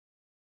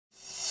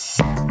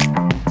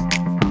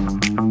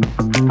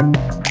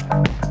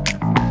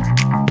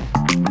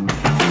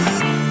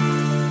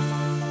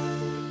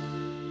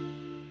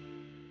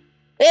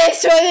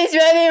It's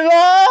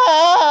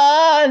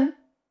 2021!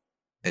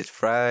 It's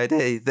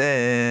Friday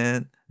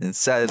then, and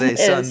Saturday,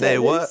 Sunday,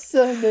 what?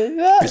 Sunday,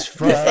 what? It's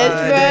Friday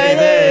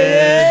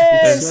then,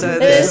 and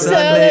Saturday,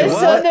 Sunday, what?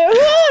 Sunday,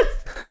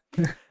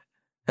 what?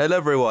 Hello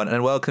everyone,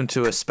 and welcome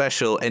to a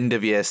special end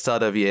of year,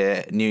 start of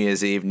year, New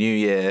Year's Eve, New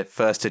Year,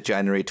 1st of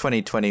January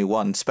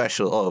 2021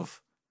 special of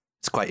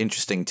It's Quite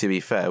Interesting to Be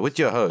Fair, with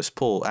your hosts,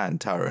 Paul and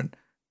Taran.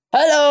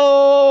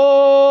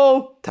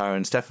 Hello!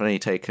 Taran's definitely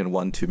taken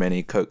one too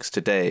many Cokes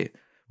today.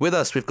 With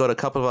us, we've got a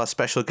couple of our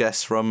special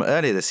guests from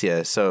earlier this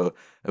year. So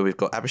we've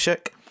got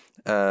Abhishek,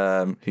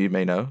 who you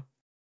may know.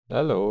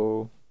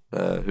 Hello.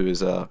 Who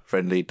is a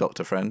friendly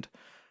doctor friend.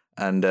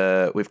 And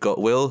we've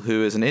got Will,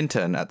 who is an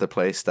intern at the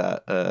place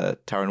that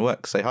Taran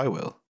works. Say hi,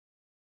 Will.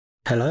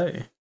 Hello.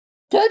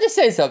 Can I just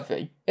say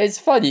something? It's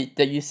funny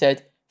that you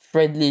said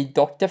friendly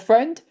doctor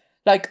friend.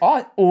 Like,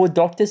 aren't all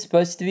doctors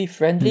supposed to be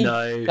friendly?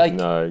 No. Like,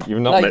 No,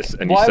 you've not like,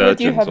 met any why would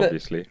you surgeons, have a-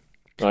 obviously.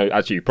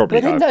 Actually, you probably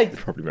But then, have. like, You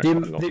probably met quite a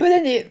lot.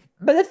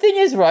 But the thing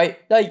is, right?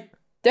 Like,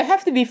 they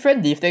have to be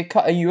friendly if they're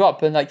cutting you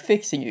up and like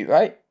fixing you,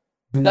 right?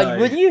 No. Like,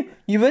 would you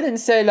wouldn't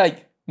say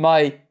like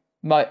my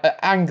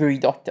angry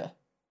doctor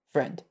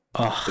friend.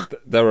 Oh,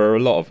 There are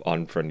a lot of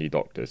unfriendly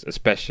doctors,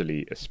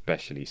 especially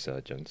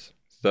surgeons.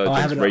 Surgeons,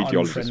 I have an radiologists.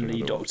 unfriendly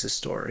and all. doctor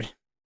story.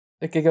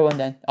 Okay, go on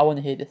then. I want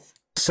to hear this.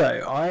 So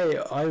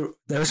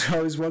I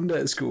was one day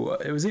at school.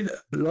 It was either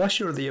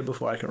last year or the year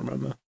before. I can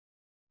remember.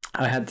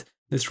 I had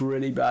this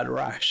really bad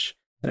rash,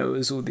 and it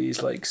was all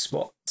these like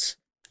spots,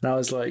 and I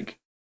was like,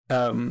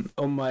 on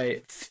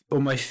my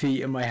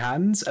feet and my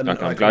hands, and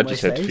Okay, I'm like, glad on you my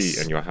said face.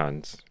 feet and your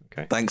hands.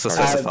 Okay. Thanks for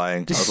Sorry.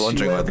 specifying. I was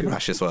wondering where the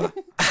rashes were.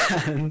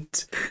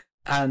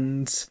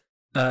 and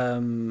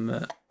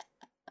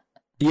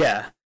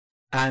yeah,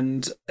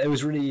 and it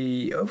was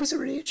really. Was it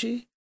really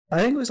itchy? I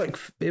think it was like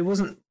it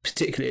wasn't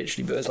particularly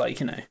itchy, but it was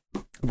like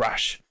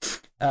rash.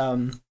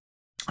 And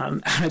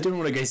I didn't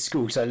want to go to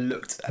school because I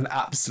looked an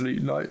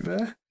absolute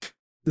nightmare.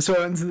 So I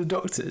went to the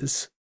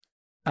doctors,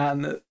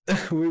 and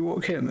we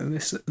walk in, and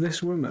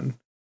this woman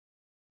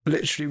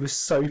literally was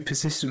so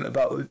persistent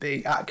about it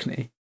being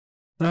acne,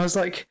 and I was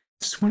like,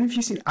 "When have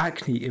you seen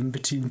acne in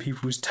between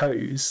people's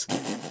toes?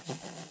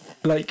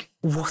 Like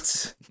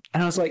what?"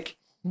 And I was like,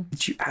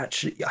 "Did you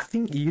actually? I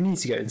think you need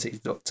to go and see the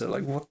doctor.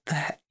 Like what the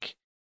heck?"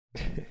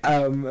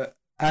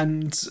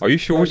 And Are you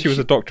sure like, she was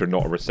a doctor and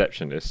not a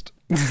receptionist?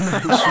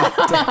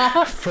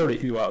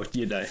 probably, well,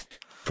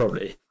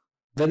 probably.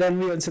 But then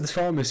we went to the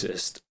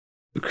pharmacist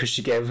because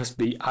she gave us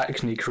the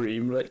acne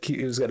cream, like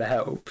it was going to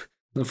help.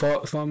 The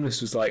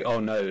pharmacist was like, "Oh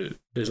no,"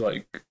 it was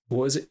like,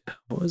 what is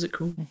it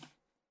called?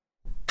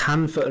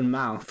 Hand, foot, and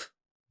mouth.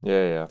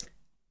 Yeah.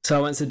 So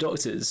I went to the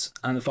doctor's,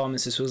 and the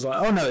pharmacist was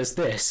like, "Oh no, it's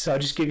this. So I'll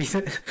just give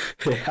you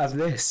have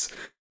this."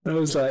 And I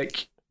was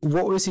like,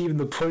 what was even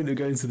the point of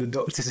going to the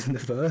doctors in the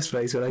first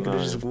place when I could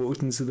have just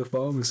walked into the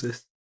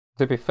pharmacist?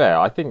 To be fair,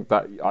 I think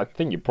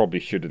you probably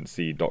shouldn't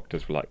see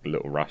doctors for like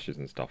little rashes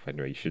and stuff.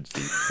 Anyway, you should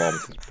see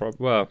pharmacists.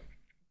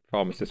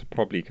 Pharmacists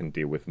probably can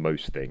deal with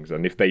most things,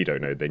 and if they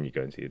don't know, then you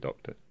go and see a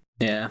doctor.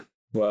 Yeah,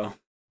 well,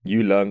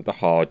 You learned the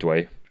hard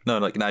way. No,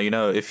 like now you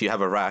know if you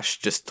have a rash,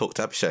 just talk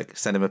to Abhishek.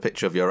 Send him a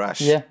picture of your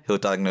rash. Yeah. He'll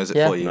diagnose it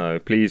Yeah. for you. No,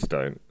 please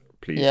don't.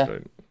 Please Yeah.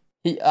 don't.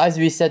 As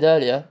we said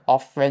earlier, our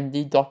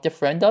friendly doctor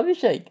friend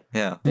Abhishek.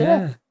 Yeah.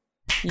 yeah.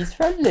 He's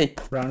friendly.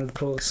 Round of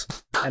applause.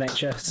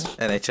 NHS.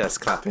 NHS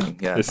clapping.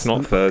 Yeah. It's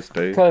not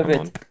Thursday.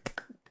 COVID.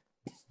 Come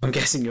I'm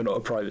guessing you're not a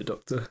private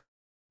doctor.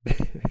 on.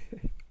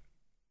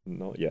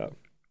 Not yet.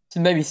 So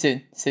maybe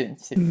soon.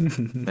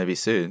 Maybe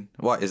soon.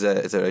 What is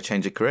there a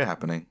change of career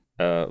happening?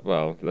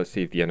 Well, let's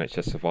see if the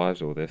NHS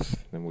survives all this.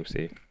 Then we'll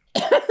see.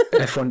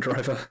 F1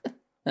 driver.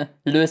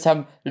 Lewis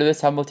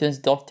Hamilton's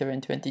doctor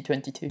in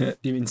 2022.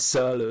 You mean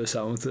Sir Lewis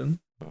Hamilton?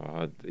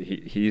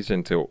 He's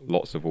into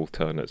lots of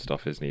alternate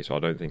stuff, isn't he? So I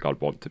don't think I'd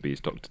want to be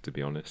his doctor, to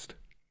be honest.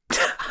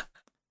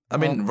 I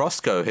mean,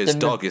 Roscoe, his the-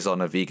 dog, is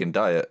on a vegan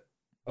diet.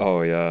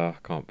 Oh yeah,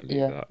 I can't believe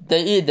Yeah, that.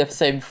 they eat the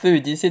same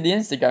food. You see the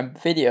Instagram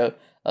video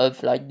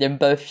of like them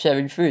both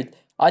sharing food.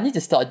 I need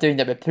to start doing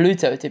that with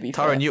Pluto. To be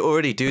fair. Taran, you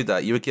already do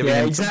that. You were giving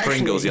Yeah, him some exactly.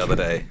 Pringles the other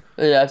day.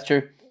 Yeah, that's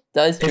true.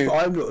 That is If true.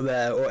 I'm not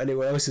there or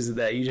anyone else isn't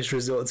there, you just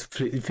resort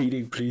to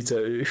feeding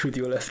Pluto with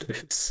your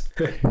leftovers.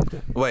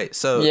 Wait,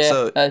 so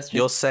Yeah, that's true.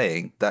 you're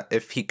saying that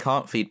if he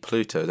can't feed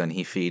Pluto, then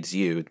he feeds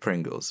you with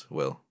Pringles,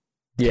 Will?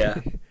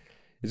 Yeah.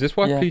 Is this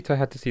why Yeah. Pluto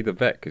had to see the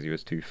vet because he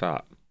was too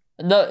fat?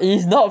 No,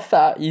 he's not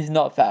fat. He's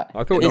not fat.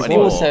 I thought Not It's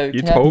anymore. also.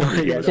 You can I- told me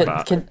he Yeah, was can-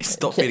 fat.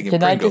 Stop feeding him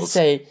Can I Pringles. just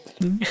say?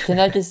 Can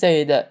I just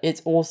say that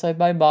it's also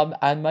my mum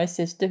and my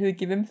sister who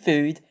give him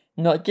food,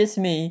 not just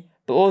me.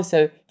 But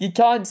also, you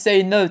can't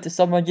say no to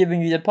someone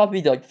giving you the puppy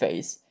dog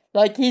face.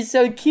 Like, he's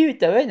so cute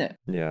though, isn't it?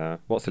 Yeah,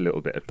 what's a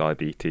little bit of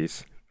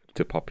diabetes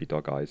to puppy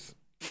dog eyes?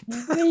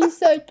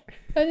 He's like,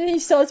 and then he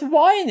starts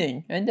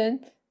whining and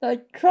then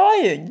like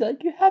crying.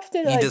 Like, you have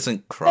to like. He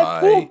doesn't poor-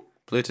 cry.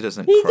 Pluto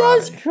doesn't He cry.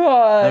 does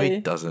cry. No, he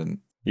doesn't.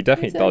 He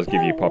definitely He's like, does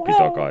give you "Oh, puppy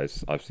dog wow."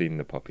 eyes. I've seen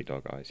the puppy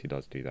dog eyes. He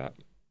does do that.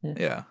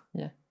 Yeah.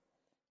 Yeah.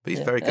 But he's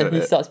Yeah, very good and at he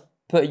it. starts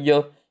putting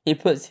he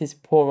puts his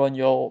paw on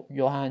your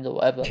hand or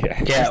whatever.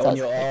 Yeah. Yeah, He on starts-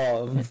 your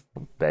arm.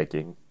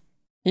 Begging.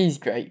 He's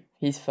great.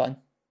 He's fun.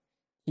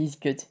 He's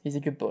good. He's a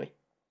good boy.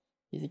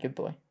 He's a good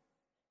boy.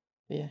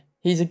 But yeah,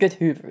 he's a good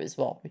Hoover as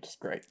well, which is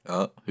great.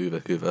 Oh,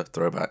 Hoover,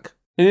 throwback.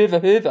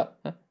 Hoover.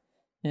 Huh.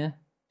 Yeah,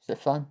 so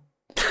fun.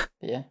 But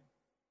yeah,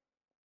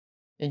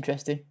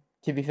 interesting.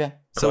 To be fair.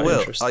 So, Quite Will,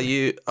 interesting.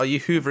 are you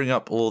hoovering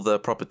up all the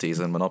properties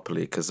in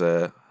Monopoly? Because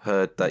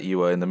heard that you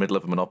were in the middle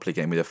of a Monopoly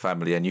game with your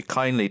family, and you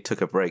kindly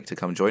took a break to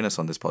come join us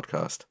on this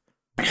podcast.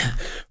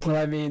 Well,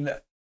 I mean,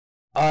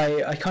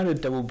 I kind of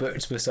double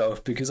booked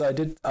myself because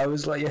I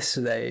was like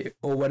yesterday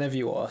or whenever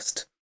you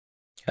asked,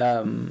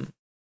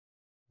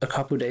 a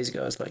couple of days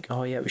ago I was like,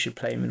 oh yeah, we should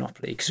play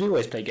Monopoly because we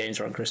always play games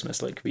around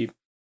Christmas. Like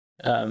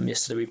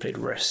yesterday we played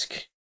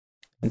Risk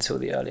until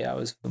the early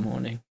hours of the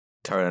morning.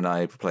 Karen and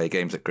I play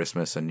games at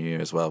Christmas and New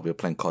Year as well. We were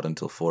playing COD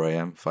until 4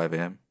 a.m., 5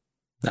 a.m.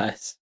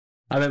 Nice.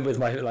 I meant with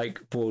my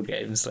like board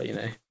games,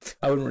 like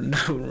I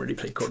wouldn't really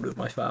play COD with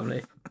my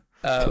family.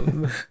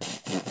 I'm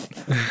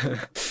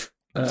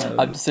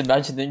just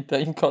imagining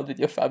playing COD with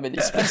your family.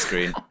 Split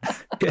screen.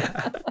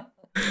 Yeah.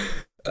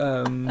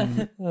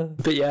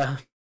 But yeah,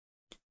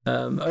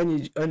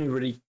 only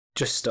really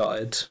just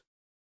started.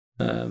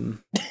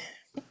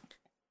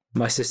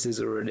 My sister's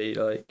already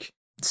like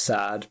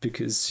sad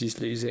because she's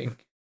losing,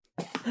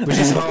 which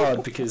is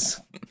hard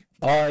because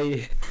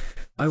I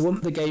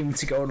want the game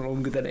to go on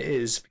longer than it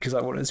is because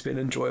I want it to be an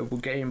enjoyable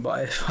game.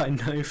 But if I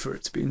know for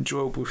it to be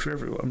enjoyable for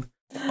everyone,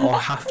 I'll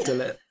have to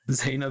let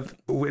Zainab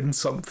win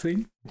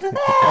something.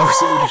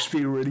 Else it will just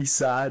be really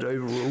sad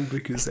overall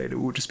because Zainab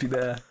will just be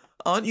there.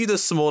 Aren't you the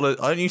smaller?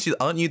 Aren't you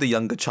the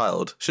younger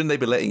child? Shouldn't they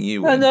be letting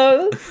you I win?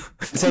 know.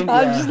 Same-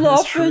 I'm yeah, just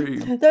that's true.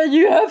 laughing that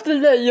you have to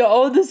let your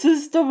older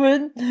sister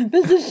win,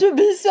 but this should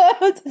be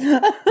sad.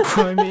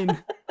 I mean,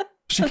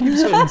 she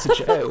keeps going to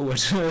jail. I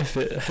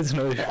don't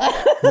know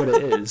what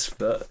it is,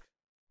 but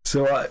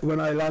so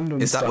when I land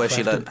on Is that stuff, where I she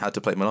have to- learned how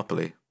to play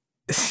Monopoly?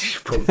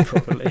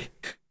 Probably.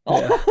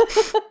 Yeah.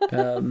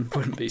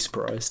 Wouldn't be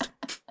surprised.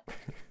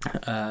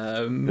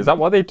 Is that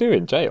what they do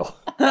in jail?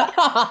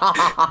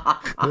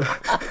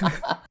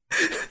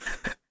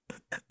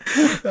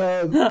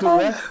 But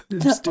yeah,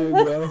 it's doing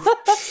well.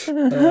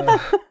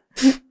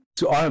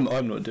 So I'm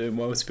not doing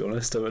well, to be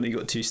honest. I've only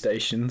got 2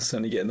 stations,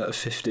 only getting that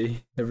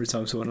 50 every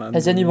time someone lands.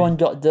 Has on me. anyone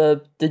got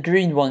the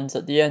green ones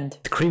at the end?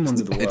 The cream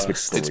ones are the It's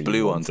worst. it's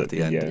blue ones at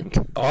the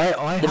end. I The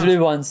have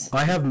blue ones.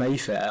 I have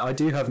Mayfair. I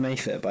do have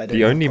Mayfair, but I don't.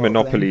 The have only Park Lane.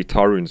 Monopoly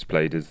Tarun's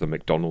played is the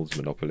McDonald's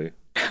Monopoly.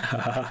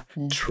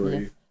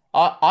 True.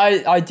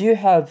 I do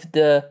have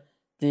the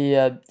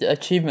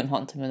achievement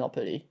hunter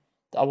Monopoly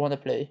that I want to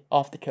play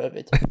after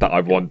COVID. That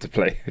I want to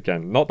play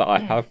again. Not that I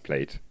have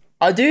played.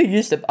 I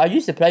used to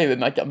play with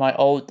my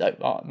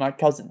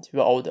cousins who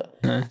were older,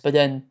 but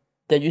then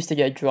they used to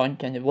get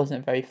drunk and it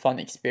wasn't a very fun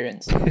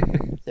experience.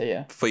 So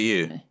yeah, For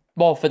you,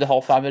 well, for the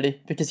whole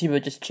family because he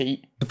would just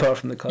cheat. Apart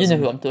from the You cousin.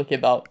 know who I'm talking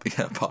about.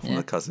 yeah, apart from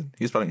the cousin,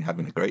 he's probably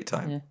having a great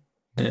time.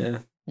 Yeah.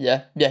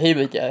 Yeah. Yeah,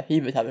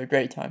 he would have a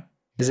great time.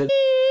 Is it?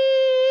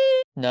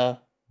 No,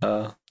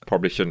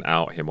 Probably shouldn't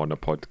out him on a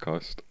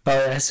podcast. Oh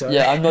yeah. Sorry.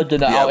 yeah, I'm not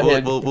gonna Yeah, out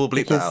him. we'll bleep that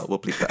because- out. We'll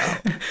bleep that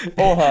out.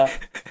 Or her,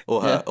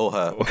 Or her, Yeah. or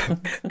her.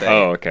 They.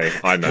 Oh, okay.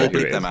 I know We'll who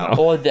bleep it is them now. out.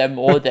 or them,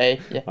 or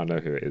they. Yeah, I know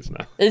who it is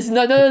now. it's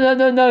no.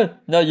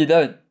 You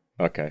don't.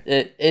 Okay.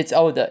 It's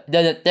older.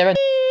 They're they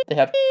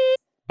have.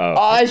 Oh. Oh,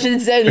 I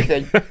shouldn't say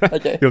anything.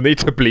 Okay. You'll need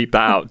to bleep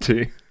that out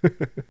too.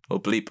 We'll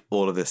bleep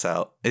all of this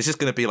out. It's just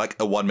going to be like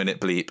a 1 minute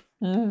bleep.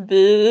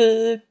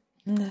 Beep.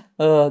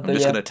 I'm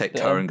just going to take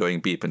Karen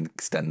going beep and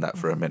extend that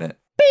for a minute.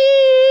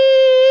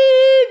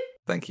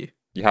 Thank you.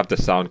 You have the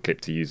sound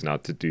clip to use now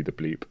to do the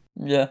bleep.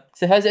 Yeah.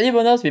 So has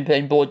anyone else been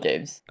playing board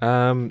games?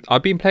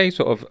 I've been playing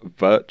sort of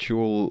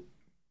virtual.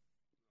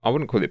 I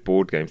wouldn't call it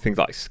board games. Things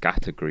like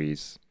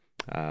Scattergrees.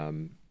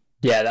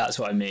 Yeah, that's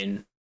what I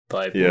mean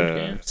by board Yeah.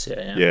 games.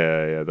 Yeah.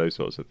 Yeah, those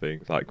sorts of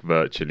things. Like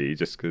virtually,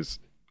 just because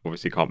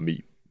obviously can't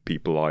meet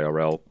people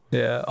IRL.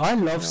 Yeah. I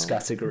love No.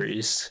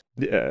 categories.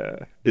 Yeah,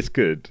 it's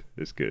good.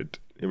 It's good.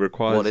 It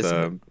requires. What is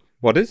it?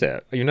 What is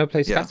it? You never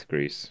play Yeah.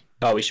 Scattergrees?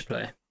 Oh, we should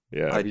play.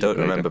 Yeah, I we should don't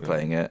play, remember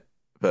definitely. playing it.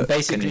 But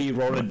Basically, can you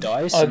roll a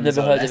dice. I've and there's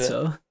never a heard of it.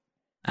 letter,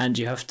 and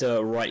you have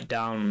to write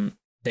down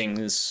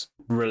things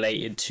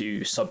related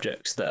to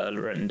subjects that are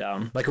written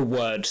down, like a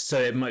word. So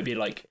it might be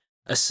like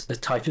a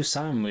type of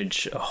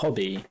sandwich, a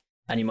hobby,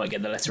 and you might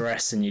get the letter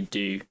S, and you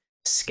do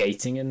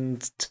skating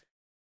and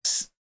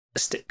a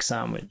stick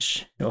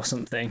sandwich or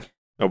something.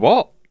 A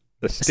what?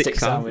 A A stick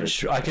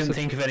sandwich. I can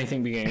think of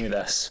anything beginning with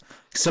S.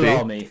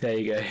 Salami. There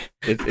you go.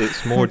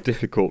 It's more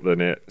difficult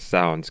than it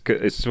sounds. 'Cause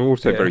it's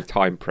also Yeah. very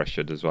time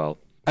pressured as well.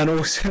 And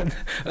also,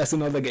 that's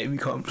another game you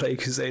can't play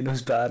because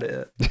Zainab's bad at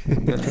it.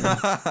 But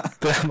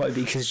that might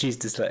be because she's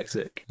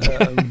dyslexic.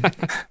 Yeah.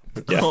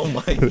 Oh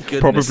my goodness.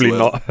 Probably Will.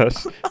 not her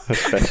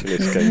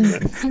specialist game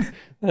then.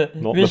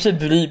 Not We the- should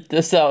bleep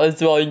this out as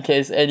well in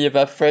case any of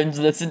our friends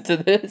listen to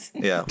this.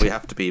 Yeah, we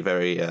have to be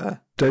very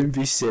Don't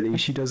be silly.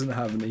 She doesn't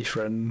have any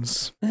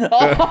friends.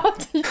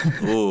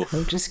 Ooh.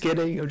 I'm just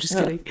kidding.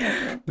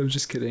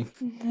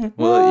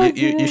 Well,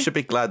 you should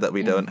be glad that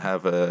we don't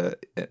have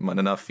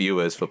enough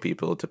viewers for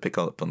people to pick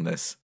up on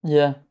this.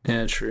 Yeah.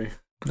 Yeah, true.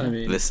 I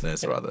mean,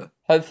 Listeners, rather.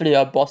 Hopefully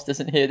our boss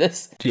doesn't hear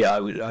this. yeah, I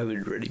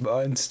would really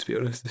mind, to be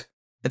honest.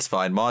 It's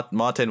fine.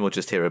 Martin will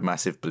just hear a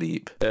massive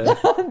bleep.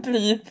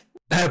 Bleep.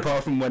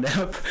 Apart from on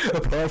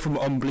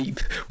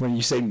bleep when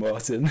you say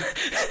Martin.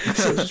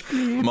 So just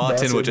bleep,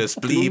 Martin will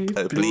just bleep,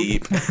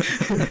 bleep.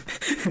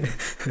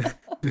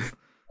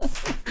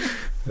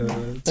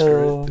 It's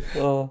great.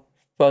 Oh,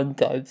 fun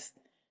times.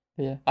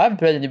 Yeah. I haven't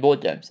played any board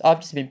games.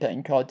 I've just been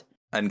playing COD.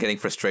 And getting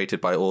frustrated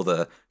by all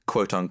the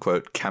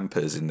quote-unquote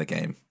campers in the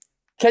game.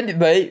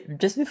 Wait,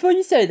 just before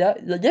you say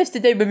that, like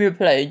yesterday when we were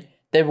playing,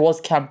 there were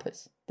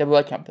campers.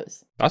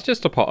 That's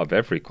just a part of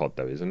every COD,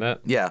 though, isn't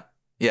it? Yeah.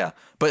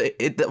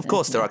 But of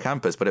course there are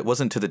campers, but it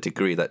wasn't to the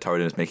degree that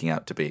Torridon is making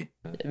out to be.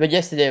 But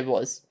yesterday it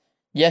was.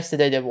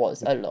 Yesterday there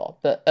was a lot.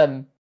 But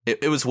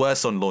It was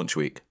worse on launch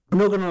week. I'm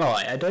not gonna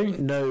lie, I don't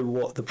know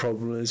what the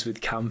problem is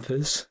with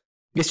campers.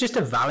 It's just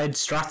a valid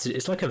strategy.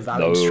 It's like a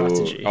valid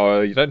strategy.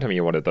 Oh, you don't tell me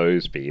you're one of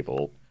those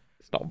people.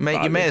 It's not.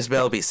 Mate, you may as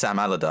well be Sam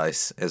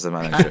Allardyce as the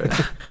manager.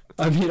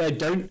 I mean, I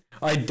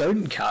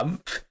don't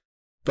camp,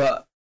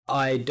 but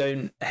I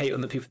don't hate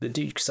on the people that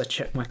do because I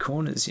check my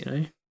corners, you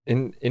know.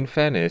 In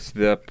fairness,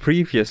 the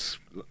previous,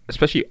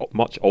 especially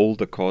much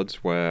older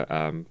CODs where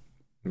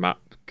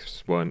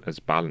maps weren't as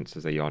balanced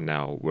as they are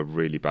now, were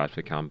really bad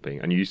for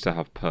camping. And you used to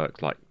have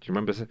perks like, do you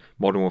remember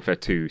Modern Warfare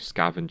 2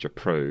 Scavenger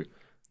Pro,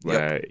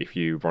 where if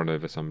you run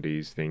over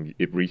somebody's thing,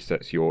 it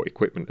resets your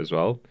equipment as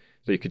well.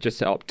 So you could just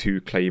set up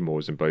 2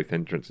 claymores in both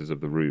entrances of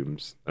the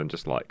rooms and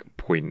just like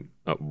point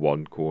at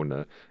one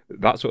corner.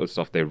 That sort of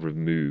stuff they've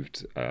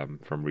removed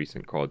from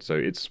recent COD. So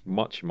it's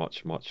much,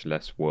 much, much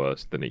less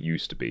worse than it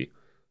used to be.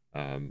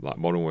 Like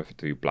Modern Warfare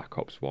 2, Black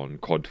Ops 1,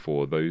 COD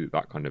 4,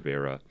 that kind of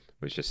era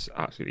was just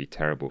absolutely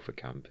terrible for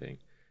camping.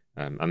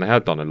 And they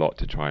had done a lot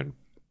to try and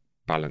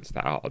balance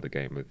that out of the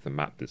game with the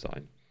map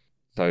design.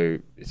 So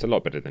it's a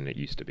lot better than it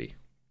used to be.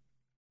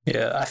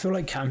 Yeah, I feel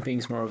like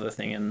camping's more of a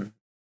thing in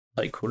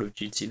like Call of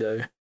Duty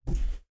though.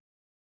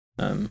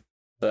 But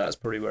that's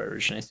probably where it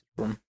originated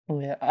from. oh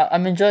yeah,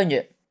 I'm enjoying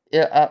it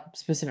at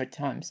specific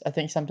times. I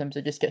think sometimes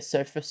I just get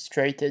so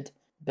frustrated.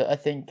 But I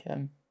think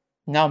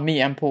now me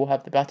and Paul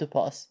have the battle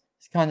pass.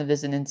 It's kind of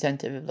there's an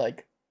incentive of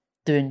like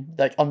doing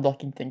like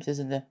unlocking things,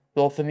 isn't there?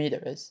 Well, for me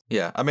there is.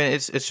 Yeah, I mean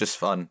it's just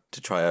fun to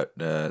try out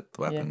the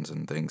weapons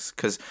and things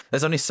because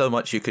there's only so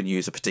much you can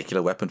use a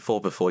particular weapon for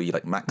before you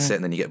like max it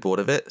and then you get bored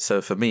of it. So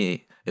for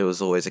me, it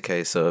was always a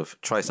case of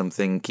try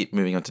something, keep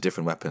moving on to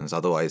different weapons.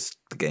 Otherwise,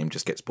 the game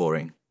just gets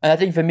boring. And I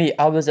think for me,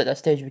 I was at that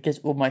stage because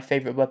all my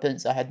favorite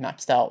weapons I had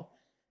maxed out,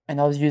 and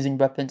I was using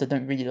weapons I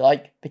don't really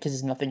like because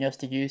there's nothing else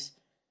to use.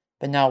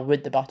 But now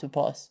with the battle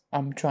pass,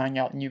 I'm trying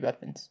out new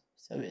weapons.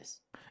 So it's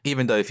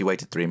Even though if you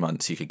waited 3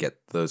 months, you could get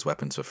those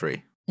weapons for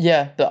free.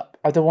 yeah, but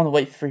I don't want to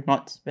wait 3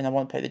 months when I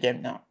want to play the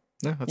game now.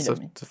 No, that's, You know what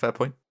I mean. that's a fair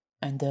point.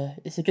 And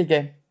it's a good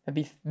game.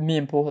 Me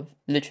and Paul have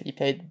literally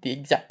played the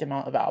exact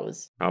amount of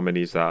hours. How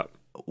many is that?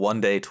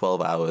 1 day,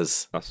 12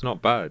 hours. That's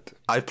not bad.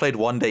 I've played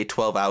 1 day,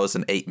 12 hours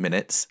and 8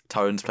 minutes.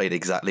 Tyron's played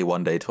exactly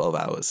 1 day, 12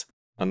 hours.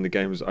 And the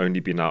game's only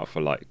been out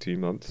for like 2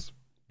 months.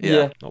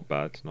 Yeah. Not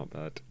bad, not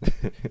bad.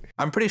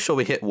 I'm pretty sure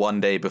we hit 1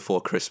 day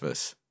before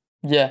Christmas.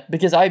 Yeah,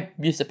 because I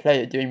used to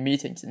play it during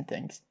meetings and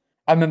things.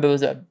 I remember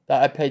that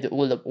I played it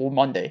all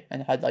Monday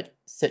and had like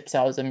 6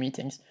 hours of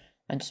meetings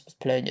and just was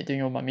playing it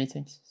during all my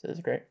meetings. So it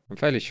was great. I'm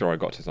fairly sure I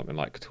got to something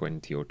like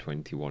 20 or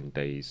 21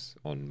 days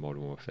on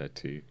Modern Warfare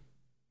 2.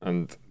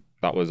 And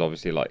that was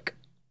obviously like,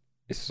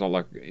 it's not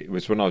like, it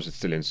was when I was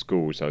still in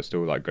school, so I was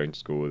still like going to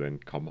school, then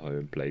come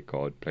home, play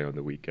COD, play on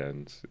the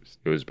weekends.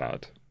 It was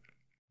bad.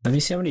 Let me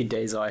see how many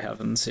days I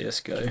have in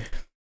CSGO.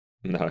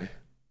 No.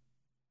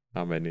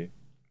 How many?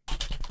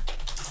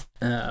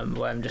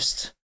 Well, I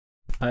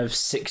have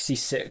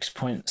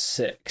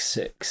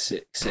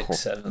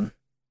 66.66667.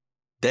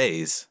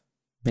 Days?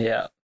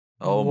 Yeah.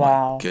 Oh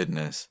Wow. my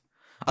goodness.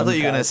 I thought you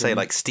were going to say 1,000.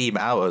 like Steam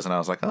hours, and I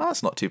was like, oh,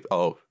 that's not too...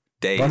 Oh,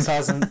 days.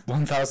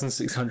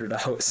 1,600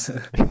 hours.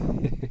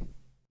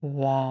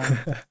 Wow.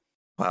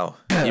 Wow.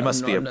 You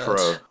must be a I'm not pro.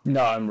 nerd.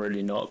 No, I'm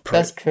really not.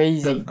 That's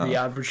crazy. The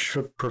average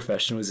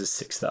professional is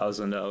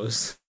 6,000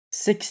 hours.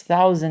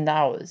 6,000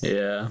 hours.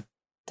 Yeah.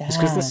 Damn. It's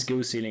because the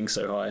skill ceiling's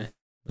so high.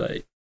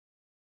 Like,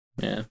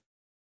 yeah.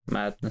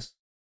 Madness.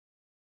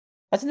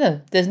 I don't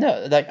know. There's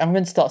no, like, I'm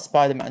going to start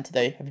Spider-Man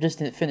today. I've just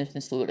finished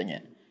installing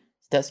it.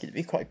 So that's going to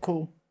be quite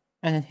cool.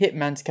 And then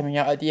Hitman's coming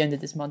out at the end of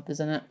this month,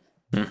 isn't it?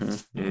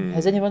 Mm-hmm.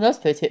 Has anyone else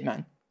played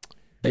Hitman?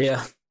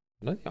 Yeah.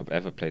 I don't think I've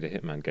ever played a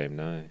Hitman game,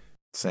 no.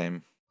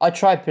 Same. I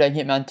tried playing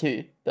Hitman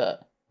 2,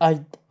 but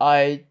I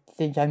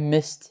think I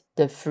missed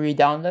the free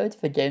download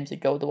for Games of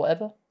Gold or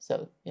whatever.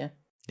 So, yeah.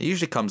 It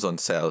usually comes on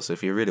sale, so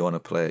if you really want to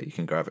play it, you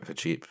can grab it for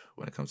cheap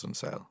when it comes on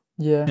sale.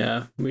 Yeah.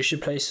 Yeah. We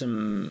should play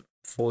some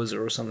Forza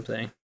or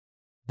something.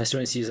 I still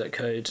want to use that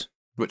code.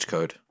 Which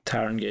code?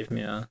 Taron gave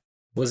me a...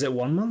 Was it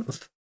 1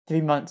 month?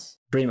 3 months.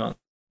 3 months.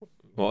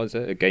 What is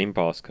it? A Game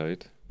Pass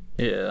code?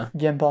 Yeah.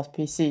 Game Pass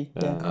PC.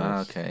 Yeah.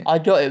 Nice. Okay. I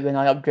got it when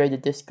I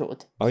upgraded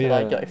Discord. Oh, so yeah.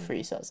 I got it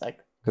free, so I was like,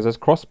 Because there's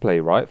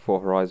crossplay, right, for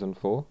Horizon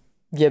 4?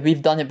 yeah,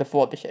 we've done it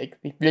before, Abhishek.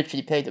 We've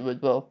literally played it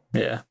with Will.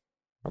 Yeah.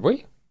 Have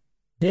we?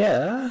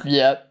 Yeah.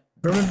 Yeah.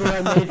 Remember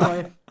when I made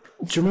my?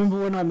 Do you remember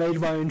when I made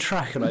my own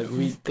track and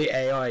the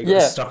AI got Yeah.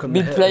 stuck on the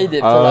We hill? played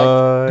it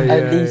for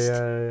at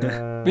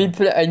least. We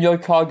play, and your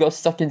car got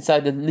stuck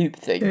inside the loop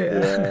thing.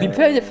 Yeah. We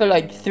played it for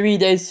like 3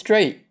 days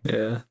straight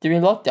Yeah.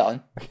 during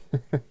lockdown.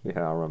 Yeah,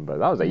 I remember.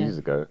 That was ages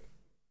ago.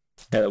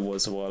 Yeah, that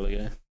was a while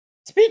ago.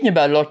 Speaking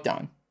about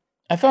lockdown,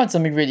 I found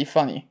something really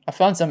funny. I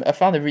found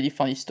a really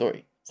funny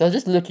story. So I was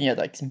just looking at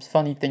like some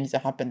funny things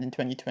that happened in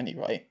 2020,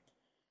 right?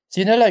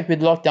 So like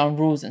with lockdown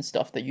rules and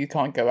stuff that you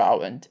can't go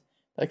out and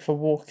like for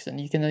walks and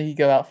you can only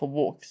go out for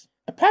walks.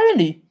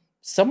 Apparently,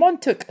 someone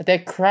took their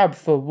crab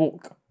for a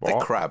walk. The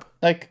What? crab.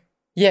 Like,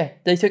 yeah,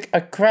 they took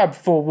a crab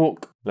for a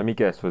walk. Let me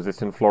guess, was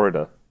this in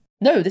Florida?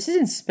 No, this is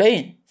in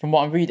Spain, from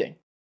what I'm reading.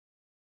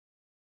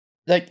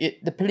 Like,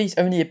 the police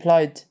only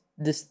applied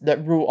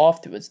that rule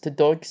afterwards to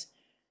dogs,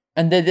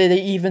 and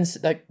they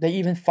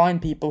even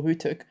fined people who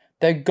took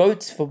their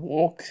goats for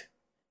walks,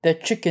 their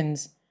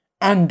chickens,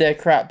 and their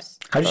crabs.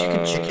 How did you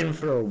get chicken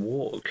for a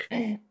walk?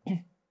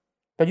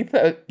 But you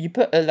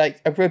put a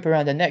rope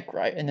around their neck,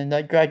 right, and then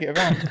like drag it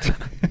around.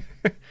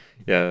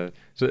 Yeah.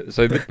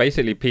 So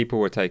basically, people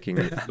were taking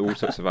all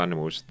sorts of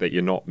animals that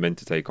you're not meant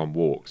to take on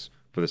walks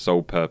for the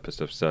sole purpose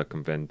of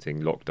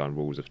circumventing lockdown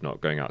rules of not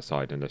going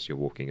outside unless you're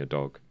walking a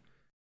dog.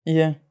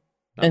 Yeah,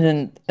 and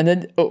then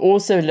it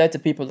also led to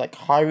people like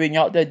hiring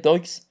out their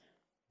dogs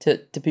to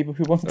people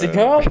who wanted to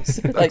go out.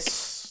 So, like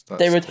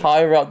they would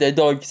hire out their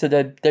dog, so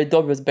their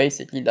dog was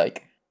basically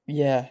like,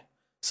 yeah.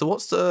 So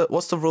what's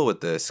the rule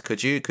with this?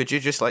 Could you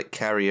just like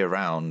carry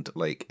around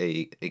like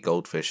a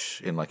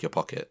goldfish in like your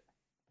pocket,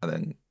 and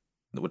then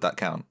would that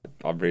count?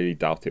 I really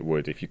doubt it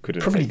would if you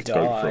couldn't Probably take a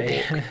goat for a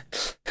die.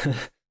 walk.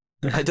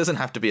 It doesn't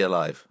have to be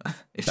alive.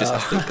 It just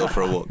has to go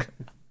for a walk.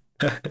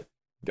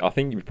 I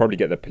think you'd probably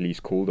get the police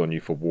called on you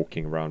for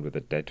walking around with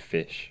a dead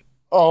fish.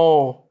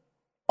 Oh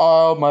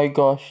my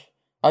gosh!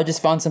 I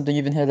just found something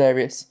even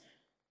hilarious.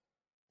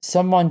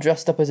 Someone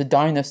dressed up as a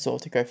dinosaur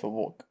to go for a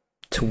walk.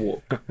 To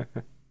walk.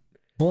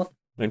 What?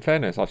 In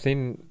fairness, I've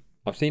seen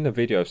a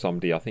video of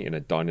somebody, I think, in a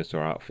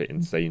dinosaur outfit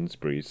in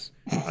Sainsbury's,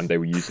 and they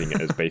were using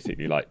it as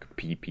basically like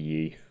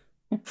PPE.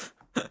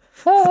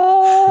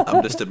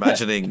 I'm just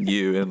imagining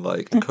you in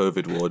like the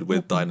COVID ward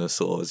with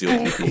dinosaurs. Your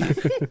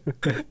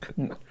PPE.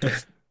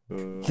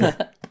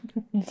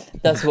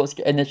 That's what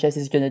NHS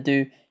is gonna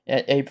do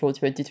in April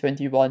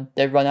 2021.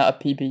 They run out of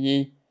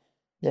PPE.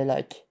 They're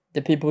like,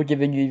 the people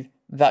giving you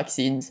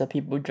vaccines are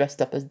people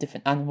dressed up as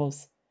different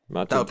animals.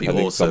 Imagine That would be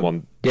telling awesome.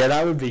 someone. Yeah,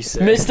 that would be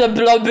sick. Mr.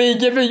 Blobby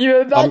giving you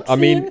a vaccine. I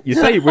mean, you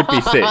say it would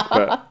be sick,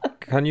 but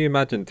can you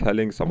imagine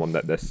telling someone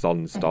that their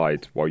son's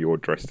died while you're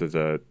dressed as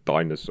a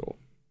dinosaur?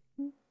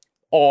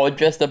 Or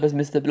dressed up as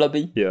Mr.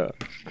 Blobby. Yeah,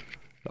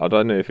 I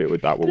don't know if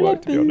that would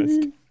work, to be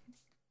honest.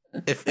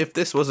 If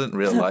this wasn't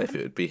real life,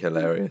 it would be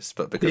hilarious.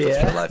 But because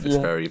it's real life, it's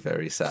very,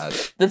 very sad.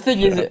 The thing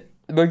is,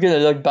 we're gonna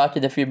look back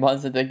in a few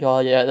months and think, oh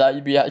yeah,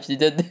 that we actually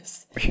did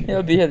this.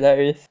 It'll be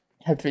hilarious.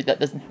 Hopefully that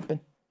doesn't happen.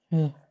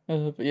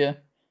 But yeah,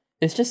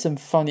 it's just some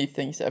funny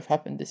things that have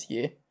happened this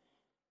year.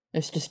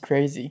 It's just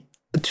crazy.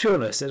 To be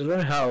honest, I don't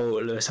know how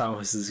Lewis Hamilton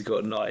has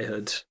got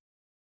knighthood.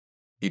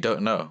 You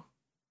don't know.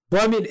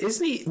 Well, I mean,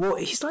 isn't he? Well,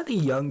 he's like the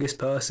youngest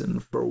person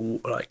for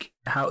like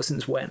how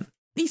since when?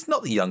 He's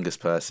not the youngest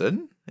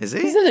person, is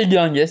He's he? not the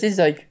youngest. He's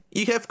like,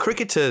 You have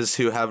cricketers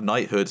who have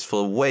knighthoods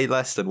for way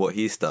less than what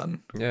he's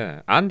done.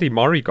 Yeah, Andy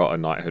Murray got a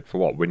knighthood for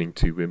what? Winning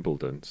 2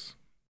 Wimbledons.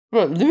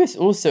 well, Lewis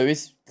also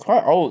is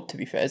quite old. To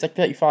be fair, he's like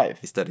 35.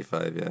 He's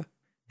 35, yeah.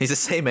 He's the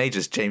same age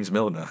as James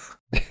Milner.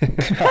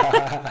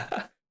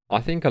 I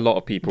think a lot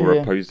of people are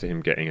Yeah. opposed to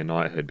him getting a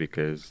knighthood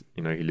because,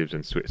 you know, he lives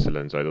in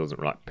Switzerland, so he doesn't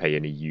like pay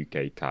any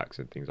UK tax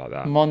and things like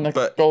that.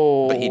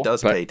 Monaco. But he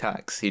does But- pay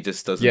tax. He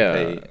just doesn't Yeah.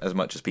 pay as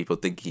much as people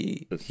think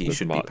he As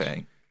should much. be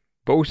paying.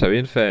 But also,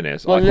 in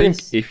fairness, Well, I think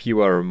Lewis- if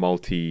you are a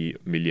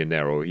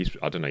multi-millionaire, or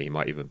I don't know, he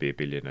might even be a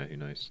billionaire, who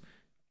knows?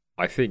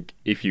 I think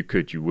if you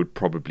could, you would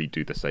probably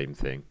do the same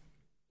thing.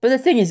 But the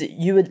thing is,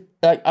 you would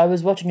like. I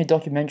was watching a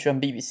documentary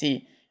on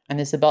BBC, and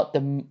it's about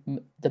the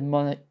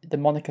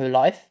Monaco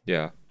life,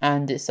 Yeah.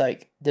 and it's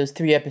like there's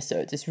 3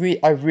 episodes.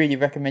 I really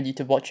recommend you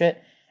to watch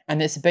it,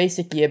 and it's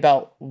basically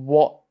about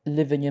what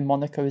living in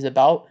Monaco is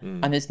about,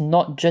 and it's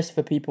not just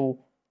for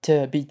people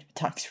to be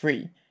tax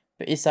free,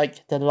 but it's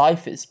like the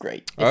life is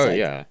great. It's like,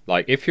 Yeah.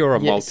 Like if you're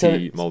a Yeah, so-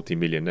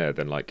 multi-millionaire,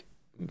 then like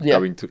Yeah.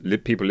 going to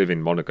people live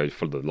in Monaco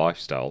for the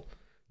lifestyle,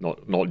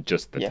 not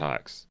just the Yeah.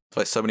 tax. That's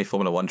why so many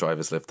Formula One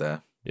drivers live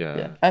there.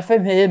 Yeah. I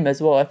think him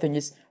as well. I think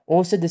it's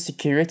also the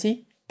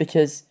security,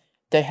 because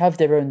they have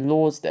their own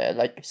laws there,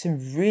 like some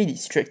really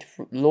strict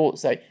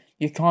laws. Like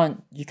you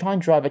can't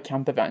drive a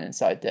camper van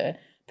inside there.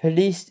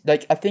 Police,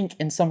 like I think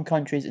in some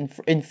countries,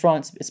 in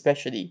France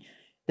especially,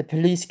 the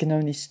police can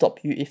only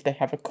stop you if they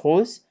have a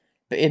cause.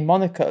 But in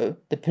Monaco,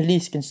 the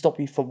police can stop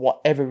you for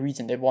whatever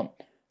reason they want.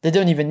 They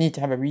don't even need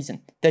to have a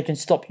reason. They can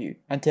stop you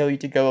and tell you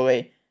to go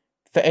away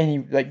for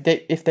any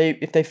if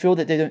they feel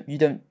that they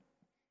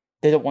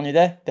don't want you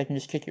there, they can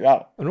just kick you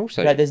out. And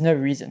also, there's no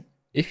reason.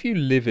 if you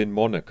live in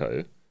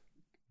Monaco,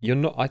 you're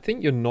not. I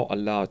think you're not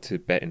allowed to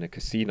bet in a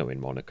casino in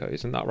Monaco.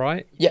 Isn't that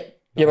right? Yeah,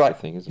 you're That's right.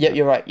 the thing, isn't Yeah, it?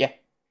 you're right. Yeah,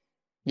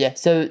 yeah.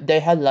 So they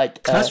had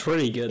like That's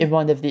really good. in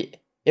one of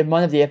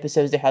the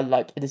episodes they had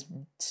like this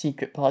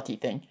secret party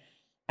thing,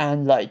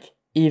 and like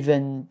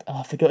even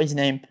I forgot his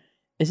name.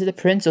 Is it the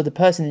prince or the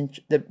person in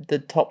the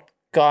top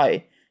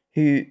guy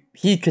who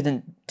he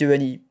couldn't do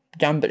any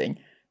gambling,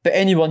 but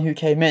anyone who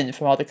came in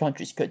from other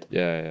countries could.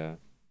 Yeah.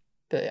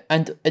 But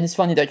and it's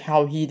funny like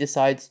how he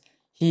decides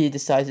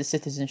his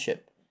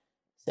citizenship.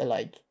 So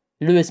like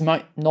Lewis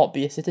might not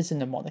be a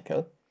citizen of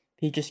Monaco.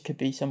 He just could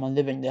be someone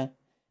living there.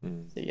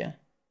 Mm. So yeah.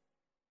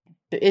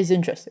 It is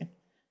interesting.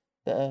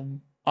 But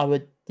I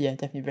would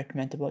definitely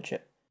recommend to watch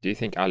it. Do you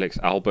think Alex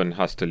Albon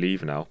has to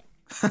leave now?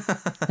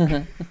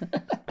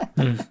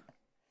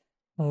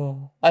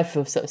 Oh, I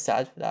feel so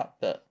sad for that,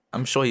 but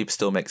I'm sure he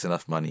still makes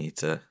enough money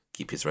to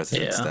keep his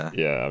residence Yeah. there.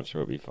 Yeah, I'm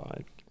sure he'll be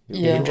fine. He'll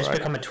Yeah. be You just alright.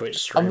 become a Twitch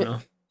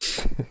streamer.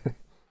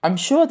 I'm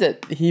sure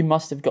that he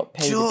must have got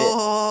paid a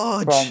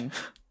George!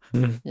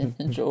 bit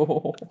from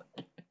George.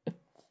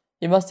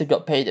 He must have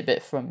got paid a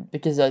bit from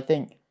because I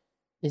think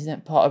isn't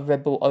it part of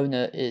Red Bull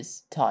owner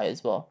is Thai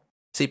as well.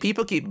 See,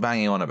 people keep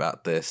banging on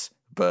about this,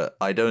 but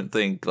I don't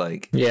think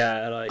like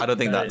Yeah, like I don't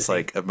think that's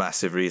like a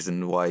massive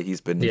reason why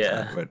he's been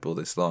Yeah. at Red Bull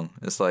this long.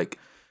 It's like,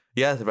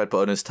 yeah, the Red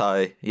Bull owner's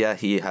Thai. Yeah,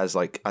 he has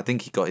like I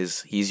think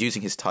he's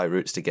using his Thai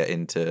roots to get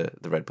into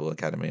the Red Bull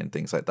Academy and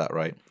things like that,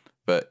 right?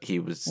 But he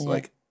was Yeah.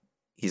 like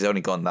he's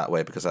only gone that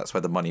way because that's where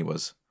the money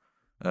was.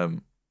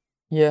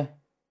 Yeah.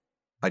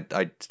 I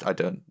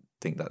don't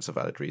think that's a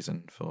valid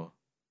reason for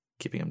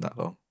keeping him that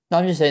long. No,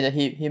 I'm just saying that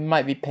he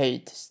might be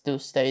paid to still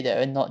stay there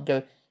and not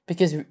go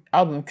because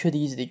Albon could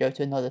easily go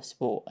to another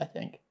sport, I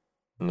think.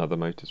 Another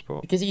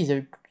motorsport. Because he's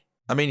a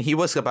I mean, he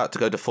was about to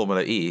go to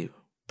Formula E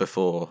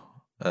before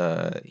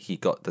he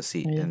got the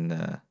seat Yeah.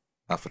 in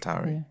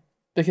AlphaTauri yeah.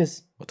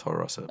 Because or Toro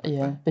Rosso. back yeah,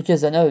 then.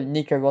 because I know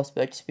Nico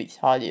Rosberg speaks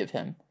highly of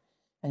him,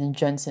 and then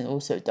Jensen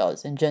also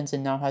does, and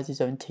Jensen now has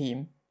his own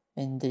team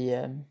in the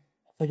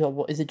I forgot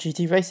what is it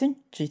GT Racing?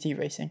 GT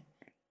Racing.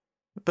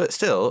 But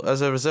still,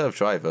 as a reserve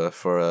driver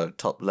for a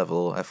top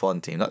level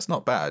F1 team, that's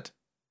not bad.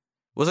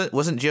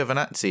 Wasn't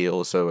Giovinazzi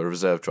also a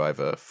reserve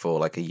driver for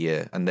like a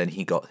year, and then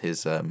he got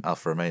his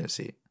Alfa Romeo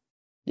seat?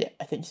 Yeah,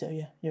 I think so.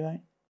 Yeah, you're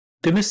right.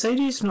 Did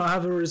Mercedes not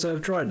have a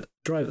reserve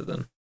driver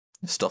then?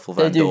 Stoffel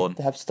They Van do Dorn.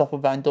 have Stoffel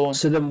Van Dorn.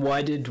 So then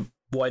why did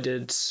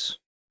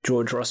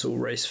George Russell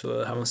race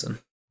for Hamilton?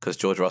 Because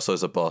George Russell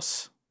is a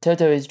boss.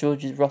 Toto is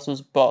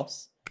Russell's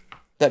boss,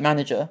 that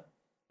manager,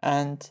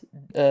 and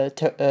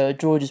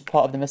George is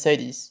part of the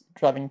Mercedes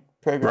driving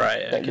program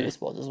Right, that okay. Lewis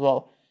was as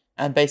well.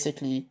 And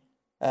basically,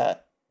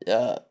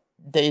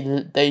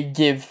 they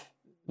give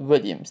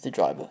Williams the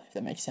driver, if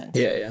that makes sense.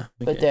 Yeah.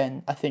 But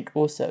then I think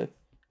also,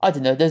 I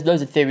don't know, there's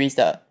loads of theories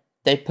that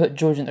they put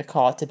George in the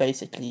car to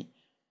basically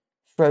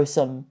throw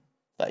some,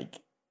 like,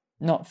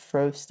 not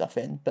throw stuff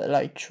in, but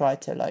like try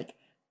to like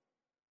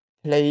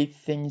play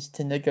things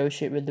to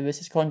negotiate with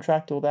Lewis's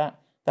contract, all that.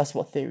 That's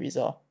what theories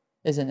are,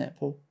 isn't it,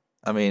 Paul?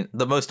 I mean,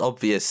 the most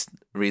obvious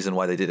reason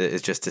why they did it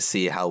is just to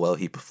see how well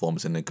he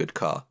performs in a good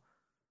car.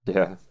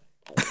 Yeah.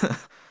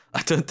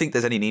 I don't think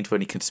there's any need for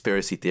any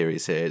conspiracy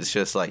theories here. It's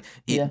just like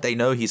Yeah. they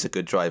know he's a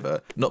good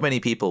driver. Not many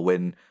people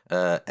win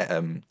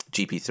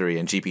GP3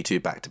 and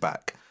GP2 back to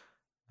back,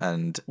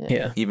 and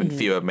Yeah. even Yeah.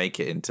 fewer make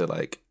it into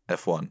like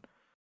F1.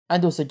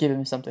 And also give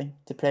him something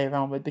to play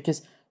around with,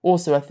 because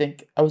also I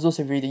think I was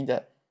also reading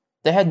that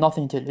they had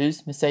nothing to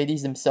lose,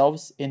 Mercedes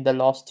themselves, in the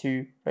last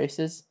two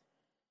races.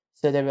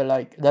 So they were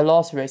like, the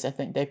last race, I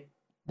think they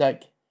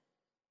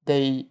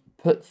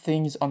put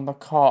things on the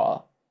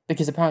car,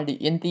 because apparently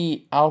in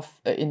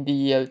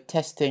the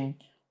testing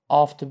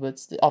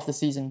afterwards, after the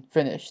season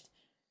finished,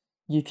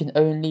 you can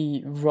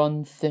only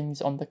run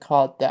things on the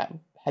car that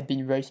had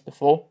been raced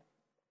before.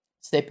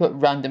 So they put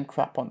random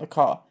crap on the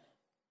car,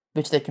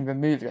 which they can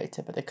remove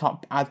later, but they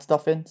can't add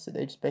stuff in, so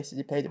they just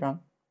basically played around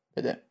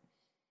with it.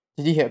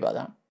 Did you hear about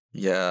that?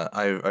 Yeah,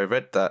 I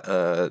read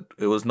that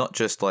it was not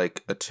just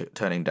like a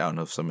turning down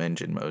of some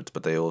engine modes,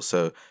 but they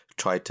also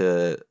tried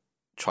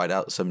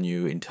out some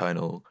new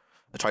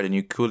tried a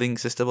new cooling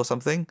system or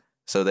something.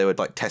 So they were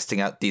like testing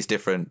out these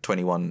different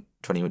 21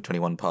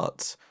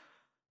 parts.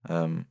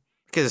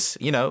 Because,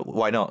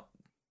 why not?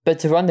 But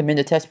to run them in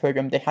the test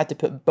program, they had to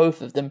put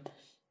both of them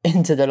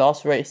into the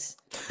last race,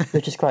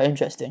 which is quite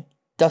interesting.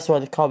 That's why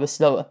the car was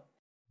slower.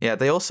 Yeah,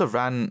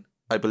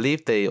 I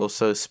believe they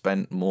also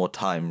spent more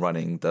time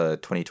running the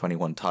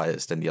 2021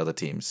 tires than the other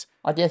teams.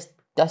 I guess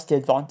that's the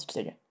advantage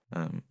they get.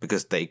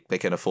 Because they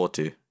can afford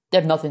to. They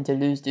have nothing to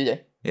lose, do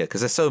they? Yeah,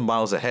 because they're so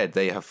miles ahead.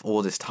 They have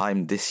all this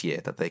time this year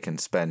that they can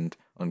spend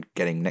on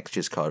getting next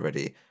year's car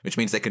ready, which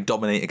means they can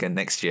dominate again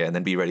next year and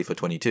then be ready for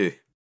 22.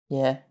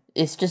 Yeah,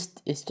 it's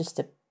just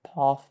a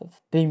path of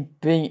being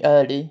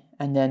early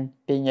and then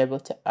being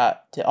able to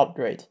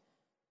upgrade,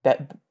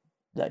 that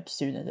like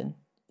sooner than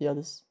the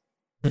others.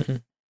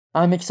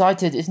 I'm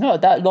excited. It's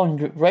not that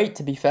long wait,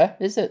 to be fair,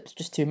 is it? It's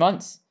just 2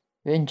 months.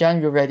 We're in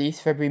January already.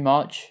 It's February,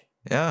 March.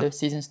 Yeah. The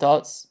season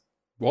starts.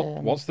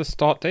 What's the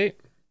start date?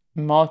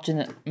 March,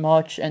 end of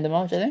March, I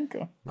think.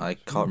 I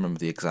can't remember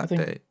the exact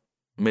think- date.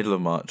 Middle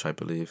of March, I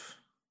believe.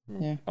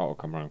 Yeah. Oh, it'll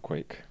come around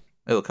quick.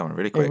 It'll come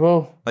really It quick.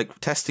 will. Like,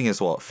 testing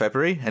is what?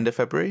 February? End of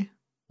February?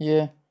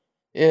 Yeah.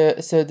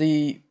 So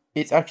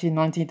it's actually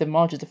 19th of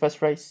March is the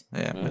first race. Yeah,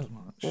 Yeah. middle of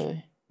March. So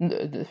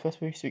the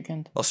first race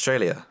weekend.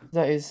 Australia.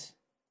 That is,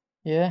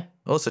 yeah.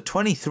 Also,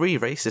 23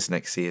 races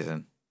next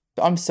season.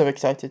 I'm so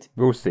excited.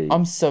 We'll see.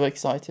 I'm so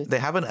excited. They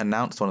haven't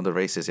announced one of the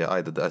races yet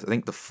either. I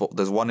think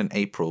there's one in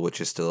April which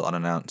is still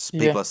unannounced.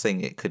 Yeah. People are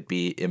saying it could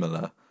be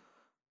Imola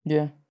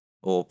Yeah.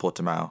 or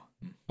Portimao.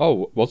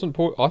 Oh, wasn't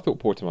I thought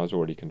Portimao was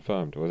already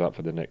confirmed. Or was that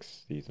for the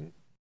next season?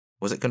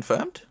 Was it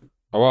confirmed?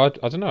 Oh, I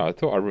don't know. I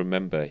thought I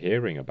remember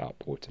hearing about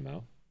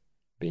Portimao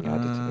being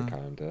added to the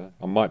calendar.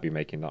 I might be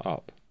making that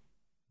up.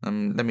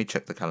 Let me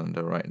check the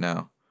calendar right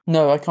now.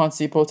 No, I can't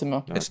see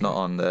Portimao. It's not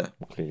on there.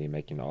 I'm clearly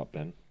making that up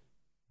then.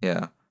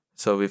 Yeah.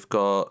 So we've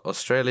got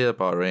Australia,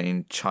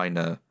 Bahrain,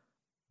 China,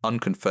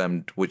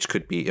 unconfirmed, which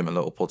could be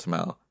Imola or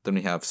Portimao. Then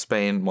we have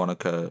Spain,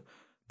 Monaco,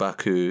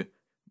 Baku,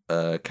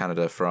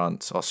 Canada,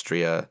 France,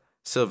 Austria,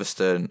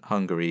 Silverstone,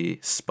 Hungary,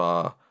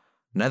 Spa,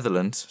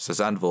 Netherlands. So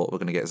Zandvoort, we're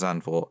going to get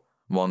Zandvoort,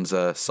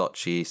 Monza,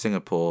 Sochi,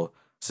 Singapore,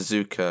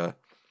 Suzuka,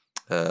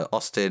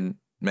 Austin,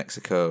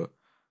 Mexico,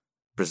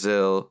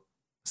 Brazil.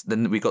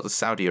 Then we got the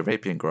Saudi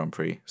Arabian Grand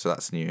Prix, so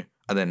that's new.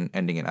 And then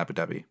ending in Abu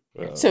Dhabi.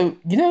 So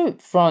you know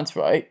France,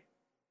 right?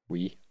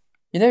 We.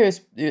 You know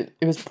it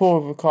was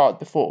Paul Ricard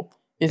before.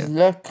 Is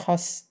Le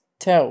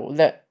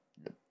Castellet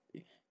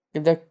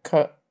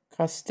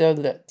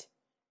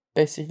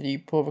basically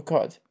Paul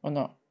Ricard or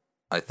not?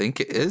 I think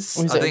it is.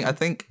 Or is it- I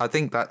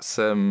think that's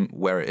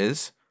where it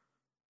is.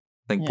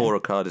 I think Yeah. Paul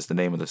Ricard is the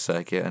name of the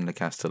circuit, and Le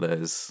Castellet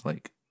is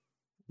like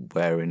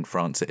where in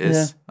France it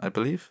is. I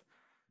believe.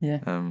 Yeah.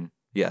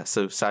 Yeah.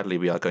 So sadly,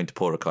 we are going to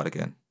Paul Ricard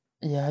again.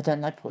 Yeah, I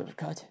don't like Paul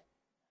Ricard. I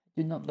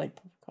do not like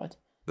Paul Ricard.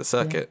 The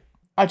circuit.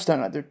 I just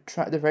don't like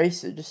the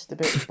race. It's just a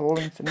bit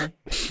boring for me.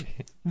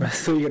 I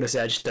thought you were going to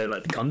say I just don't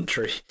like the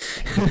country.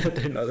 I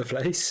don't like the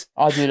place.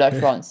 I do like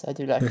France. I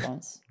do like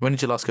France. When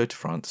did you last go to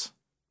France?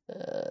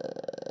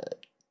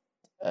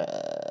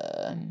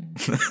 I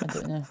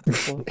don't know.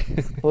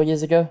 4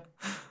 years ago.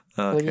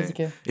 4 years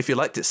Okay. ago. If you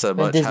liked it so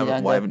Went much,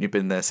 Disneyland, why yeah. haven't you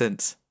been there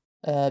since?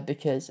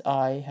 Because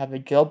I have a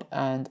job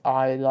and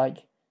I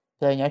like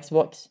playing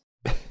Xbox.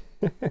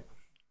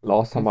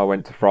 Last time I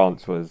went to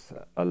France was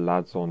a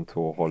lads on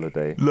tour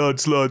holiday.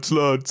 Lads.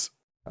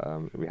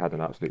 We had an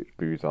absolute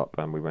booze up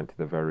and we went to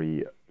the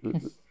very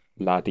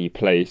laddie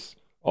place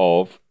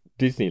of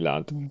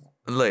Disneyland.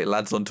 Look,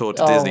 lads on tour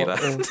to Oh,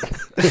 Disneyland.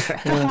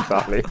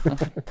 Exactly.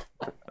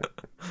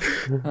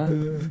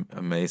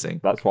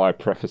 Amazing. That's why I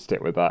prefaced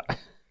it with that.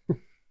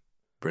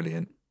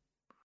 Brilliant.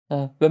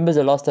 When was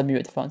the last time you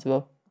went to France,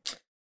 Will?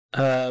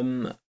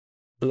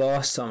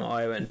 Last time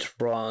I went to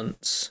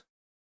France,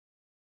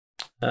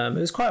 it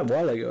was quite a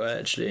while ago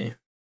actually.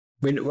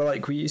 We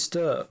used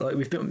to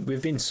we've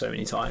been so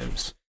many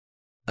times.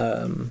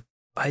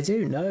 I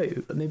don't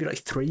know, maybe like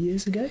 3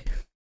 years ago.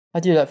 I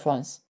do like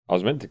France. I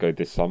was meant to go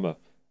this summer.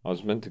 I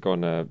was meant to go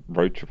on a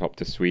road trip up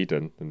to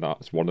Sweden, and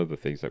that's one of the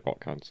things that got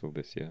cancelled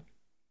this year.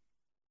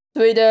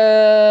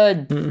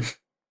 Sweden!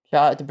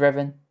 Shout out to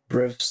Brevin.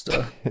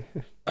 Brivster.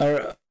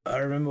 I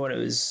remember when it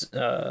was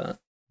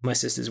my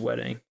sister's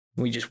wedding.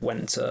 We just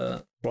went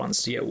to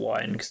France to get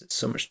wine because it's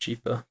so much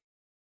cheaper.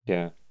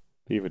 Yeah,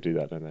 people do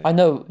that, don't they? I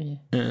know.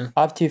 Yeah.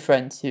 I have two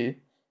friends who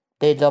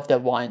they love their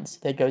wines.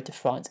 They go to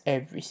France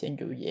every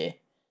single year,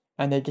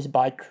 and they just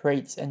buy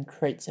crates and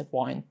crates of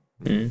wine.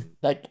 Mm.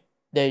 Like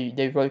they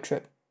road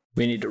trip.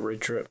 We need a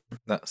road trip.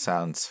 That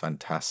sounds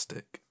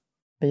fantastic.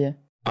 But yeah,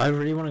 I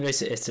really want to go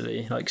to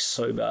Italy, like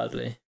so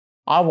badly.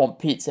 I want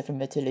pizza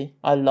from Italy.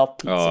 I love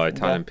pizza. Oh, from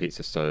Italian there.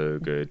 pizza's so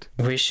good.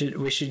 We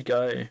should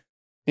go.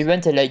 We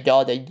went to Lake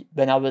Garda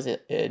when I was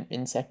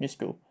in secondary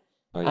school,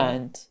 Oh, yeah.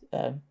 and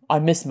I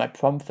missed my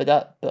prom for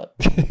that, but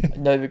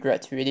no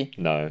regrets really.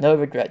 No. No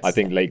regrets. I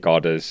think Lake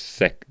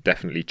Garda's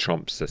definitely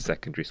trumps the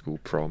secondary school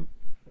prom.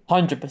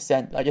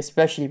 100%. Like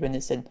especially when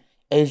it's an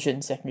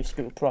Asian secondary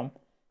school prom.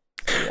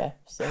 Yeah.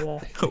 So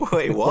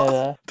Wait, what?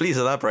 So, Please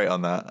elaborate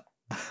on that.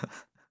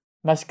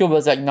 my school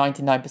was like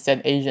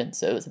 99% Asian,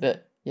 so it was a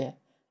bit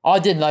I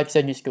didn't like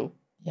secondary school.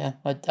 Yeah,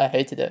 I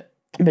hated it.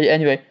 But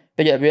anyway,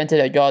 we went to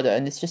Lake Garda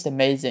and it's just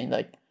amazing.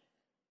 Like,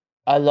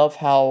 I love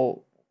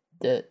how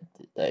the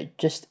like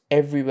just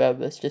everywhere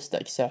was just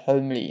like so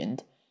homely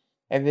and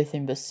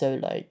everything was so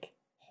like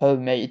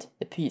homemade.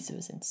 The pizza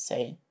was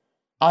insane.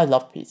 I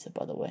love pizza,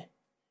 by the way.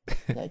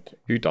 Like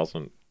Who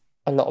doesn't?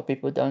 a lot of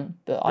people don't,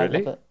 but I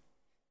Really? love it.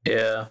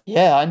 Yeah.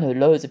 Yeah, I know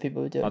loads of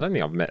people who do. I don't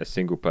think I've met a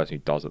single person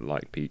who doesn't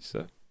like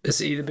pizza.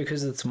 It's either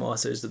because of the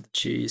tomatoes or the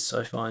cheese,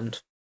 I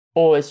find.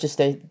 Or it's just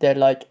they're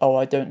like, oh,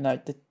 I don't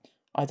like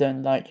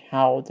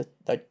how the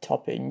like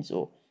toppings,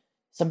 or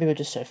some people are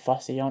just so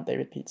fussy, aren't they,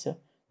 with pizza?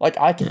 Like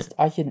I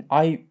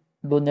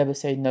will never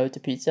say no to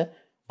pizza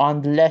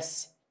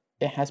unless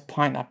it has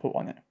pineapple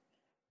on it.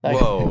 Like,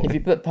 Whoa. if you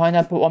put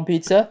pineapple on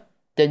pizza,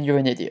 then you're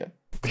an idiot.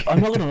 I'm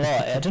not gonna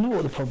lie. I don't know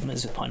what the problem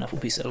is with pineapple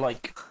pizza.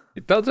 Like,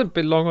 It doesn't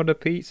belong on a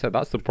pizza.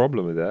 That's the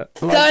problem with it.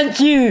 Thank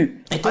you!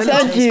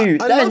 Thank you!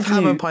 I love Thank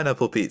ham you! and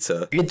pineapple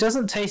pizza. it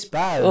doesn't taste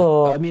bad.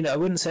 Oh. I mean, I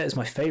wouldn't say it's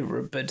my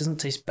favorite, but it doesn't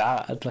taste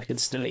bad. Like,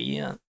 it's still eat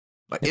it.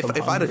 Like If I'm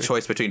if I had a hungry.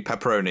 choice between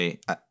pepperoni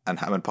and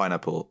ham and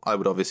pineapple, I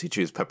would obviously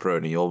choose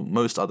pepperoni or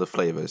most other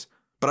flavors.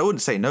 But I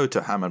wouldn't say no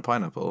to ham and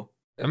pineapple.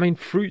 I mean,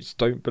 fruits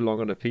don't belong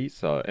on a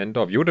pizza. End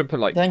of. You wouldn't put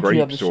like Thank you,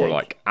 grapes or Abhishek.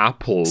 like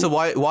apple. So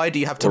why do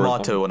you have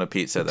tomato on a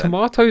pizza then?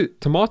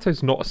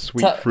 Tomato's not a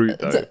sweet fruit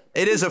though.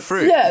 It is a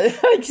fruit. Yeah,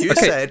 You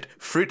said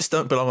fruits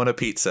don't belong on a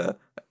pizza.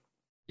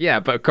 Yeah,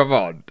 but come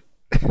on,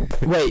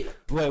 Wait.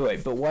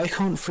 But why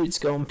can't fruits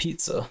go on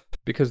pizza?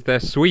 because they're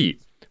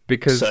sweet.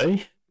 Because So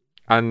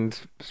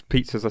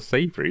pizzas are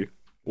savoury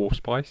or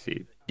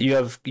spicy. you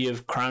have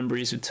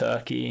cranberries with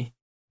turkey.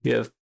 You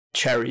have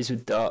cherries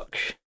with duck.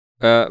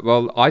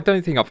 Well, I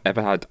don't think I've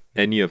ever had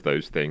any of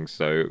those things.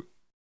 So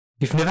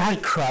You've never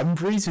had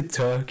cranberries with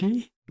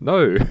turkey?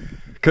 no.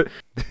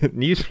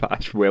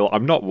 Newsflash, Will.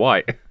 I'm not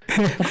white.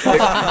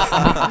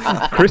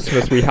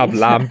 Christmas we have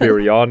lamb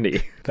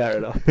biryani. Fair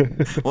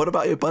enough. What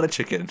about your butter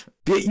chicken?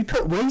 Yeah, you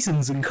put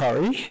raisins in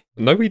curry.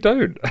 No, we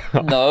don't.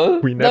 No,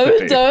 We no, never we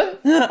do. don't.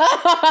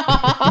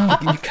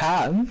 You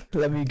can.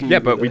 Let me Google Yeah,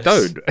 but we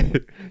this.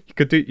 don't.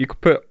 You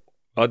could put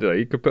I don't know.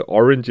 You could put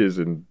oranges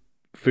in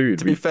food.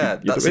 To be fair,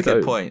 that's a we good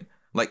don't. point.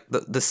 Like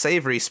the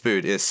savory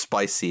food is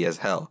spicy as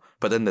hell,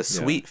 but then the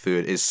sweet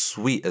food is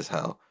sweet as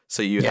hell.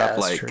 So you Yeah, have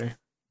that's like true.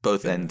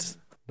 both ends.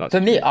 That's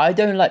For me, true. I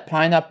don't like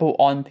pineapple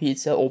on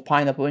pizza or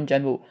pineapple in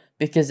general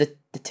because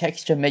the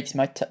texture makes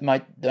my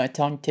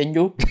tongue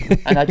tingle,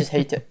 and I just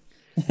hate it.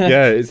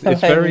 Yeah, it's So I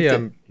very hate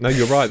it. No,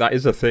 you're right. That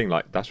is a thing.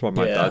 Like that's why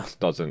my Yeah. dad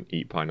doesn't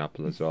eat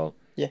pineapple as well.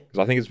 Yeah. Because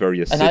I think it's very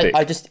And acidic.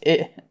 I just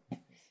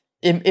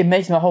it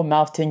makes my whole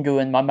mouth tingle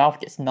and my mouth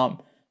gets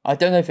numb. I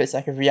don't know if it's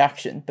like a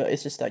reaction, but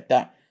it's just like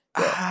that.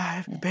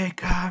 I've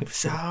become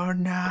so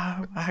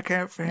numb, I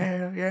can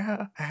feel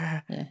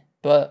you.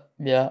 But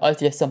yeah, I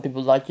guess some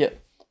people like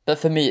it. But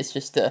for me, it's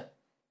just I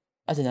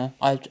don't know.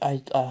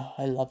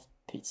 I love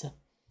pizza.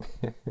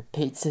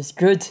 Pizza's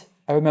good.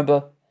 I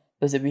remember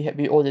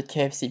we ordered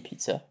KFC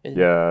pizza.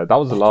 Yeah, that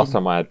was the last Fucking-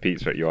 time I had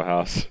pizza at your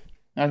house.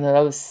 I know that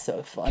was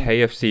so fun.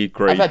 KFC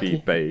I've had gravy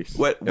pi- base.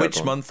 Which Yeah, go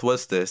on. month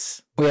was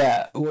this?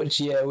 Yeah,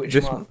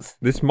 which month?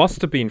 This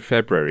must have been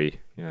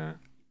February. Yeah.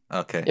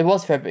 Okay. It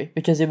was February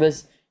because it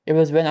was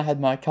when I had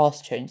my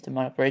cast changed in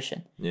my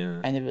operation,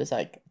 Yeah. and it was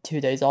like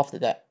 2 days after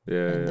that.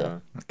 Yeah. And, Yeah.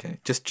 Okay.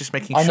 Just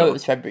making I know sure. it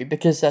was February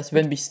because that's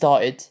when we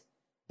started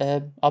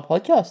our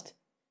podcast.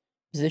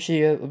 It was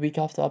literally a week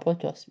after our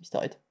podcast we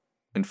started.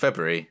 In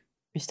February.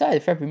 We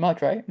started February,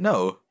 March, right?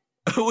 No.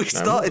 we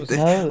started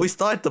No. we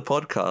started the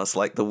podcast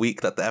like the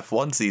week that the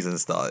F1 season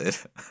started.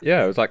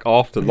 Yeah, it was like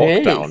after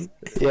Really? lockdown.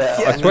 Yeah,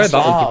 I swear that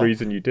was Wow. the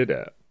reason you did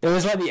it. it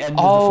was like the end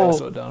Oh. of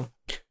the first lockdown.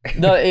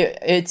 No,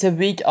 it's a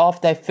week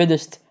after I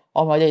finished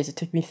all my days. It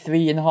took me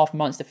 3.5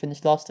 months to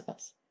finish Last of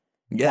Us.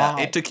 Yeah,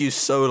 Wow. it took you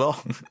so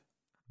long.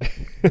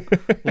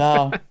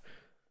 Wow.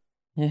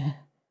 Yeah,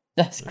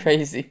 that's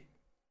crazy.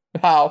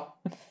 Wow.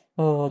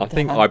 Oh, I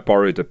think damn. I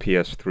borrowed a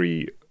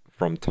PS3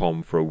 from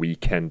Tom for a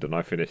weekend and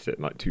I finished it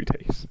in like 2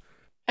 days.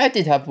 I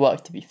did have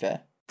work, to be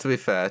fair. To be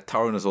fair,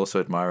 Taron was also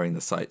admiring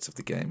the sights of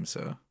the game,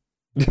 so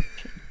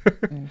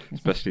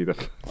Especially the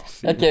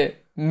scene. Okay,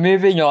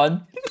 moving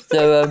on.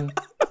 So,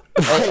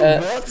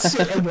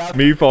 What?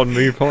 Move on.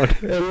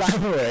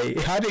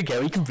 Elaborate. How did it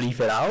go? We can bleep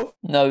it out.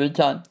 no, we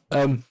can't.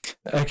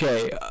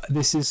 Okay,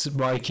 this is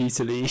my cue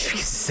to leave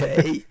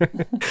say.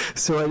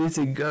 So I need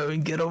to go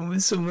and get on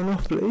with some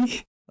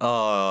Monopoly.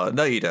 oh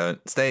no, you don't.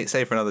 Stay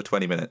for another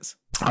 20 minutes.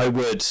 I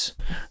would.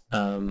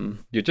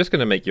 You're just going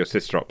to make your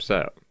sister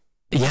upset.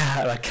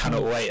 Yeah, I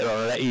cannot wait, and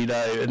I'll let you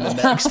know in the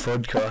next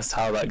podcast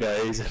how that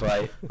goes. If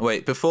I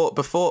Wait,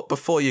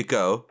 before you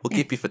go, we'll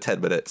keep you for 10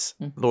 minutes.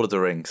 Lord of the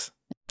Rings.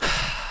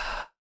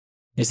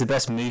 It's the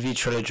best movie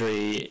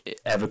trilogy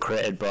ever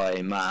created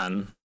by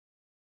man.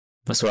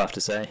 That's all I have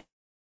to say.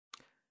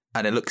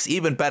 And it looks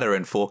even better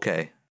in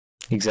 4K.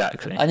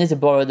 Exactly. I need to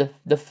borrow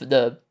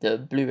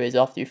the Blu-rays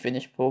after you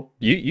finish, Paul.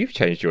 You've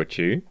changed your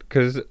tune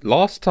because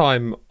last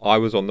time I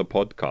was on the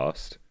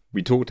podcast,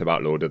 we talked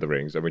about Lord of the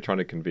Rings and we're trying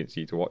to convince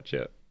you to watch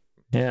it.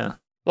 Yeah.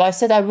 Well, I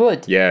said I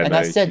would. Yeah, and no,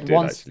 I said you did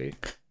once. actually.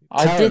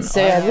 I did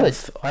say I would.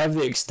 I have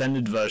the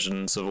extended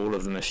versions of all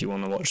of them if you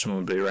want to watch them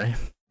on Blu-ray.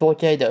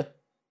 4K though.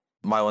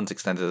 My one's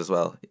extended as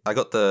well. I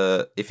got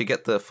if you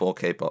get the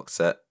 4K box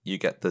set, you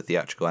get the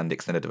theatrical and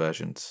extended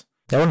versions.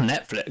 They're on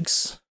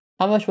Netflix.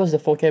 How much was the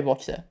 4K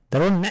box set?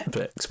 They're on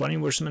Netflix. Why don't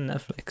you watch them on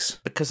Netflix?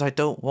 Because I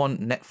don't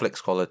want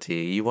Netflix quality.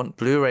 You want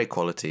Blu-ray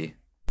quality.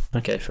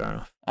 Okay, fair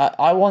enough.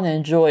 I want to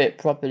enjoy it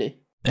properly.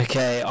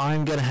 Okay,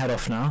 I'm gonna head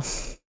off now.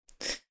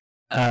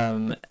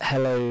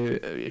 Hello,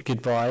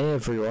 goodbye,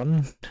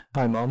 everyone.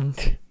 Hi, Mum.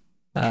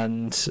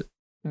 And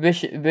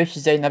Wish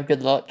Zainab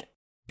good luck.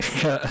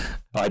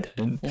 I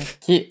don't.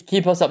 Yeah.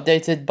 Keep us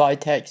updated by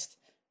text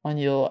on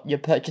your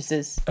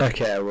purchases.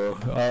 Okay, I will.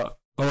 Well,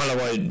 I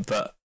won't,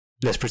 but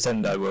Let's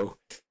pretend I will.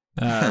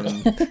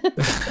 And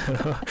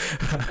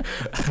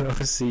I'll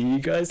see you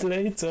guys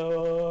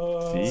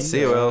later.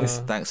 See you, Will.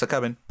 Thanks for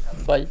coming.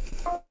 Bye.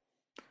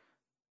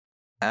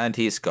 And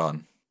he's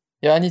gone.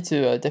 Yeah, I need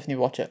to definitely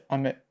watch it.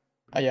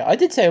 I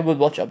did say I would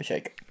watch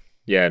Abhishek.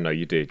 Yeah, no,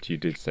 you did. You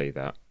did say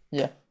that.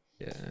 Yeah.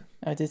 Yeah.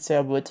 I did say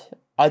I would.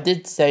 I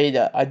did say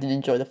that I didn't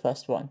enjoy the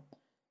first one.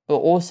 But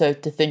also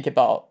to think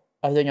about,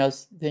 I think I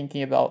was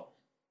thinking about,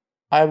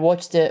 I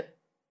watched it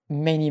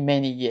many,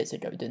 many years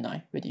ago, didn't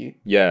I, with you?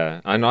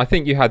 Yeah, and I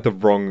think you had the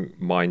wrong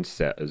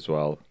mindset as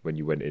well when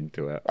you went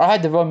into it. I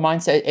had the wrong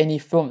mindset at any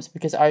films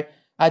because I,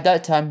 at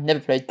that time, never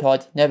played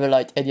COD, never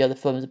liked any other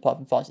films apart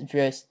from Fast and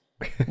Furious.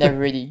 Never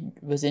really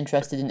was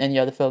interested in any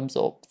other films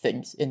or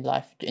things in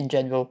life in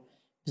general.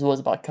 It was always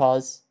about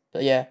cars.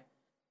 But yeah,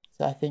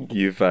 so I think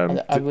You've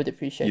I would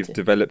appreciate you've it.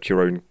 developed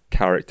your own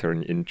character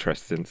and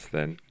interest since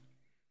then.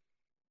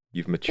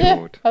 You've Yeah,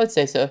 matured. I would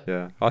say so.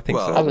 Yeah, I think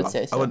Well, so. I would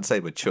say so. I wouldn't say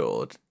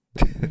matured.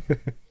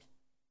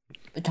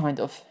 Kind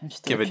of. I'm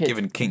still a kid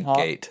Given in heart.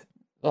 Kinkgate.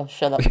 Oh,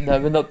 shut up. No,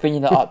 we're not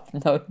bringing that up.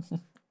 No.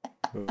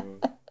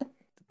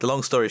 The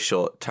long story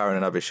short, Taran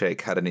and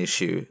Abhishek had an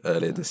issue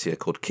earlier this year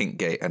called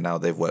Kinkgate, and now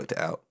they've worked it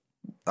out.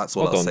 That's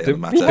all Hold I'll on, say did-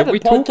 on the We matter. had Did a we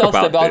talk podcast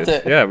about about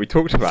this? it. Yeah, we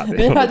talked about this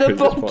We on had the a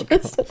previous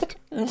podcast.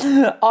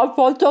 podcast. Our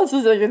podcast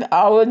was like an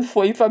hour and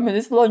 45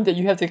 minutes long that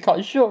you had to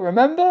cut short,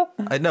 remember?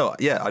 I know,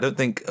 yeah, I don't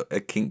think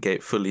a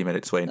Kinkgate fully made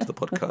its way into the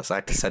podcast. I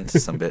had to censor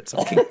some bits of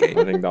I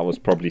Kinkgate. think that was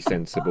probably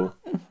sensible.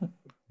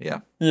 Yeah,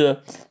 Yeah.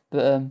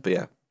 But but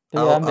yeah.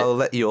 But yeah, I'll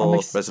let your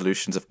ex-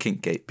 resolutions of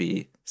Kinkgate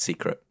be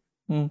secret.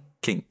 Hmm.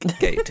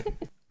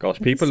 Kinkgate. Gosh,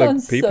 people are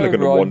Sounds people so are going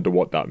to wrong. wonder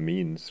what that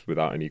means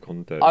without any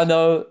context. I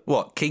know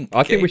What? Kinkgate?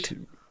 I think we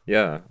should.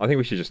 Yeah, I think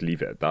we should just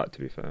leave it at that. To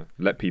be fair,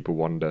 let people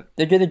wonder.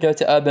 they're going to go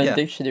to Urban Yeah.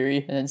 Dictionary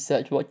and then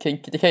search what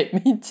kink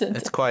means. And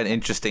It's quite an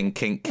interesting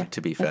kink, to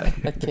be fair.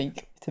 a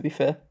kink, to be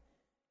fair.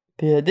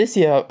 But yeah, this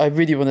year I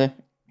really want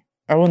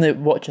to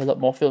watch a lot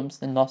more films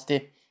than last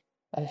year.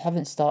 I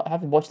haven't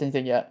watched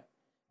anything yet.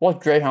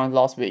 Watched Greyhound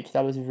last week.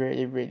 That was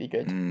really, really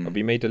good. Mm. Have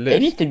you made a list?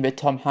 Anything with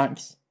Tom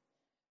Hanks.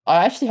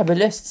 I actually have a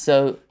list.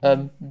 So,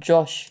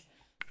 Josh,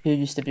 who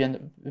used to be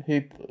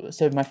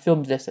so my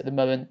film list at the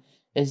moment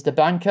is The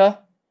Banker,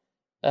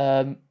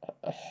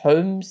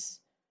 Holmes,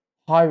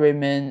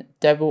 Highwayman,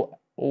 Devil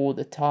All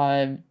the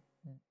Time,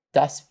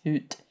 Das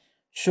Boot,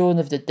 Shaun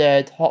of the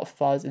Dead, Hot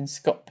Fuzz, and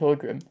Scott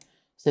Pilgrim.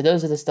 So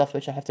those are the stuff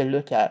which I have to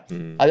look at.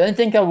 I don't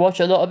think I'll watch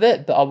a lot of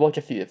it, but I'll watch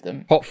a few of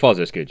them. Hot Fuzz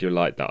is good. You'll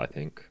like that, I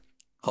think.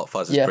 Hot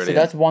Fuzz is Yeah, brilliant.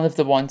 so that's one of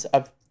the ones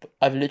I've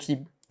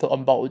literally put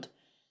on bold.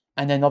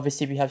 And then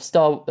obviously we have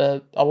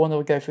I want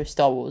to go through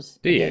Star Wars.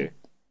 Do again. you?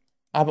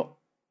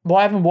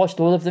 I haven't watched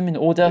all of them in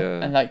order,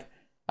 Yeah. and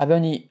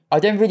I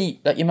don't really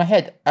in my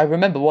head. I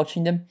remember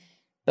watching them,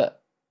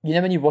 but you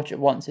know when you watch it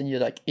once and you're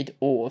like in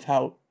awe of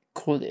how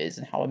cool it is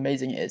and how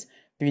amazing it is,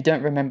 but you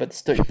don't remember the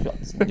story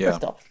plots and Yeah.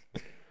 stuff.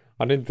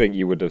 I didn't think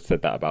you would have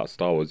said that about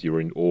Star Wars. You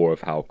were in awe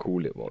of how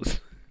cool it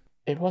was.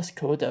 It was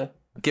cool though.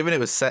 Given it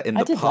was set in I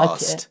the did like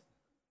past, it.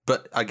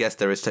 but I guess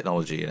there is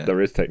technology in it.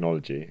 There is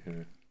technology,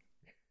 yeah.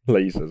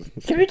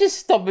 Lasers. Can we just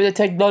stop with the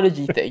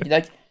technology thing?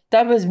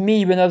 That was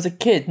me when I was a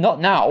kid,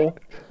 not now.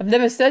 I've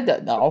never said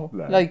that now.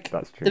 No,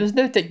 that's true. There was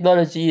no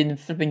technology in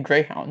flipping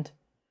Greyhound.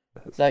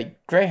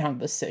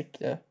 Greyhound was sick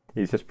though.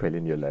 He's just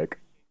pulling your leg.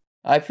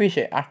 I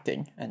appreciate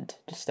acting and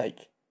just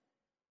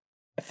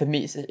for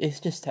me, it's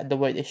just the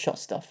way they shot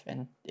stuff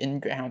and in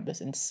Greyhound was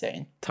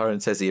insane.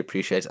 Taran says he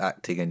appreciates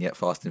acting, and yet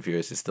Fast and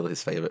Furious is still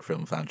his favourite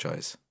film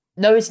franchise.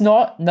 No, it's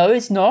not. No,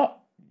 it's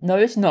not. No,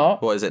 it's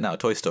not. What is it now?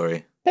 Toy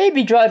Story?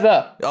 Baby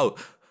Driver. Oh,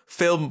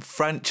 film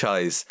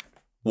franchise.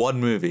 One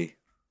movie.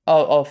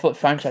 Oh, foot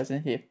franchise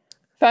in here.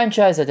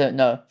 Franchise, I don't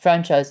know.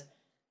 Franchise.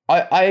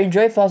 I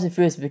enjoy Fast and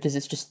Furious because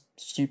it's just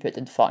stupid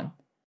and fun.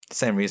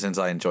 Same reasons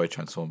I enjoy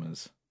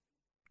Transformers.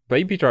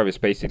 Baby Driver is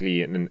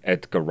basically an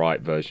Edgar Wright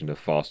version of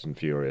Fast and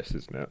Furious,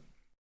 isn't it?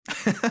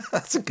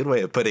 That's a good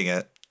way of putting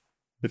it.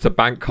 It's a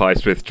bank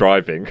heist with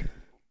driving.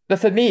 But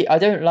for me, I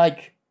don't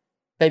like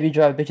Baby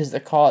Driver because of the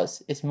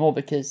cars. It's more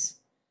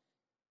because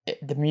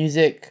the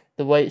music,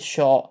 the way it's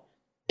shot,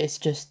 it's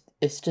just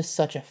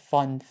such a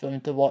fun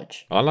film to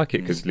watch. I like it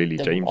because Lily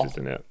They're James off. is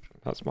in it.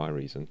 That's my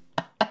reason.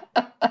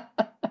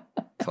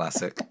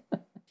 Classic.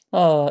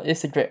 Oh,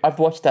 it's a great. I've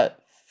watched that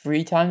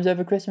 3 times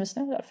over Christmas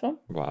now. That film,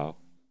 Wow.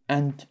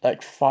 and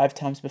 5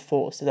 times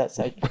before. So that's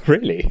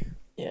Really?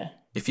 yeah.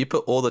 If you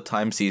put all the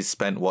times he's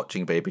spent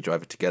watching Baby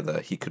Driver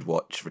together, he could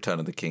watch Return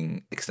of the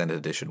King Extended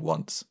Edition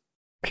once.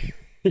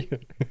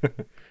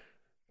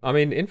 I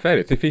mean, in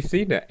fairness, if you've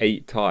seen it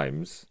 8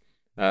 times,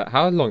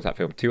 how long's that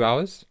film? 2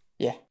 hours?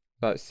 Yeah.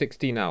 That's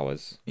 16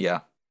 hours.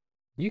 Yeah.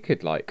 You could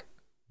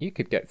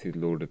get through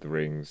Lord of the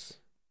Rings.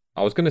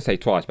 I was going to say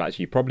twice, but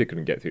actually you probably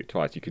couldn't get through it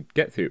twice. You could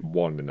get through it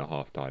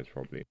 1.5 times,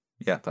 probably.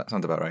 Yeah, that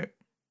sounds about right.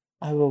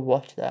 I will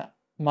watch that.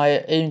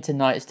 My aim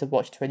tonight is to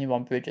watch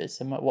 21 Bridges.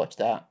 So I might watch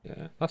that.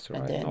 Yeah, that's all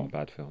And right. then- Not a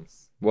bad film.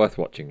 Worth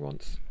watching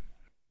once.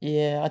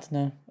 Yeah, I don't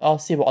know. I'll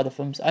see what other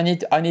films. I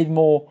need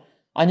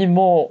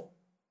more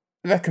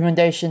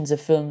recommendations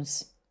of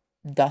films.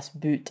 Das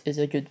Boot is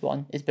a good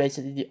one. It's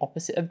basically the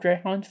opposite of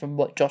Greyhound from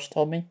what Josh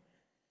told me.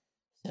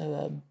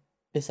 So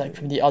it's like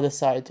from the other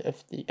side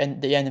of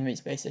the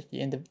enemies basically,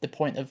 and the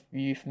point of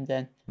view from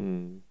then.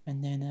 And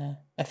then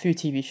a few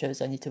TV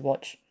shows I need to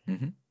watch.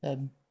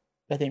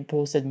 I think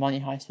Paul said Money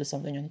Heist was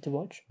something I need to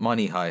watch.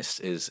 Money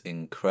Heist is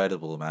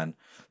incredible, man.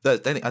 I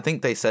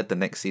think they said the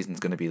next season's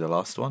going to be the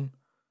last one,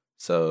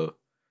 so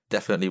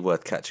definitely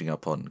worth catching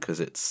up on because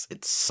it's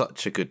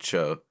such a good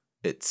show.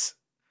 It's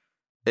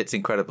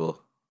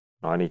incredible.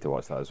 I need to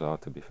watch that as well,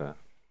 to be fair.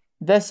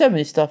 There's so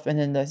many stuff, and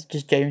then there's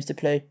just games to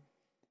play.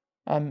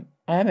 I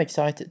am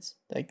excited.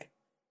 Like,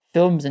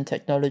 films, games, and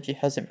technology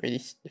hasn't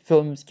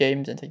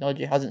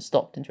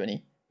stopped in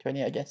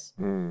 2020, I guess.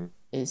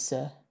 It's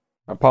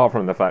apart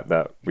from the fact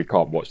that we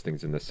can't watch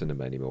things in the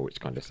cinema anymore, which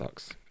kind of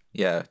sucks.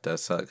 Yeah, it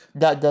does suck.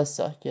 That does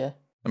suck, yeah.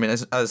 I mean,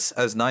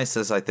 as nice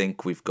as I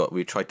think we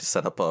tried to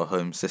set up our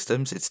home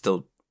systems, it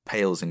still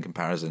pales in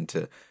comparison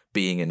to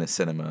being in a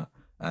cinema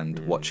and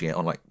watching it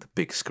on like the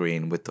big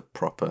screen with the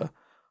proper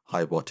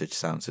high wattage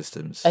sound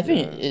systems. I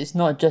think it's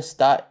not just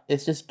that,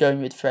 it's just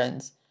going with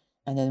friends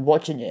and then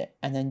watching it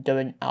and then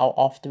going out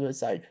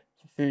afterwards, like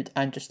for food,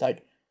 and just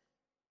like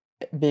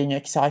being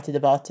excited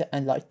about it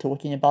and like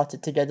talking about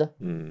it together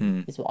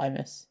is what I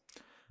miss.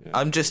 Yeah.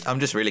 I'm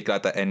just really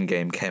glad that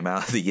Endgame came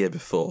out the year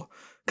before,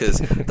 because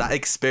that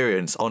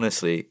experience,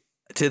 honestly,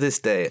 to this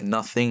day,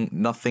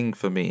 nothing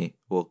for me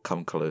will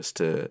come close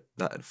to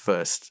that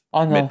first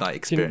midnight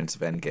experience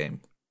of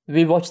Endgame.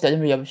 We watched that,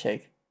 didn't we,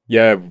 Abhishek?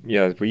 Yeah,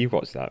 we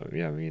watched that.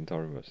 Yeah, me and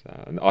Doran watched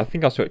that, and I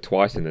think I saw it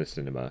twice in the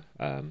cinema.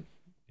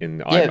 In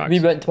the IMAX. Yeah, we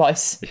went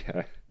twice.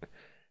 Yeah,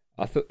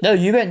 I thought. No,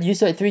 you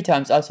saw it 3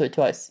 times. I saw it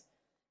twice.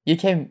 You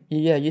saw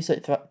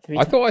it 3 times.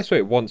 I thought I saw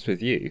it once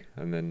with you,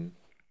 and then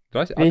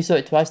we saw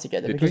it twice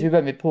together because we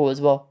went with Paul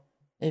as well.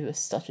 It was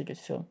such a good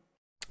film.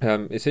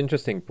 It's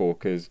interesting, Paul,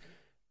 because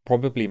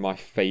probably my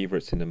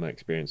favourite cinema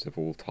experience of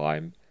all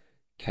time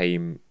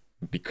came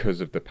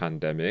because of the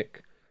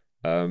pandemic.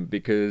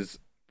 Because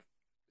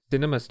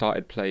cinema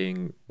started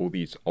playing all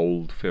these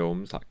old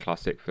films, like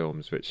classic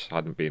films, which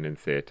hadn't been in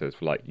theatres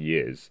for like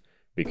years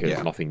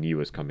because nothing new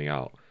was coming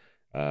out.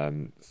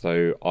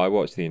 So I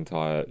watched the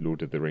entire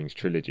Lord of the Rings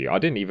trilogy. I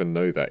didn't even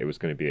know that it was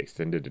going to be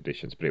extended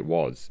editions, but it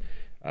was.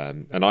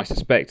 And I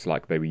suspect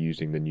like they were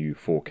using the new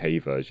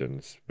 4K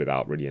versions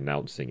without really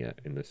announcing it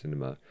in the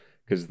cinema.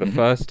 Because the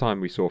first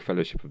time we saw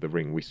Fellowship of the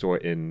Ring, we saw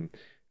it in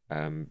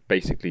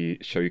basically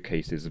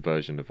Showcase's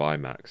version of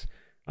IMAX.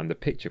 And the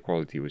picture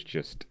quality was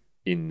just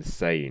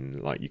insane.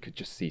 Like you could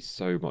just see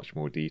so much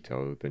more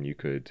detail than you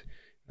could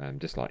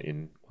just like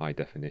in high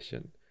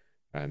definition.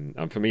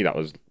 And for me, that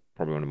was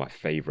probably one of my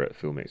favourite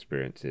film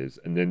experiences.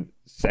 And then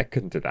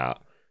second to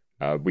that,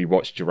 we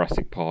watched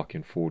Jurassic Park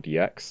in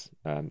 4DX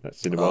at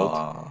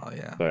Cineworld. Oh,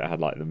 yeah. So it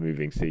had like the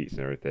moving seats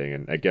and everything.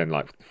 And again,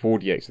 like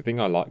 4DX, the thing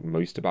I like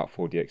most about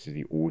 4DX is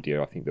the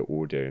audio. I think the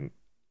audio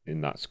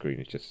in that screen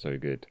is just so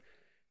good.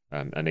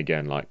 And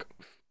again, like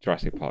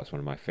Jurassic Park is one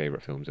of my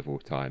favourite films of all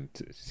time.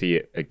 To see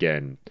it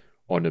again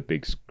on a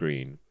big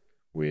screen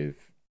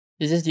with...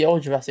 Is this the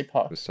old Jurassic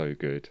Park? Was so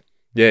good.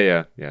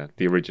 Yeah.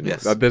 The original.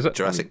 Yes,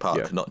 Jurassic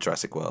Park, not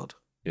Jurassic World.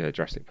 Yeah,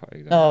 Jurassic Park,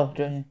 exactly. Oh,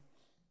 okay.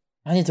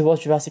 I need to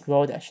watch Jurassic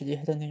World, actually.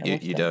 I don't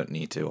think you don't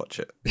need to watch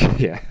it.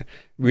 Yeah.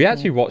 We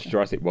actually watched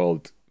Jurassic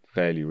World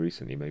fairly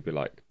recently, maybe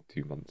like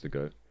 2 months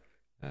ago.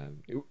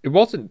 It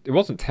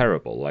wasn't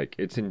terrible. Like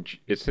it's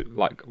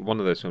like one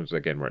of those films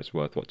again where it's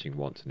worth watching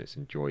once and it's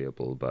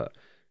enjoyable, but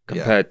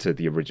compared to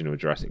the original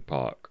Jurassic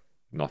Park,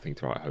 nothing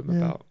to write home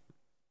about.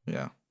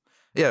 Yeah.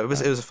 It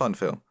was a fun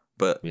film,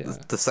 but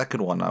the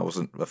second one I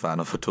wasn't a fan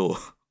of at all.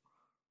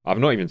 I've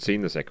not even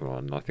seen the second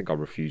one. I think I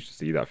refused to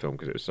see that film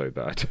because it was so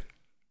bad.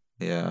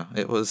 Yeah,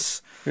 it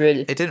was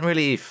really. It didn't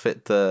really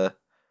fit the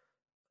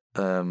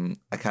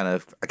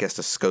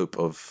the scope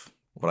of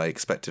what I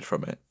expected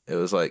from it. It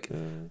was like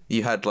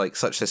you had like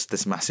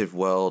this massive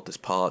world, this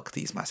park,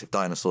 these massive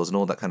dinosaurs and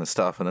all that kind of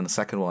stuff, and then the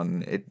second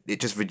one it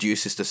just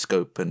reduces the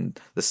scope and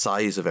the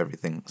size of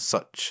everything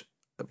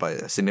by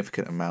a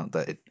significant amount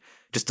that it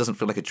just doesn't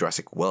feel like a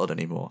Jurassic World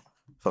anymore.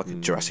 It felt like a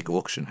Jurassic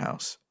auction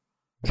house.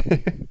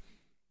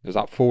 Was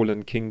that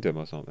Fallen Kingdom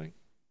or something?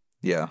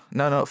 Yeah.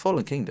 No,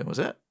 Fallen Kingdom, was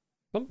it?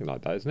 Something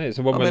like that, isn't it? It's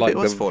the one where like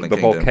the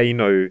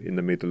volcano in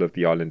the middle of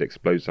the island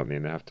explodes something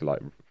and they have to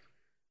like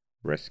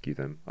rescue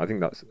them. I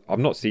think I've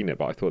not seen it,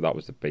 but I thought that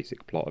was the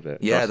basic plot of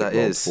it. Yeah, that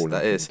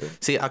is.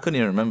 See, I couldn't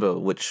even remember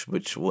what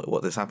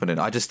this happened in.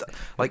 I just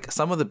like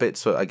some of the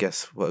bits were, I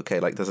guess, were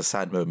okay. Like there's a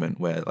sad moment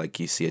where like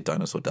you see a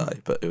dinosaur die,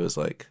 but it was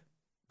like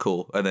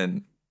cool, and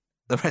then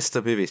the rest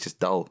of the movie is just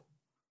dull.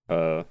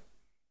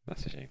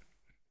 That's a shame.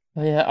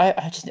 Oh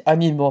yeah, I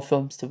need more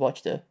films to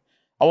watch though.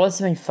 I want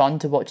something fun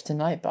to watch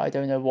tonight, but I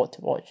don't know what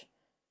to watch.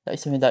 Like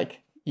something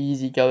like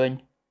easy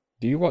going.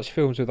 Do you watch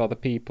films with other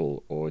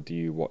people, or do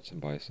you watch them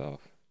by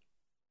yourself?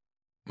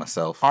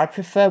 Myself. I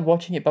prefer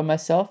watching it by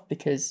myself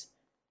because,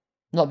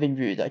 not being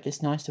rude, like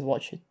it's nice to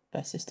watch it with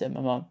my sister and my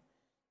mum,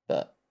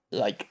 but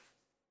like,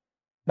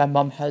 my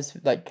mum has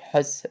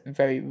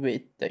very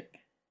weird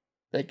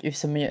like if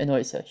something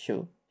annoys her,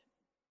 she'll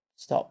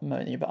stop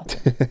moaning about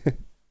it.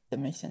 That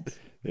makes sense.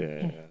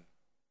 Yeah.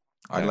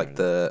 I like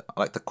the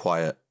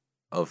quiet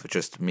of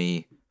just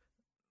me,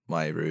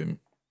 my room,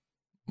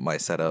 my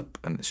setup,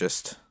 and it's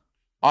just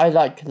I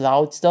like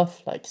loud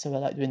stuff, like so I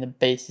like when the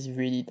bass is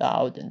really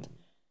loud and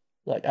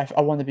like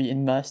I want to be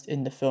immersed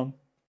in the film.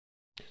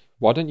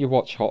 Why don't you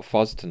watch Hot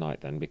Fuzz tonight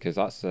then? Because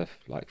that's a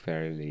like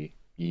fairly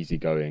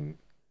easygoing,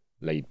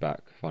 laid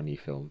back, funny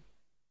film.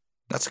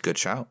 that's a good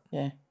shout.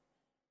 Yeah,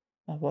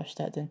 I watched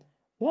that then.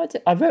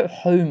 I wrote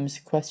Holmes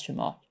question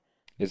mark.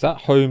 Is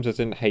that Holmes as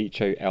in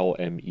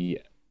Holmes,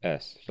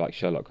 like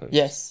Sherlock Holmes?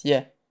 Yes,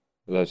 yeah.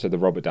 So the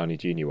Robert Downey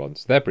Jr.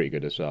 ones, they're pretty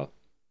good as well.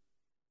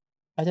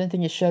 I don't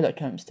think it's Sherlock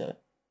Holmes though.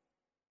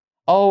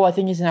 Oh, I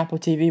think it's an Apple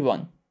TV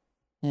one.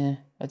 Yeah,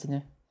 I don't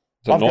know.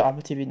 So I've not, got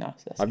Apple TV now,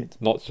 so that's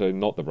good.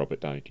 not the Robert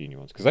Downey Jr.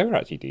 ones, because they were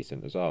actually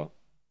decent as well.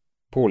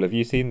 Paul, have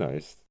you seen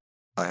those?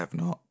 I have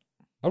not.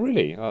 Oh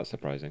really? Oh, that's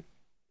surprising.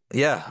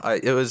 Yeah,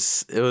 it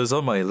was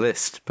on my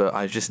list, but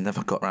I just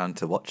never got around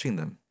to watching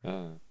them.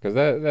 Because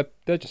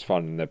they're just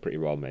fun and they're pretty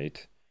well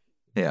made.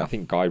 Yeah, I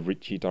think Guy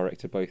Ritchie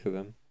directed both of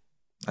them.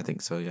 I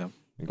think so. Yeah,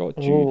 And got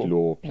Jude Oh,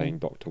 Law playing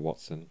Dr.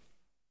 Watson.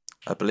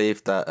 I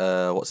believe that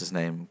what's his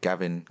name,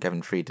 Gavin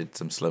Free did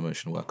some slow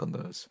motion work on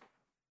those.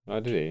 Oh,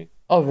 did he?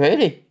 Oh,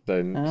 really? So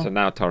Oh.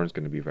 now Taran's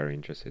going to be very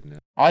interested in it.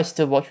 I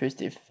still watch with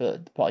Steve for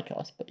the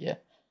podcast, but yeah.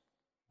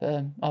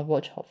 I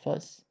watch Hot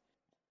Fuzz.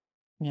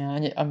 Yeah,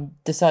 and I'm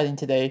deciding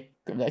today,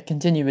 like,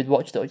 continue with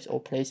Watch Dogs or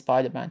play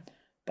Spider-Man.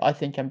 But I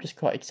think I'm just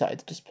quite excited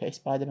to just play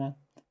Spider-Man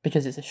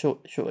because it's a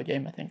shorter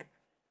game, I think.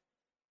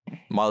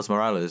 Miles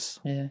Morales.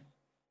 Yeah.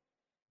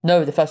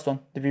 No, the first one,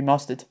 the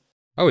remastered.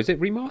 Oh, is it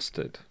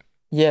remastered?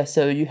 Yeah,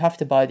 so you have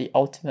to buy the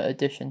Ultimate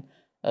Edition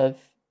of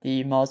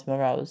the Miles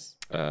Morales,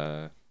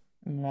 and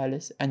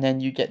then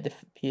you get the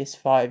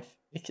PS5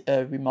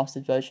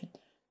 remastered version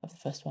of the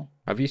first one.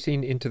 Have you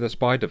seen Into the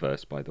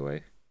Spider-Verse, by the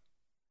way?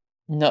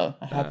 No,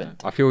 I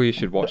haven't. I feel you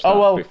should watch Oh, that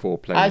well, before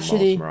playing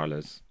actually- Miles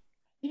Morales.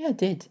 Yeah, I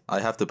did. I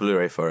have the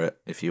Blu-ray for it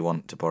if you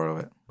want to borrow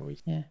it.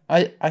 Yeah,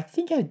 I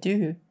think I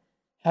do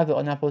have it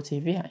on Apple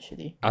TV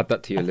actually. Add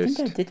that to your I list.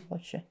 think I did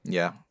watch it.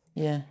 Yeah,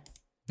 Yeah.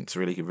 it's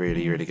really,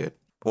 really, really good.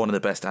 One of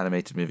the best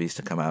animated movies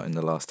to come out in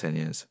the last 10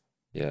 years.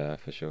 Yeah,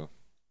 for sure.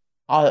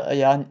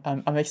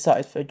 I'm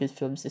excited for good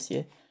films this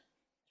year.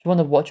 If you want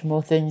to watch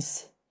more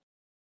things,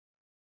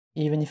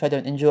 even if I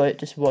don't enjoy it,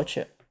 just watch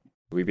it.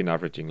 We've been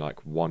averaging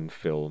like one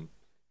film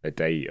a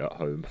day at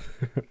home.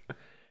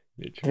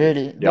 Literally.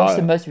 Really, Yeah, what's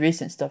the most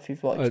recent stuff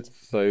you've watched?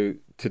 So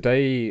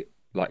today,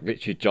 like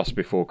literally just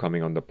before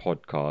coming on the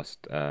podcast,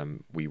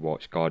 we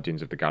watched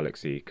Guardians of the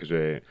Galaxy because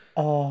we're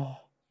Oh,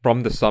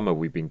 from the summer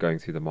we've been going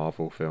through the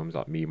Marvel films,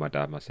 like me, my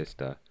dad, my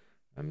sister.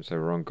 So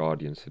we're on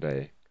Guardians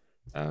today.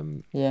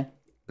 yeah.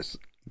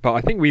 But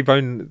I think we've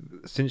only,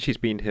 since she's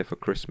been here for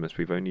Christmas,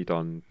 we've only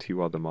done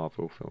 2 other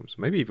Marvel films.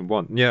 Maybe even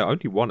 1. Yeah,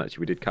 only 1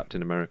 actually. We did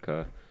Captain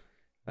America,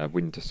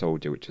 Winter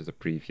Soldier, which was the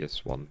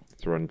previous one.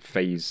 So we're on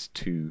phase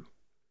 2,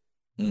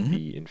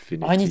 the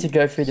Infinity I need to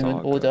go through them in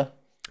Saga. order.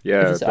 Yeah,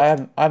 Because I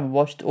haven't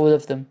watched all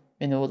of them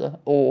in order,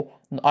 or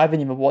I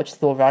haven't even watched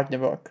Thor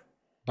Ragnarok.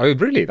 oh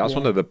really? That's Yeah.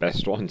 one of the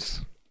best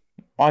ones.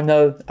 I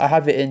know I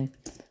have it in.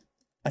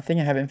 I think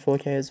I have it in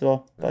 4K as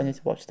well, but I need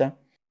to watch that.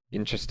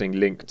 Interesting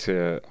link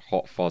to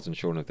Hot Fuzz and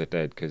Shaun of the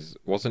Dead, because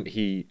wasn't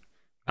he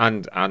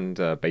and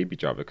Baby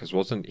Driver? Because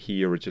wasn't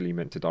he originally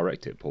meant to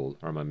direct it, Paul?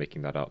 Or am I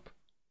making that up?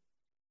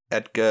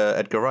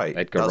 Edgar Wright.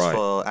 Edgar That was Wright.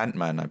 for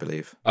Ant-Man, I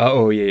believe.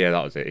 Oh yeah,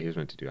 that was it. He was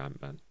meant to do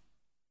Ant-Man.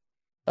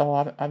 Oh,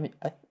 I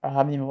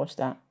haven't even watched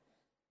that.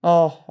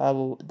 Oh, I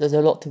will. There's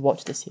a lot to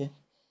watch this year.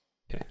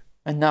 Yeah.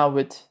 And now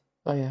with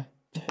I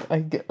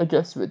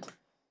guess with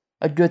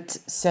a good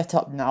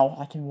setup now,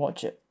 I can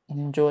watch it and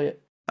enjoy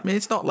it. I mean,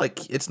 it's not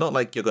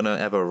like you're gonna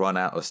ever run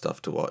out of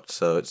stuff to watch.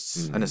 So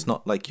and it's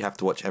not like you have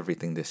to watch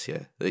everything this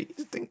year. I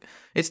think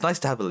it's nice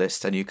to have a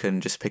list, and you can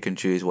just pick and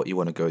choose what you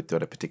want to go through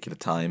at a particular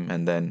time,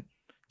 and then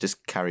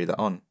just carry that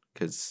on.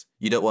 Because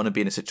you don't want to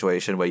be in a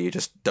situation where you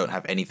just don't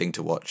have anything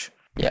to watch.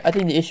 Yeah, I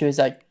think the issue is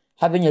like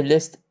having a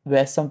list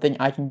where something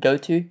I can go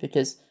to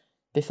because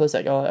it feels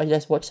like, oh,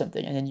 let's watch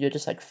something, and then you're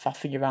just like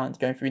faffing around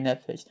going through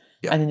Netflix,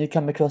 Yeah. and then you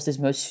come across this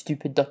most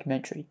stupid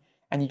documentary,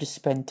 and you just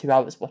spend 2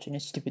 hours watching a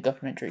stupid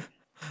documentary.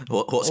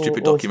 What stupid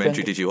or documentary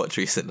spend- did you watch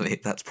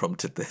recently that's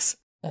prompted this?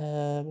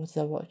 What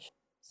did I watch?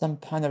 Some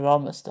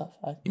panorama stuff.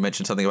 You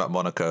mentioned something about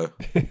Monaco.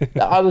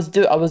 I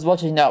was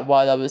watching that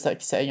while I was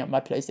like setting up my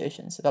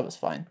PlayStation, so that was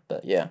fine.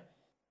 But yeah,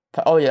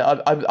 oh yeah,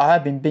 I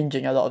have been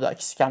binging a lot of like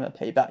Scammer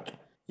Payback.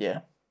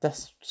 Yeah,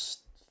 that's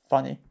just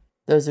funny.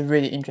 Those are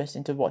really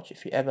interesting to watch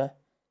if you ever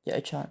get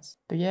a chance.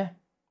 But yeah,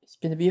 it's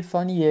gonna be a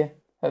fun year,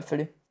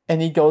 hopefully.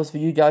 Any goals for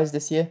you guys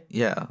this year?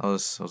 Yeah, I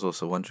was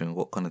also wondering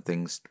what kind of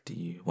things do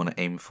you want to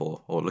aim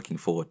for or looking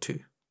forward to?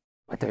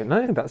 I don't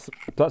know.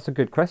 That's a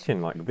good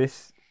question. Like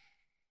this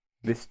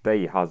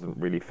day hasn't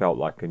really felt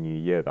like a new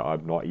year that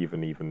I've not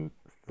even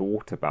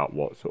thought about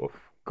what sort of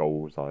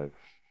goals I've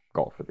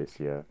got for this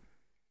year.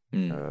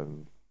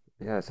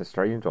 Yeah, it's a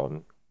strange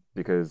one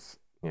because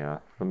yeah,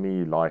 for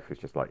me life is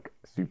just like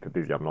super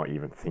busy. I'm not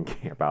even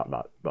thinking about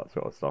that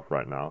sort of stuff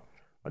right now.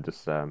 I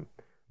just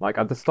like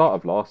at the start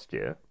of last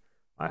year,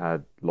 I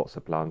had lots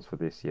of plans for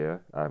this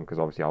year because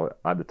obviously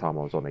at the time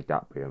I was on a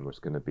gap year and was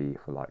going to be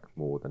for like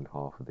more than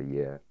half of the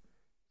year.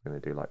 Going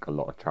to do like a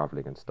lot of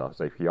traveling and stuff.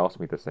 So if you asked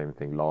me the same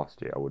thing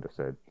last year, I would have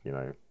said,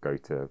 go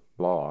to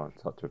blah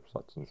such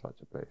and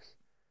such a place.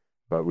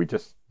 But we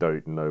just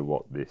don't know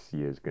what this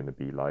year's going to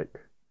be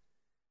like.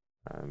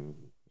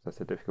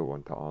 That's a difficult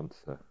one to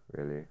answer,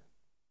 really.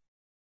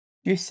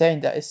 You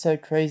saying that is so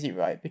crazy,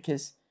 right?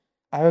 Because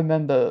I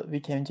remember we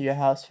came to your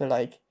house for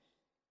like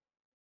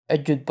a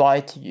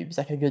goodbye to you. It was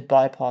like a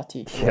goodbye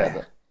party. Or whatever.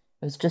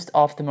 It was just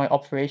after my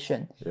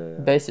operation. Yeah.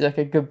 Basically like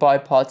a goodbye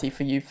party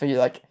for you for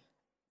like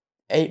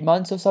 8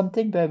 months or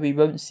something, where we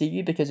won't see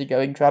you because you're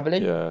going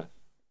traveling. Yeah.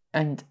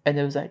 And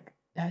it was like,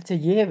 that's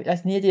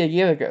nearly a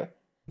year ago.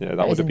 Yeah,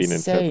 that would have been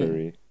insane. in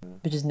February.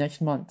 Which is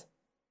next month.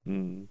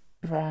 Mm.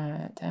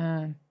 Right,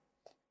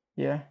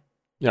 yeah.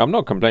 Yeah, I'm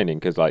not complaining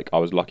because like I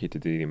was lucky to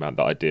do the amount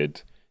that I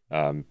did.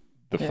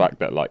 The fact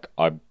that like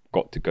I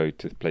got to go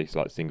to places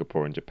like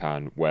Singapore and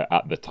Japan, where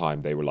at the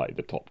time they were like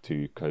the top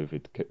 2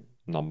 COVID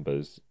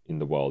numbers in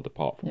the world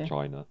apart from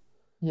China.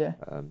 Yeah.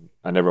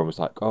 And everyone was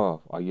like,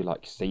 "Oh, are you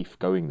like safe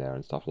going there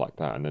and stuff like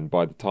that?" And then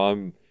by the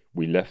time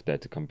we left there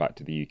to come back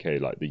to the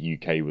UK, like the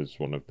UK was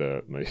one of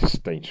the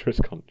most dangerous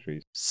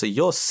countries. So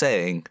you're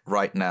saying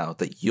right now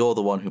that you're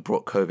the one who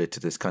brought COVID to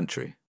this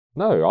country?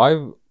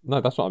 No,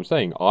 that's what I'm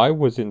saying. I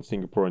was in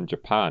Singapore and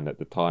Japan at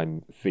the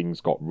time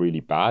things got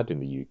really bad in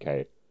the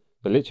UK.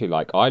 So literally,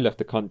 like, I left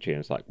the country and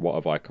it's like, what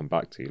have I come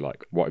back to?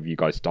 Like, what have you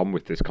guys done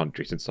with this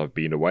country since I've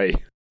been away?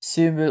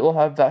 Soon we'll all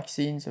have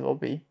vaccines, it will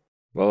be.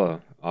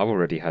 Well, I've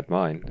already had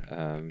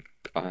mine.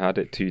 I had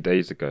it 2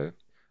 days ago.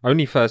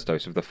 Only first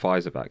dose of the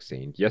Pfizer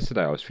vaccine.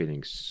 Yesterday I was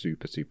feeling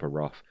super, super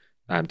rough.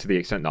 To the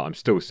extent that I'm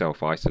still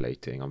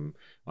self-isolating.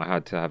 I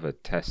had to have a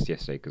test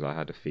yesterday because I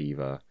had a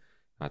fever.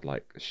 I had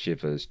like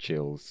shivers,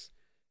 chills,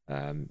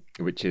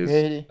 which is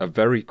Really? a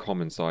very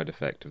common side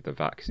effect of the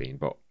vaccine.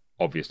 But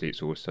obviously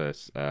it's also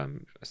a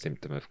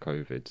symptom of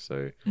COVID.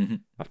 So I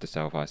have to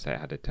self-isolate.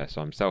 I had a test.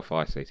 So I'm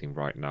self-isolating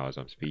right now as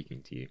I'm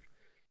speaking to you.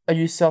 Are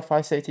you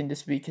self-isolating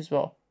this week as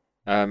well?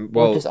 Well,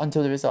 or just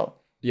until the result?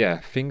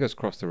 Yeah, fingers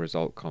crossed the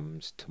result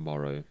comes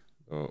tomorrow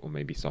or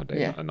maybe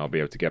Sunday, and I'll be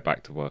able to get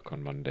back to work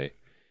on Monday.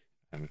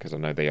 Because I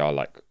know they are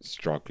like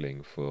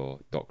struggling for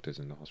doctors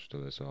in the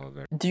hospital as well.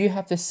 Do you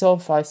have to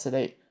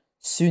self-isolate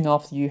soon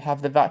after you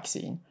have the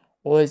vaccine,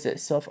 or is it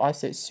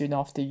self-isolate soon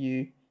after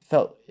you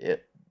felt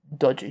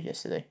dodgy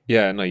yesterday?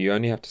 Yeah, no, you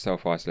only have to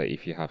self-isolate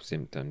if you have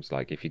symptoms.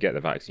 Like if you get the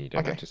vaccine, you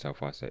don't have to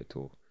self-isolate at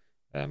all.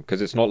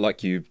 Because it's not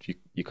like you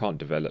can't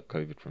develop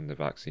COVID from the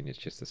vaccine. It's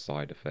just a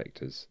side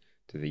effect as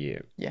to the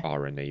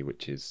RNA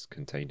which is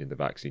contained in the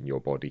vaccine.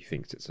 Your body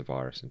thinks it's a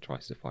virus and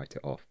tries to fight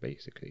it off,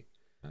 basically.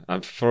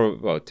 And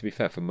to be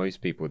fair, for most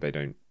people, they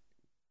don't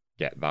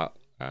get that.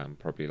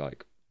 Probably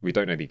like, we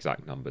don't know the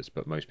exact numbers,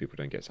 but most people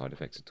don't get side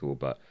effects at all.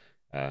 But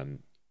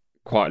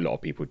quite a lot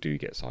of people do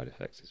get side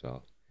effects as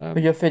well.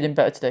 But you're feeling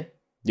better today?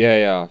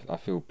 Yeah, I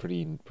feel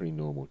pretty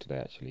normal today,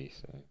 actually.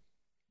 So.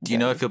 Do you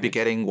know if you'll be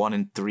getting one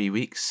in 3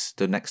 weeks,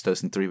 the next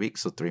dose in 3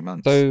 weeks or 3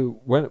 months? So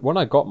when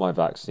I got my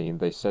vaccine,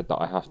 they said that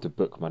I have to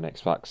book my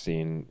next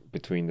vaccine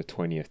between the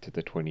 20th to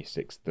the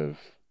 26th of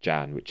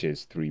Jan, which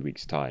is 3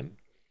 weeks' time.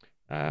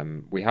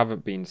 We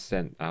haven't been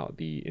sent out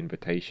the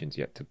invitations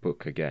yet to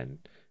book again.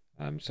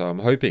 So I'm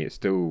hoping it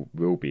still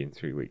will be in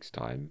 3 weeks'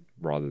 time,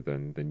 rather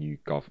than the new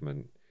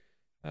government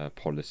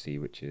policy,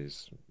 which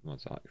is,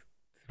 what's that,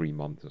 3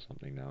 months or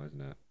something now,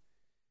 isn't it?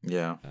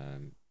 Yeah.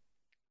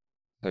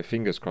 So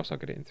fingers crossed I'll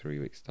get it in 3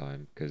 weeks'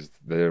 time, because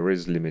there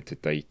is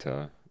limited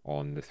data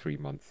on the 3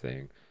 month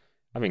thing.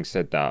 Having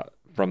said that,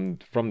 from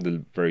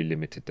the very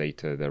limited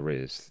data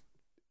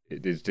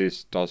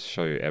this does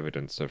show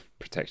evidence of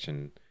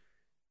protection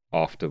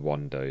after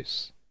one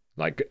dose.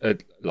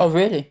 Oh,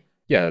 really?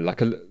 Yeah,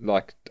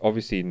 like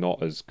obviously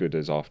not as good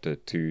as after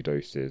 2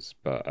 doses,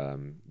 but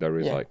there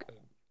is like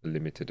a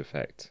limited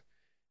effect,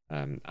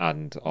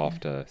 and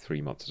after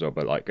 3 months as well.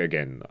 But like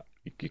again,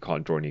 you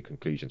can't draw any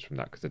conclusions from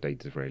that because the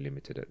data is very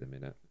limited at the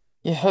minute.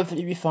 Yeah,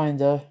 hopefully we find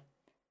though.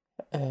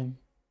 I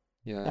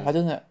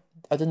don't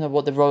know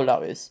what the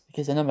rollout is,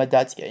 because I know my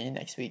dad's getting it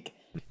next week.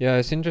 Yeah,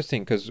 it's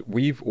interesting because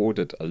we've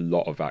ordered a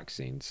lot of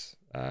vaccines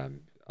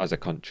as a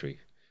country.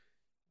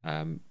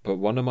 But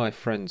one of my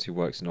friends who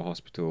works in a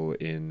hospital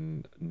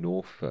in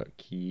Norfolk,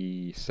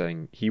 he's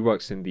saying he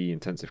works in the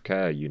intensive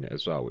care unit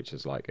as well, which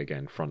is like,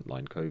 again,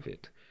 frontline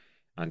COVID.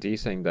 And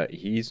he's saying that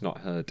he's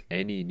not heard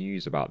any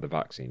news about the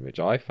vaccine, which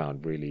I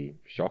found really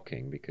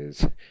shocking,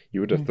 because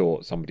you would have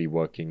thought somebody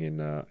working in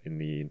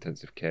the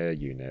intensive care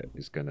unit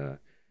is going to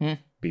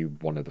be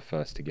one of the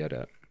first to get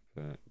it.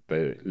 But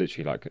they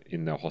literally, like,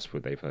 in their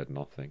hospital, they've heard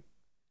nothing.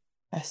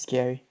 That's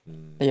scary.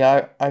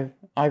 Yeah,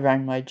 I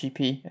rang my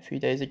GP a few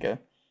days ago.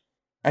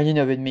 And you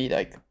know, with me,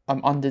 like,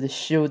 I'm under the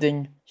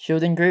shielding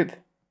group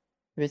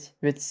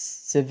with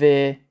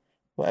severe,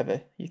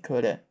 whatever you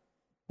call it.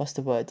 What's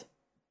the word?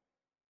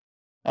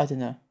 I don't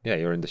know. Yeah,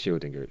 you're in the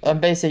shielding group. I'm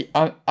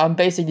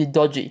basically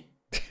dodgy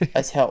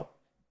as hell.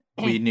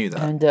 We knew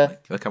that. And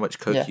look how much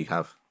coke you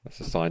have. That's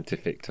a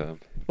scientific term.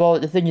 Well,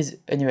 the thing is,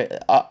 anyway,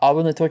 I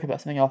want to talk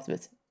about something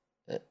afterwards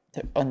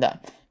on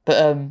that.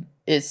 But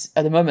it's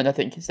at the moment I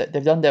think is that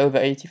they've done their over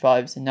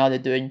 85s and now they're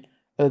doing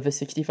over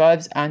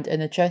 65s and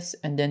NHS,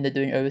 and then they're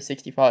doing over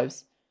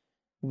 65s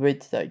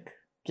with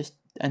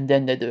and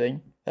then they're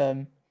doing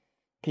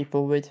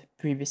people with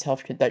previous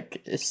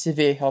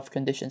severe health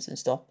conditions and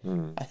stuff.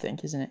 I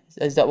think, isn't it?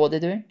 Is that what they're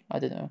doing? I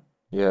don't know.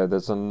 Yeah,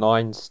 there's a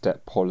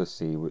 9-step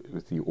policy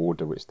with the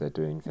order which they're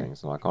doing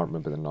things, and I can't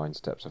remember the 9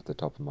 steps off the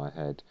top of my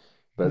head.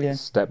 But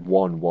step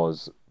 1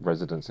 was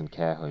residents in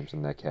care homes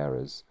and their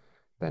carers.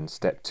 Then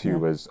step 2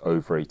 was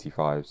over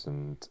 85s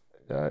and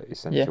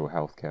essential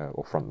healthcare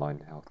or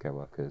frontline healthcare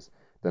workers.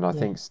 Then I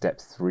think step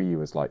 3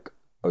 was like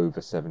over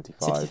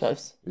 75.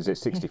 65s. Is it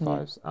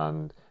 65s?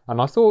 And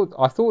I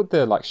thought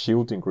the like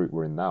shielding group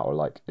were in that, or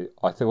like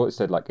I thought it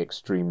said like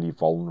extremely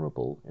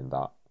vulnerable in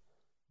that.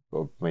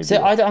 Or maybe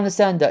So I don't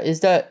understand that. Is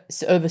that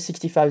over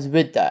 65s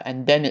with that,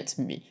 and then it's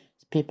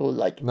people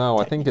like... No,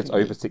 I think it's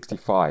over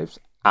 65s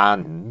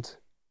and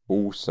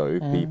also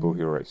people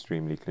who are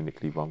extremely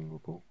clinically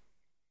vulnerable.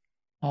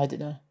 I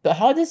don't know. But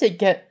how does it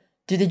get...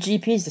 Do the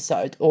GPs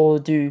decide,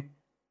 or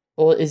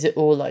is it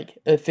all like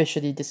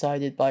officially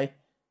decided by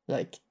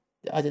like,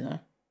 I don't know.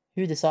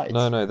 Who decides?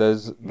 No,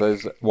 there's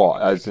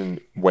what, as in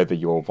whether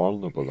you're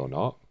vulnerable or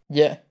not?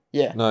 Yeah.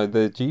 No,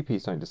 the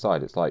GPs don't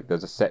decide. It's like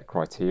there's a set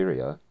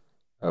criteria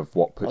of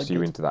what puts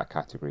you into that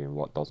category and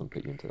what doesn't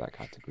put you into that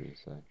category.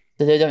 So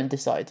they don't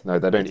decide. No,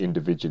 they don't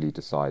individually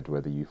decide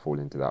whether you fall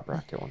into that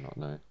bracket or not.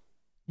 No.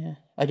 Yeah,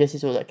 I guess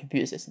it's all like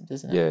computer systems,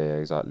 isn't it? Yeah,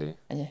 exactly.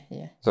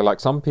 Yeah. So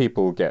like some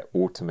people get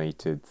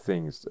automated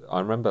things. I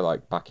remember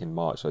like back in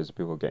March, loads of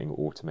people getting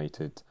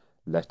automated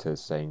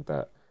letters saying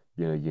that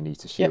you need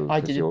to shield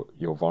because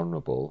you're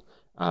vulnerable.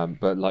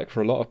 But like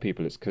for a lot of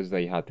people, it's because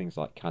they had things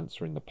like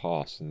cancer in the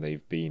past and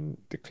they've been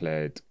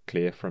declared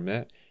clear from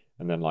it,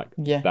 and then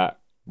that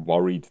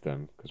worried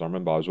them, because I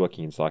remember I was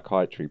working in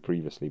psychiatry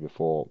previously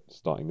before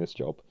starting this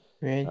job.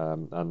 Really?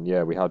 And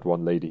yeah, we had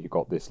one lady who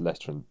got this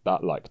letter and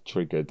that like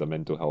triggered a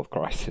mental health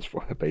crisis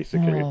for her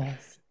basically,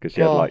 because she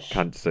had like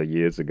cancer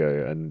years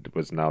ago and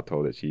was now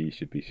told that she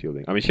should be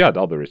shielding. I mean, she had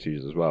other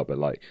issues as well, but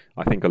like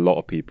I think a lot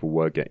of people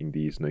were getting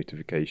these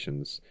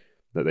notifications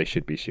that they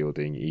should be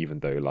shielding even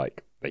though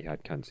like they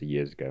had cancer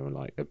years ago and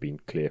like have been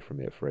clear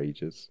from it for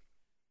ages.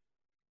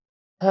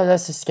 Oh,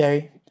 that's just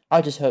scary.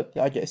 I just hope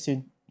that I get it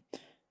soon.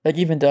 Like,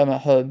 even though I'm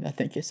at home, I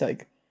think it's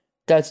like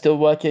dad's still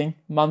working,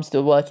 mum's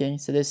still working,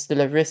 so there's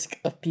still a risk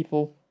of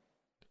people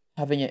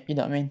having it, you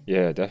know what I mean?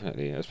 Yeah,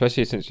 definitely.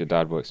 Especially since your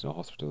dad works in a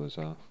hospital as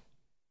well.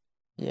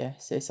 Yeah,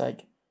 so it's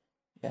like,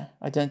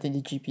 I don't think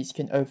the GPs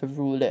can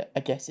overrule it. I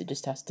guess it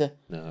just has to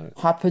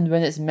happen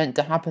when it's meant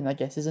to happen, I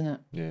guess, isn't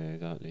it? Yeah,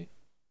 exactly.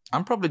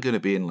 I'm probably going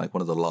to be in like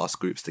one of the last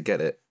groups to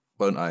get it,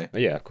 won't I?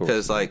 Yeah, of course.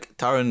 Because like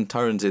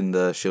Taran's in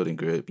the shielding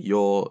group,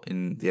 you're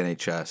in the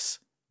NHS,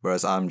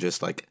 whereas I'm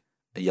just like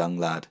a young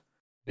lad.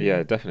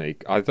 Yeah, definitely.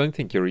 I don't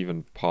think you're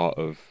even part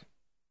of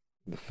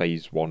the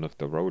phase 1 of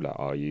the rollout,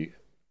 are you?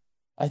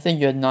 I think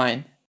you're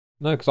 9.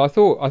 No, because I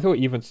thought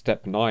even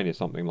step 9 is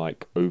something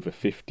like over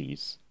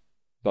 50s.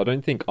 So I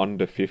don't think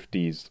under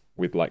 50s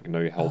with like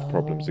no health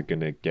problems are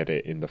gonna get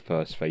it in the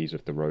first phase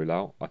of the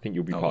rollout. I think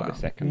you'll be part of the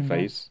second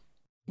phase.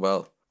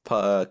 Well,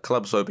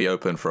 clubs won't be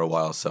open for a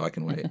while, so I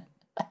can wait.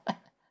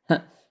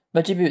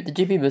 But the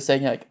GP was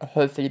saying like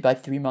hopefully by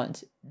 3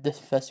 months this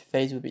first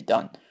phase will be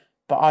done.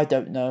 But I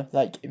don't know.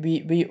 Like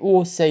we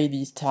all say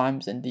these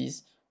times and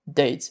these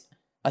dates.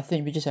 I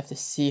think we just have to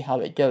see how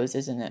it goes,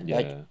 isn't it?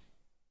 Yeah.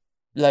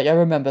 Like I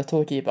remember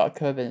talking about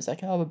COVID. It's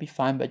like, we'll be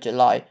fine by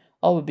July.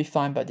 We'll be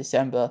fine by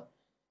December.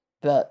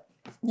 But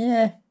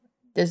yeah,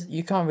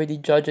 you can't really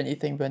judge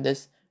anything when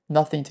there's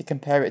nothing to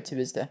compare it to,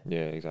 is there? Yeah,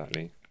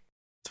 exactly.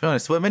 To be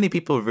honest, were many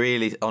people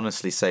really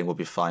honestly saying we'll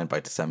be fine by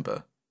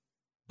December?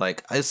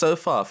 Like, so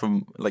far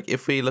from, like,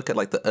 if we look at,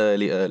 like, the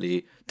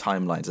early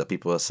timelines that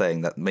people are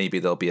saying that maybe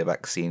there'll be a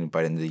vaccine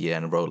by the end of the year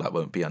and a rollout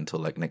won't be until,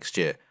 like, next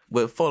year,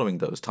 we're following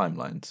those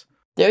timelines.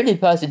 The only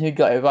person who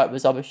got it right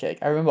was Abhishek.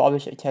 I remember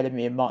Abhishek telling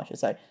me in March,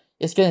 it's like,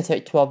 it's going to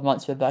take 12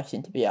 months for the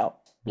vaccine to be out.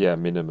 Yeah,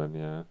 minimum,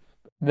 yeah.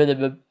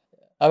 Minimum.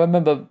 I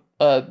remember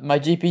my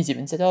GPs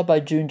even said, by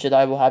June,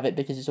 July we'll have it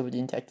because it's already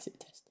in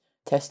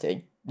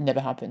testing. It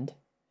never happened.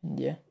 And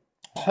yeah.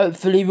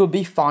 Hopefully we'll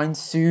be fine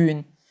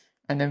soon.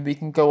 And then we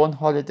can go on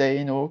holiday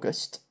in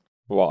August.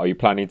 What, are you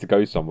planning to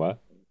go somewhere?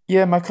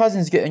 Yeah, my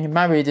cousin's getting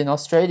married in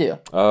Australia.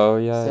 Oh,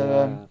 yeah.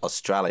 So,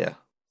 Australia.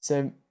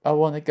 So I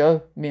want to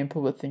go. Me and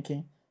Paul were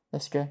thinking,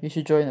 let's go. You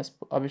should join us,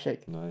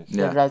 Abhishek. Nice.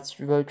 Yeah. Lads,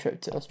 road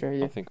trip to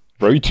Australia. I think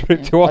road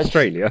trip to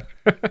Australia?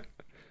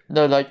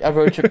 No, like a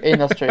road trip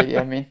in Australia,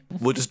 I mean.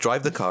 We'll just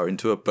drive the car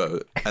into a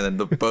boat, and then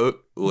the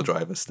boat will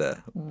drive us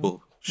there.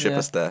 Will ship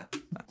us there.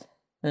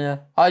 Yeah.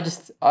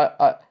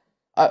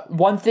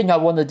 One thing I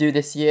want to do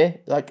this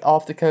year, like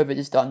after COVID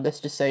is done, let's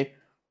just say,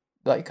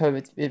 like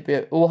COVID, we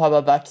all have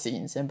our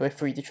vaccines and we're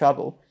free to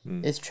travel,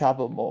 is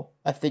travel more.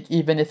 I think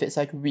even if it's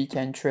like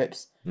weekend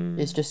trips,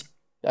 it's just,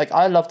 like,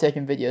 I love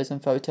taking videos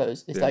and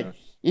photos. It's like,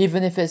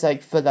 even if it's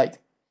like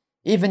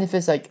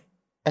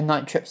a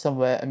night trip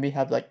somewhere and we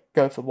have like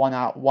go for 1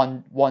 hour,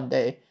 one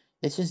day.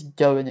 It's just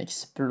go and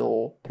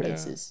explore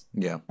places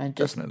Yeah, and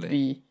just definitely.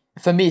 be.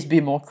 For me, it's be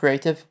more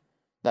creative.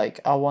 Like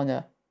I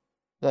wanna,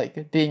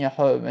 like being at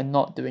home and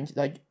not doing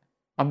like.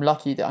 I'm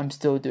lucky that I'm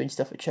still doing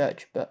stuff at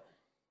church, but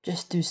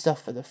just do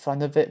stuff for the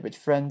fun of it with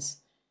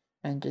friends,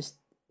 and just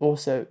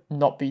also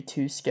not be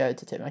too scared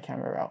to take my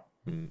camera out.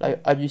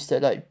 Like I used to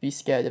like be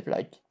scared of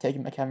like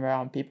taking my camera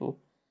out and people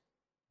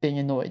being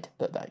annoyed,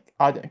 but like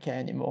I don't care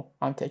anymore.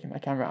 I'm taking my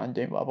camera out and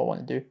doing whatever I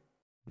want to do.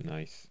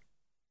 Nice.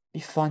 Be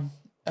fun.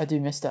 I do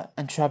miss that.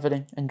 And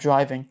traveling and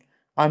driving.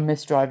 I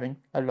miss driving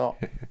a lot.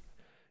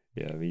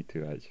 Yeah, me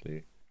too,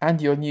 actually.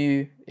 And your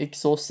new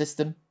exhaust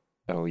system.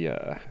 Oh,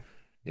 yeah.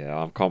 Yeah,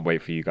 I can't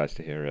wait for you guys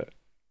to hear it.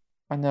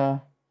 And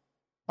I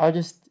was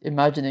just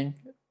imagining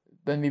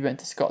when we went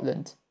to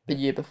Scotland the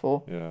year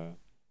before. Yeah,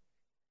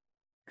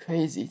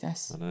 Crazy.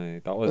 That's I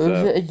know. That was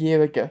over a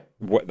year ago.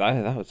 what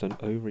that was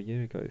over a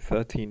year ago.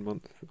 13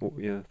 months. Oh,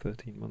 yeah,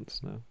 13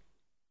 months now.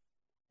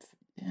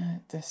 Yeah,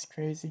 that's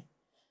crazy.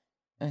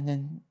 And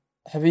then,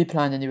 have you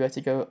planned anywhere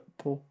to go,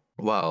 Paul?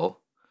 Well,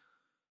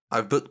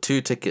 I've booked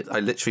 2 tickets. I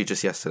literally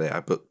just yesterday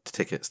I booked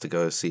tickets to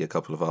go see a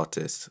couple of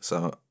artists.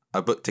 So I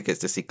booked tickets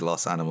to see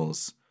Glass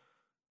Animals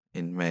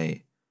in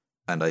May,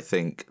 and I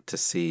think to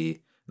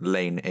see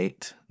Lane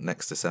 8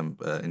 next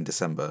December. In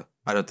December,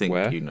 I don't think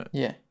Where? you know.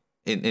 Yeah.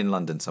 In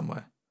London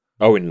somewhere.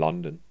 Oh, in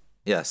London.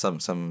 Yeah, some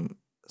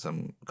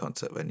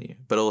concert venue.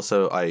 But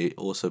also I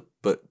also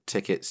booked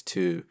tickets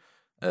to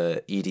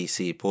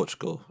EDC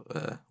Portugal,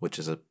 which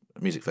is a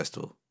music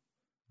festival.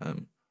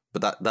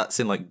 But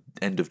that's in like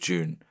end of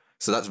June.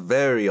 So that's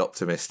very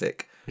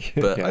optimistic.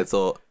 But Yeah. I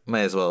thought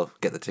may as well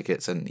get the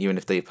tickets, and even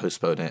if they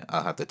postpone it,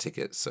 I'll have the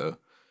tickets. So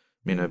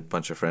me and a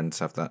bunch of friends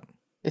have that.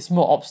 It's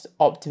more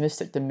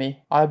optimistic than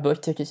me. I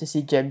booked tickets to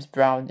see James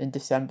Brown in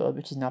December,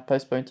 which is now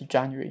postponed to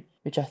January,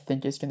 which I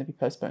think is going to be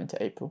postponed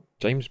to April.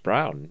 James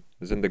Brown,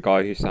 as in the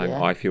guy who sang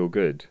Yeah. I Feel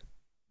Good.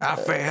 I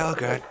feel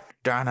good.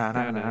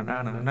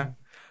 Da-na-na-na-na-na.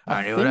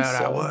 I knew think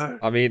that I so. would.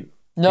 I mean,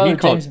 No, He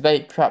can't- James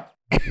Bate, crap.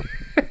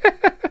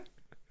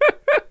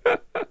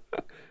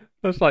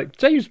 that's like,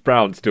 James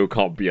Brown still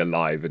can't be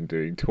alive and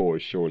doing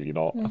tours, surely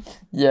not.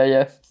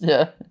 Yeah.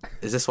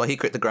 Is this why he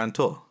quit the Grand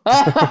Tour?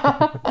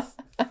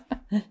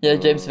 Yeah,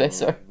 James Bay,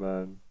 sorry.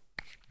 Man.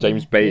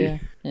 James Bay.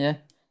 Yeah.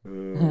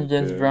 Oh,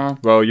 James dear. Brown.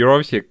 Well, you're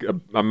obviously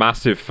a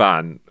massive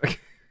fan.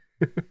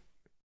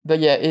 But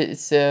yeah,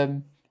 it's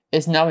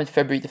now in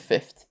February the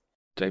 5th.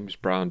 James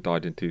Brown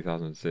died in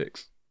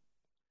 2006.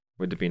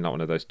 Would have been like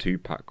one of those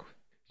 2-pack,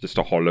 just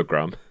a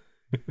hologram.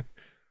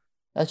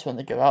 I just want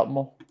to go out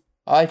more.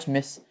 I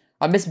miss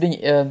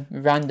being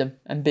random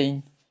and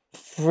being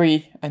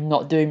free and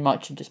not doing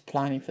much and just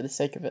planning for the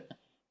sake of it.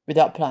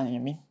 Without planning, I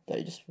mean,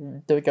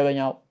 they're going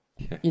out.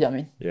 Yeah. You know what I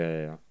mean?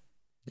 Yeah.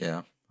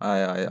 Yeah,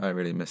 I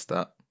really missed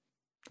that.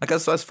 I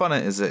guess as fun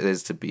as it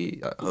is to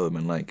be at home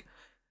and like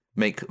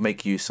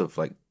make use of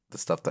like the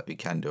stuff that we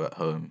can do at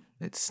home.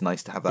 It's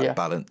nice to have that Yeah.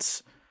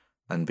 balance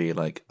and be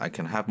like, I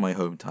can have my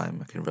home time,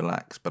 I can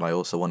relax, but I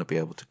also want to be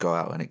able to go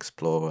out and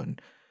explore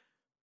and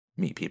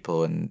meet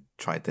people and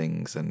try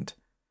things. And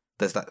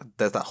there's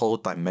that whole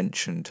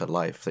dimension to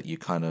life that you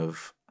kind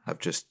of have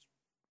just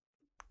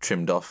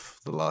trimmed off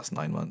the last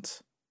 9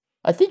 months.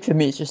 I think for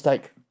me, it's just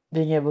like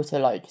being able to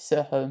like sit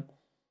at home,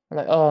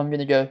 like, oh, I'm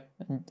gonna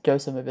go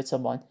somewhere with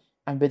someone,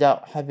 and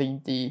without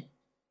having the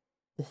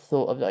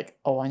thought of like,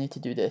 oh, I need to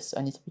do this,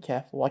 I need to be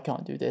careful, I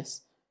can't do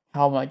this,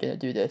 how am I gonna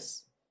do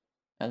this,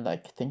 and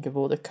like think of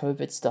all the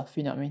COVID stuff,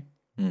 you know what I mean?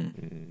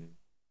 Mm.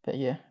 But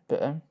yeah,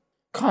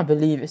 can't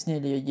believe it's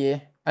nearly a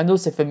year, and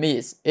also for me,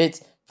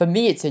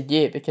 it's a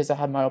year because I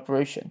had my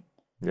operation,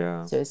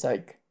 Yeah. so it's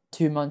like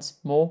 2 months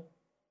more,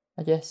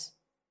 I guess,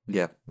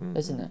 Yeah.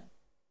 isn't it?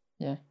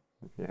 Yeah.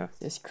 Yeah.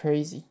 It's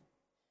crazy.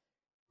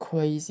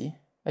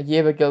 A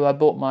year ago, I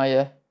bought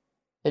my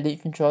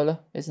Elite controller,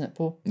 isn't it,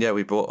 Paul? Yeah,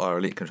 we bought our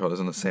Elite controllers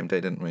on the same day,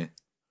 didn't we?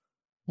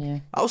 Yeah.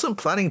 I wasn't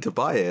planning to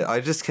buy it.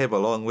 I just came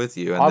along with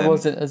you. And I then,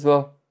 wasn't as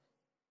well.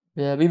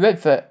 Yeah, we went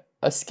for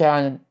a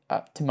scan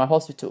to my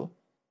hospital.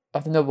 I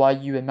don't know why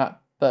you and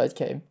Matt Bird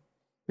came.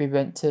 We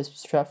went to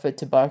Stratford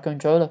to buy a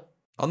controller.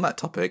 On that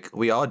topic,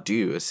 we are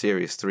due a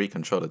Series 3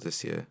 controller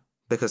this year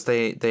because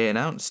they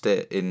announced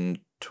it in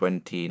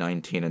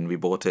 2019 and we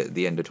bought it at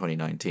the end of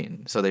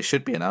 2019. So they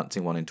should be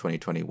announcing one in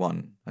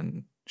 2021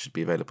 and should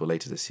be available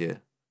later this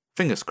year.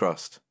 Fingers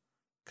crossed,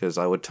 because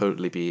I would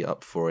totally be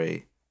up for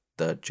a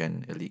 3rd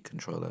gen Elite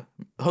controller.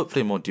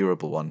 Hopefully a more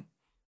durable one.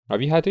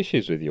 Have you had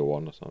issues with your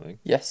one or something?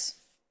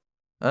 Yes.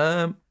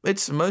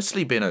 It's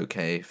mostly been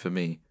okay for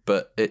me,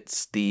 but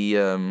it's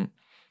the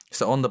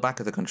so on the back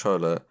of the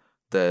controller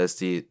there's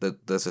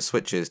there's the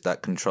switches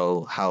that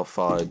control how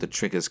far the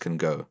triggers can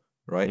go,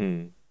 right?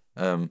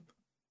 Mm.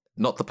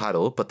 Not the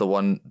paddle, but the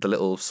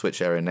little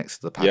switch area next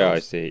to the paddle. Yeah, I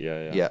see.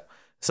 Yeah. Yeah.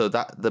 So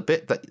that the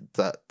bit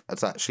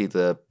that's actually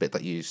the bit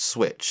that you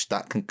switch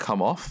that can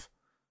come off,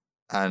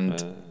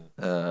 and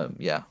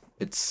yeah,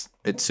 it's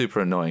super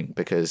annoying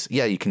because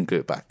you can glue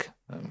it back,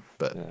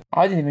 but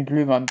I didn't even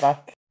glue mine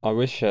back. I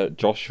wish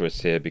Josh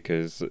was here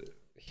because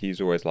he's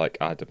always like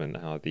adamant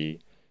how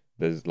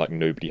there's like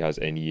nobody has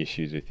any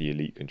issues with the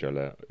Elite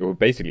controller. Or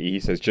basically, he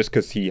says just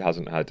because he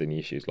hasn't had any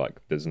issues,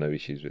 like there's no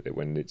issues with it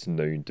when it's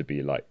known to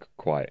be like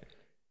quite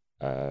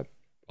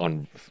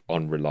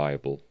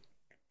unreliable.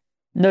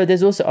 No,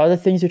 there's also other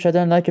things which I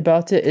don't like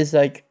about it. Is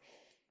like,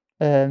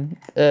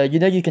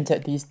 you can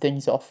take these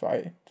things off,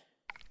 right?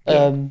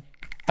 Yeah.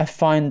 I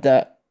find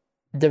that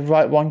the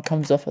right one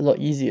comes off a lot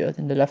easier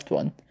than the left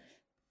one,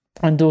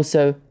 and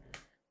also,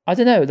 I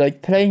don't know,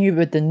 like playing it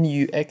with the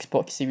new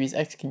Xbox Series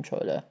X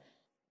controller,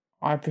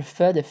 I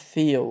prefer the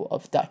feel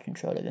of that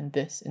controller than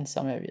this in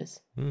some areas.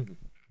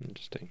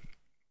 Interesting.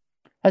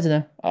 I don't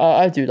know.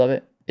 I do love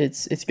it.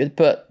 It's good,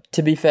 but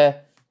to be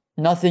fair,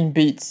 nothing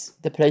beats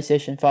the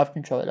PlayStation 5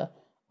 controller.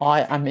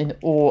 I am in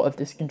awe of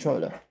this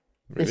controller.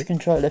 Really? This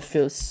controller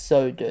feels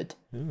so good.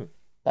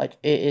 Like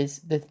it is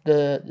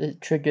the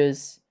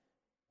triggers,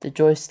 the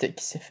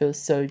joysticks. It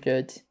feels so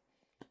good.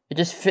 It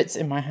just fits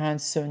in my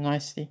hands so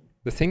nicely.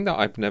 The thing that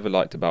I've never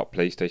liked about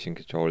PlayStation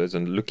controllers,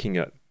 and looking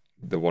at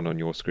the one on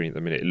your screen at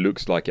the minute, it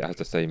looks like it has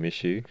the same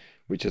issue,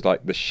 which is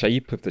like the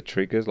shape of the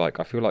triggers. Like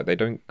I feel like they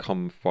don't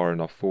come far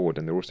enough forward,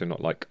 and they're also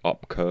not like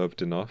up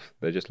curved enough.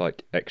 They're just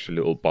like extra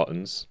little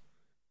buttons.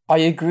 I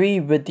agree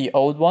with the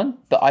old one,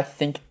 but I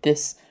think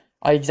this,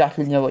 I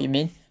exactly know what you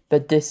mean,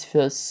 but this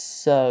feels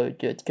so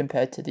good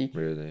compared to the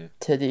Really?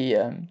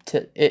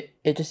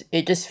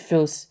 it just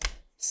feels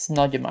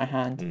snug in my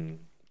hand.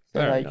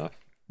 Fair like, enough.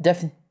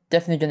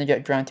 Definitely gonna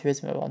get Gran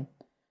Turismo on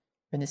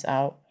when it's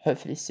out,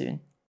 hopefully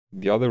soon.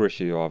 The other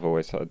issue I've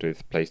always had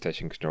with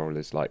PlayStation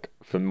controllers, like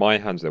for my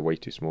hands, they're way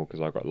too small because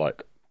I've got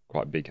like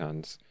quite big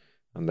hands,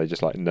 and they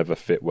just like never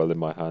fit well in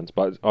my hands.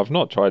 But I've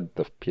not tried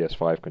the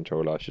PS5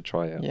 controller. I should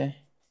try it. Yeah,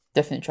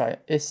 definitely try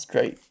it. It's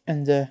great,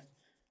 and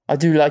I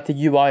do like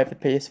the UI of the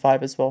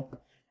PS5 as well,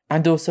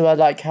 and also I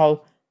like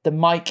how the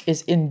mic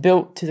is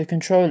inbuilt to the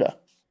controller.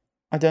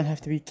 I don't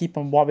have to keep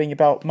on worrying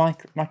about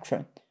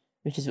microphone,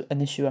 which is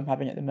an issue I'm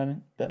having at the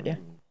moment. But yeah,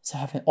 so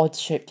I have an odd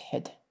shaped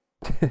head.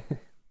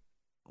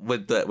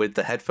 With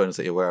the headphones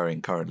that you're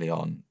wearing currently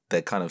on,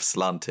 they're kind of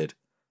slanted.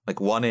 Like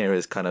one ear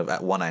is kind of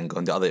at one angle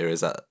and the other ear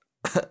is at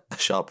a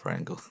sharper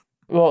angle.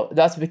 Well,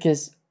 that's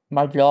because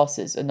my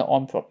glasses are not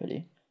on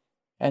properly.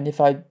 And if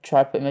I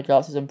try putting my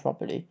glasses on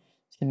properly,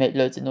 it's going to make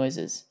loads of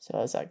noises. So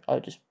I was like, I'll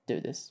just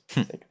do this. For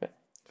the sake of it.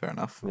 Fair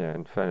enough. Yeah,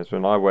 in fairness,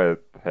 when I wear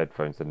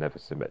headphones, they're never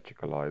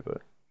symmetrical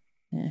either.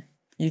 Yeah.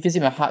 You can see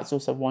my hat's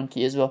also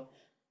wonky as well.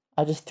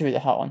 I just threw the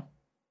hat on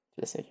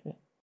for the sake of it.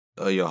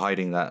 Oh, you're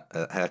hiding that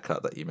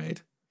haircut that you made.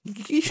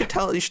 You should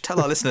tell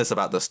our listeners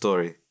about the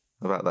story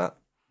about that.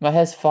 My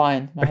hair's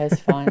fine.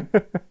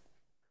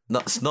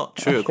 That's not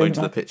true according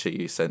to the picture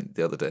you sent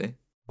the other day.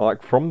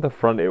 Like from the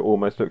front, it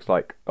almost looks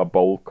like a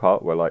bowl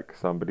cut where like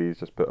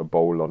somebody's just put a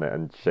bowl on it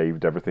and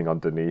shaved everything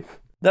underneath.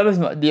 That was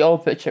the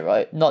old picture,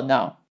 right? Not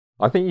now.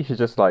 I think you should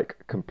just like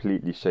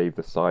completely shave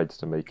the sides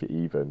to make it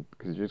even,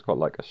 because you just got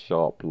like a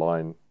sharp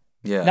line.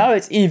 Yeah. Now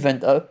it's even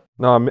though.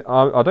 No,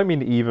 I don't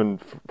mean even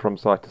from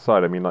side to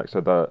side. I mean like so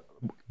that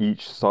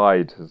each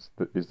side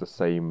is the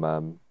same.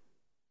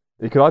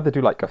 You could either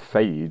do like a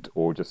fade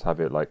or just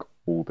have it like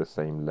all the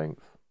same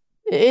length.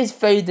 It is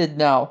faded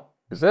now.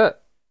 Is it?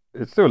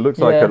 It still looks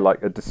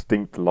like a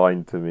distinct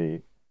line to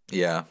me.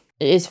 Yeah.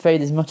 It is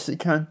faded as much as it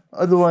can.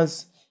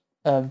 Otherwise,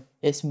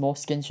 it's more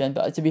skin shine.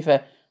 But to be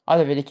fair, I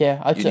don't really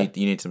care. You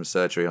need some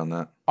surgery on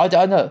that. I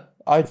know.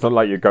 It's not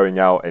like you're going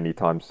out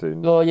anytime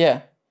soon. Well,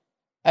 yeah.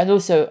 And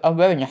also, I'm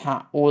wearing a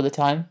hat all the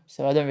time,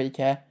 so I don't really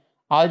care.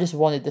 I just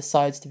wanted the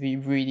sides to be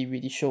really,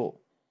 really short.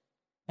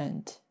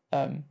 And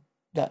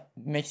that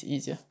makes it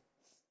easier.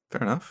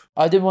 Fair enough.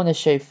 I didn't want to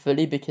shave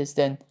fully because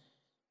then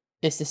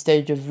it's the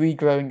stage of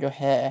regrowing your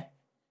hair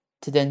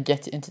to then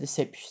get it into the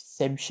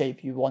same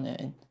shape you want it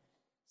in.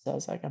 So I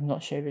was like, I'm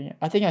not shaving it.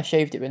 I think I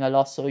shaved it when I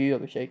last saw you,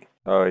 Abhishek.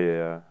 Oh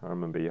yeah, I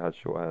remember you had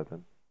short hair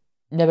then.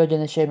 Never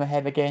gonna shave my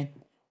hair again.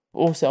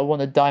 Also, I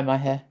want to dye my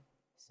hair.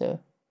 So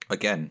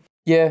Again.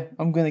 yeah,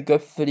 I'm gonna go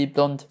fully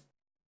blonde.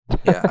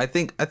 Yeah, I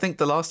think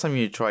the last time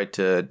you tried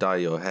to dye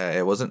your hair,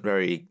 it wasn't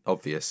very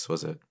obvious,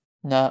 was it?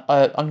 No,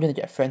 I'm gonna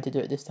get a friend to do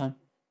it this time.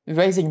 We're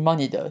raising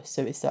money though,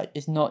 so it's like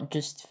it's not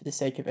just for the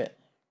sake of it.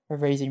 We're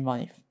raising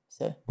money,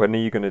 so When are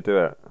you going to do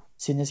it? as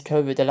soon as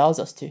COVID allows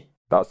us to.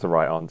 That's the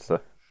right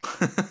answer.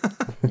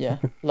 Yeah,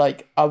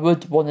 like I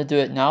would want to do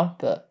it now,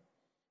 but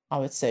I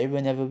would say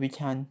whenever we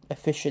can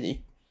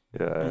officially,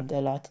 Yeah. and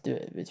allowed to do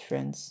it with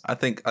friends. I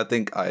think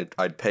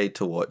I'd pay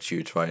to watch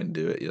you try and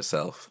do it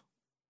yourself.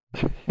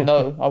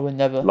 No, I would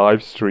never.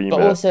 Live stream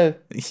But it. also,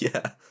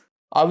 Yeah.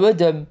 I would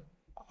do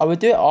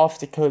it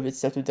after COVID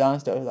settled down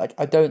though. Like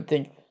I don't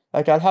think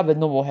like I'd have a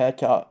normal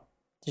haircut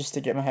just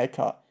to get my hair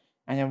cut,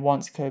 and then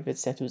once COVID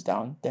settles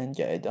down, then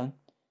get it done.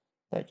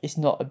 Like it's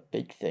not a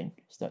big thing.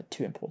 It's not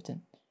too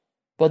important.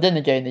 But then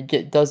again,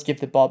 it does give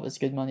the barbers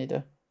good money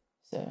though,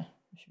 so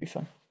it should be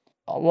fun.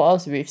 What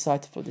else are we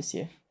excited for this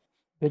year?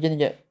 We're gonna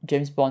get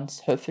James Bond,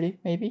 hopefully,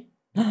 maybe.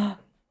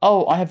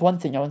 Oh, I have one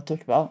thing I want to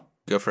talk about.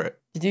 Go for it.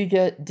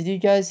 Did you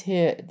guys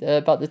hear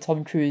about the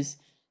Tom Cruise?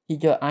 He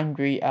got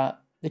angry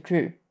at the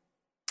crew.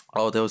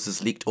 Oh, there was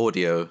this leaked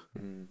audio.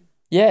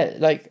 Yeah,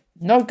 like,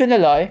 not gonna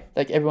lie,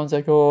 like, everyone's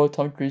like, oh,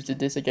 Tom Cruise did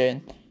this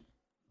again.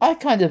 I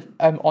kind of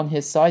am on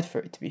his side for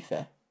it, to be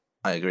fair.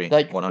 I agree.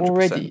 Like, 100%.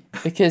 already.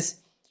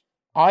 Because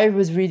I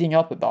was reading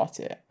up about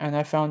it, and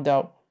I found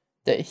out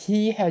that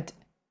he had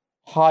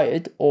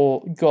hired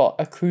or got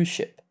a cruise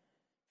ship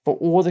for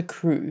all the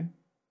crew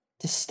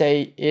to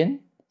stay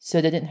in,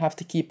 so they didn't have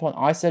to keep on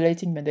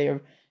isolating when they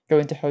are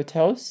going to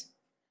hotels.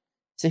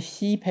 So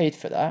he paid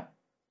for that.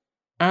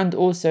 And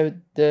also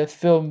the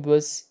film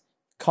was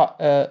cut,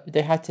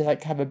 they had to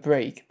like have a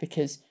break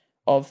because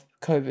of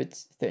COVID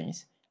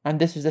things. And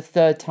this was the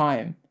third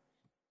time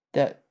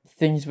that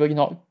things were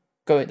not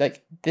going,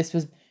 like,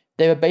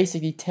 they were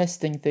basically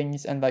testing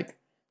things and like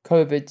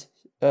COVID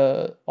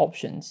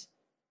options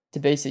to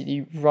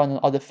basically run on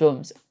other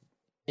films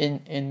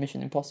in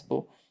Mission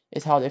Impossible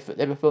is how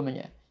they were filming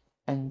it.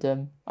 And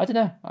I don't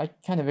know, I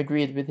kind of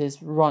agreed with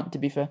his rant, to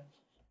be fair.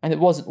 And it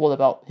wasn't all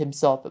about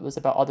himself, it was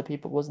about other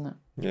people, wasn't it?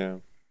 Yeah.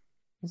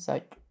 It's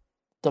like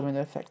domino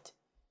effect.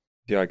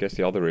 Yeah, I guess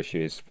the other issue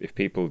is if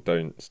people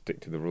don't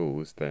stick to the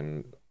rules,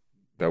 then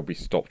they'll be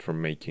stopped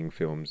from making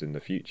films in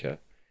the future.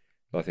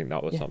 I think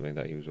that was something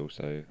that he was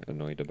also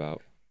annoyed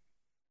about.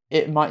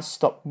 It might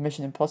stop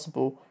Mission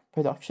Impossible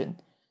production,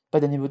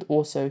 but then it would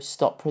also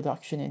stop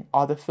production in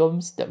other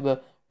films that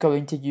were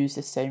going to use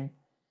the same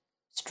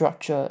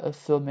structure of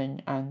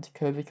filming and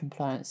COVID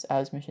compliance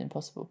as Mission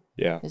Impossible.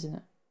 Yeah. Isn't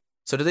it?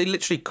 So do they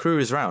literally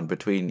cruise around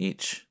between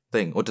each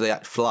thing? Or do they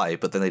fly,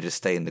 but then they just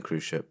stay in the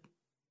cruise ship?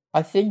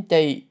 I think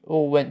they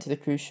all went to the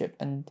cruise ship,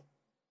 and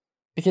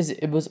because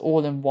it was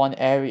all in one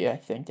area, I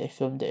think they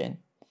filmed it in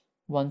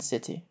one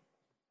city.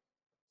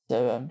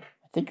 So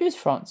I think it was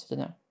France, I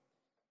don't know.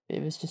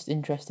 It was just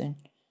interesting.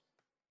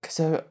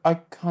 So I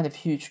kind of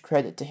huge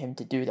credit to him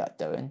to do that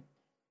though, and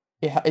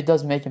it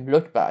does make him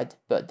look bad,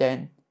 but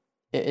then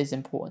it is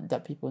important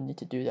that people need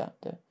to do that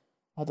though.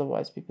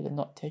 Otherwise people are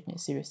not taking it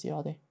seriously,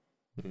 are they?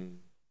 Mm.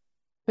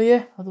 But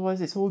yeah,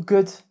 otherwise it's all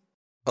good.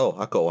 Oh,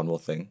 I got one more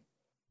thing.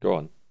 Go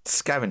on.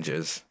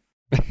 Scavengers.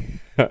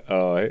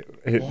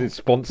 It's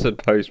sponsored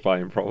post by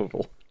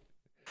Improbable.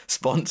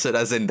 Sponsored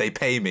as in they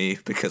pay me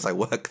because I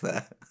work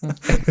there.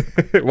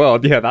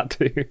 Well, yeah, that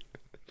too.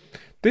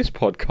 This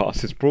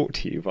podcast is brought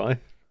to you by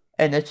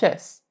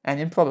NHS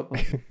and Improbable.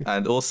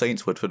 And All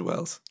Saints Woodford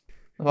Wells.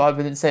 Well, I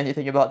wouldn't say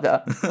anything about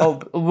that. Oh,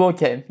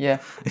 Warcame, yeah.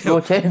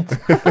 Warcame.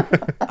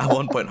 At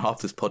one point,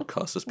 half this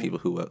podcast was people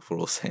who work for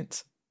All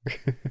Saints.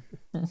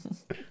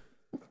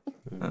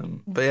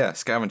 But yeah,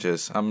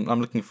 Scavengers. I'm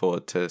looking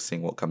forward to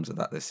seeing what comes of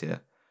that this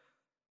year,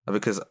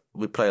 because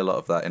we play a lot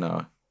of that in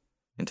our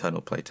internal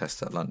play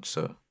tests at lunch.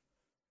 So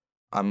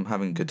I'm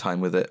having a good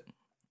time with it.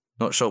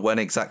 Not sure when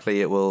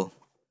exactly it will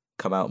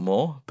come out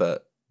more,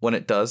 but when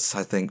it does,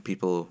 I think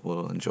people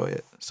will enjoy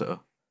it. So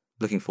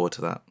looking forward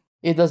to that.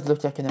 It does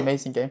look like an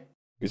amazing game.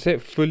 Is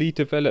it fully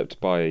developed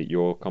by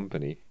your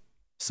company?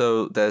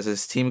 So there's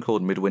this team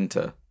called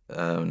Midwinter,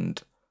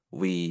 and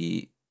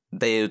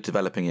they are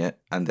developing it,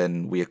 and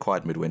then we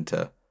acquired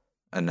Midwinter,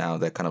 and now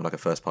they're kind of like a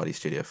first-party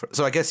studio.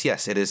 So I guess,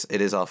 yes, it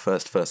is our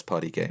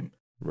first-party game.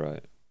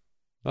 Right.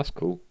 That's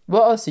cool.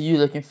 What else are you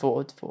looking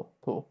forward for,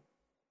 Paul?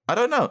 I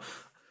don't know.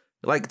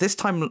 Like, this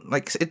time,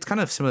 like, it's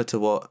kind of similar to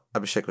what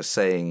Abhishek was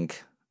saying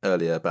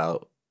earlier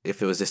about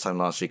if it was this time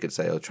last year, you could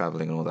say, oh,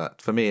 traveling and all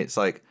that. For me, it's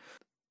like,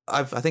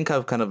 I think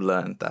I've kind of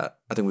learned that.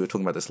 I think we were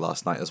talking about this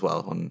last night as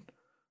well on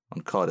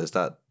COD, is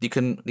that you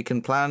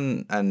can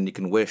plan and you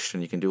can wish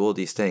and you can do all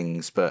these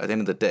things, but at the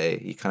end of the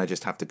day, you kind of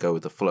just have to go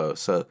with the flow.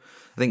 So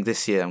I think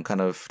this year I'm kind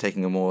of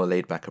taking a more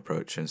laid back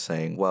approach and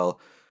saying, well,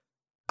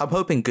 I'm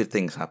hoping good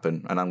things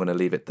happen, and I'm going to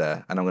leave it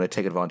there, and I'm going to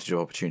take advantage of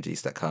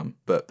opportunities that come.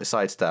 But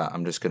besides that,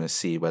 I'm just going to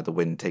see where the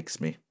wind takes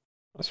me.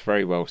 That's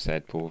very well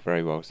said, Paul.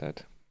 Very well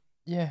said.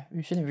 Yeah,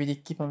 we shouldn't really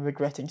keep on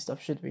regretting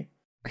stuff, should we?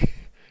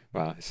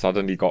 Wow, it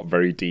suddenly got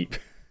very deep.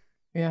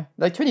 Yeah,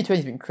 like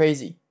 2020's been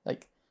crazy.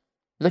 Like,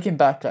 looking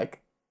back,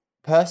 like,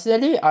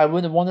 personally, I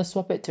wouldn't want to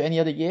swap it to any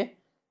other year,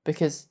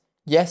 because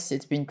yes,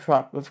 it's been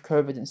crap with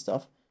COVID and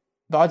stuff,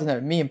 but I don't know,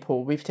 me and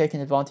Paul, we've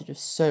taken advantage of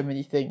so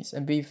many things,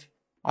 and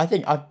I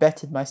think I've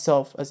bettered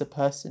myself as a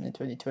person in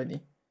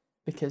 2020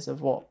 because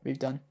of what we've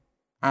done,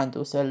 and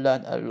also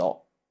learned a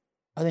lot.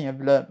 I think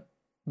I've learned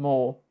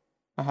more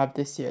I have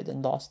this year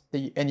than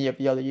any of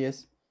the other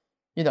years.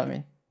 You know what I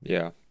mean?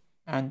 Yeah.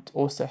 And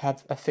also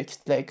have a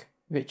fixed leg,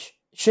 which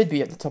should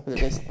be at the top of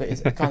the list, but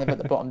is kind of at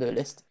the bottom of the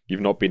list.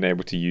 You've not been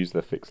able to use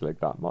the fixed leg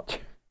that much.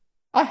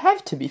 I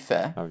have, to be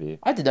fair. Have you?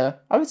 I don't know.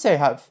 I would say I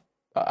have.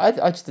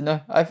 I just don't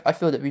know. I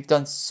feel that we've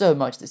done so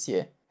much this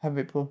year, haven't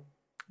we, Paul?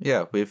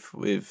 Yeah, we've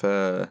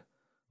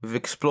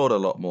explored a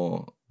lot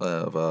more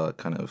of our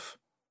kind of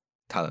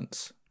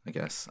talents, I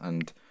guess,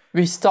 and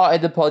We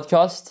started the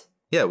podcast.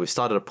 yeah, we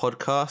started a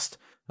podcast.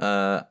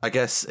 I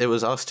guess it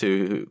was us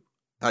two who,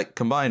 like,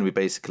 combined, we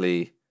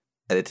basically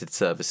edited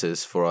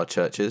services for our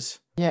churches.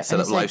 Yeah, Set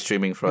and up it's live like,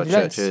 streaming for our we've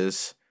learnt-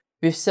 churches.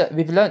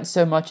 We've learnt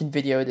so much in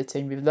video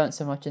editing. We've learnt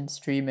so much in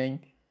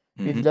streaming.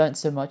 We've learnt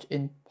so much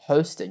in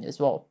hosting as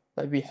well.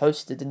 Like, we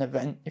hosted an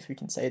event, if we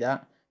can say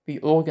that. We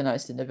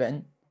organised an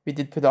event. we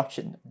did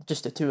production,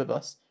 just the two of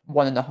us.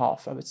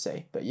 1.5, I would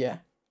say, but yeah.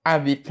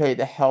 And we played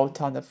a hell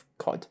ton of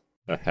COD.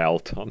 A hell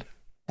ton.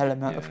 Hell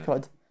amount of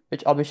COD,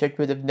 which Abhishek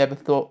would have never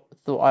thought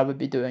I would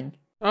be doing.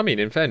 I mean,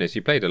 in fairness,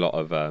 you played a lot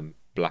of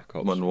Black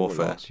Ops Modern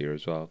Warfare last year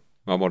as well.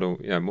 Black Ops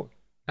 1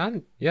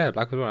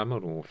 and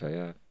Modern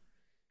Warfare,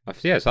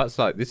 yeah. So that's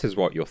like, this is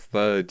what, your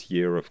third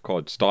year of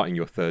COD, starting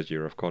your third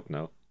year of COD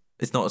now.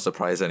 It's not a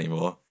surprise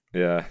anymore.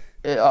 Yeah.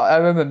 I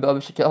remember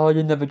Abhishek,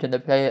 you're never going to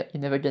play it.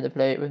 You're never going to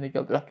play it when we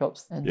got Black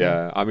Ops. And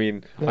I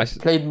mean, I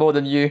played more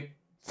than you.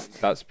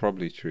 That's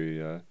probably true,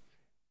 yeah.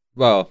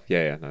 Well,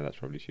 no, that's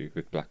probably true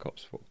with Black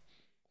Ops 4.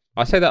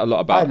 I say that a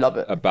lot I love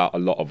it. about a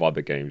lot of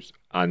other games,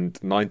 and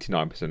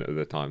 99% of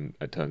the time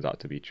it turns out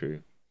to be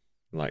true.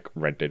 Like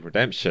Red Dead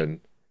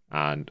Redemption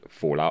and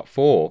Fallout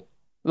 4.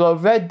 Well,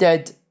 Red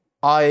Dead,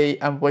 I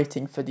am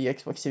waiting for the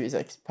Xbox Series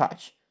X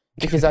patch.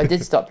 Because I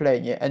did start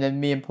playing it, and then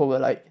me and Paul were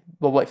like,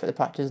 we'll wait for the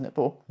patch, isn't it,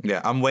 Paul? Yeah,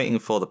 I'm waiting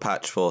for the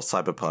patch for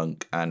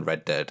Cyberpunk and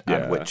Red Dead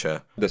and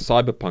Witcher. The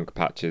Cyberpunk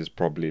patch is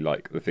probably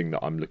like the thing that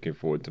I'm looking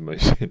forward to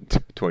most in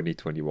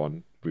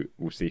 2021.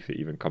 We'll see if it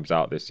even comes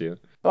out this year.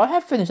 But I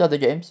have finished other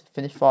games.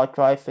 Finished Far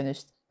Cry,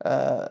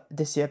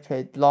 this year I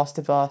played Last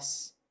of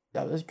Us.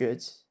 That was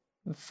good.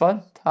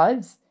 Fun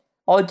times.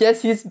 Oh,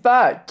 guess he's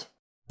back.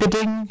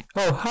 Ding!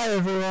 Oh, hi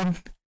everyone.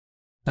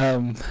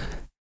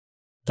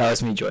 That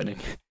was me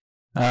joining.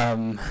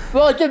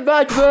 Welcome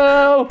back,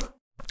 bro!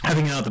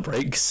 Having another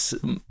breaks,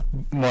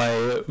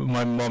 my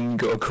mum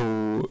got a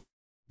call.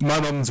 My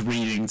mum's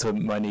reading to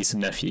my niece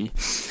and nephew,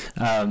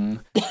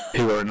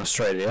 who are in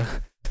Australia,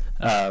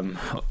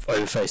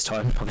 over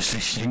FaceTime. Obviously,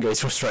 she didn't go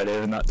to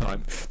Australia in that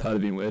time. That would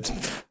have been weird.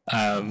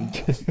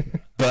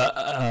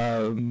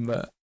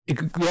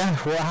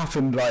 What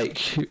happened,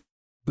 like,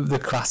 the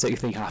classic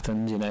thing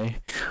happened, you know.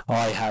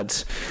 I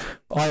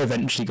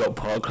eventually got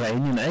Park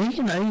Lane, you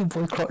know, your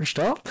boy clutched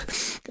up.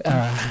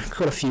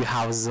 Got a few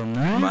houses on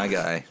there. My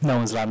guy. No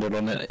one's landed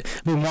on it.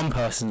 I mean, one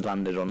person's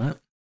landed on it.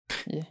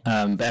 Yeah.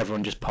 But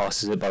everyone just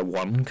passes it by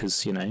one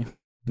because, you know,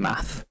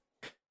 math.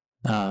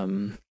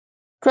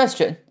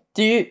 Question: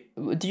 Do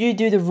you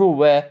do the rule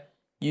where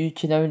you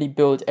can only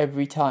build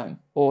every time,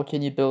 or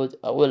can you build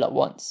all at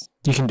once?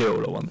 You can do it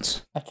all at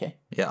once. Okay.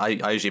 Yeah,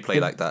 I usually play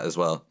like that as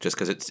well, just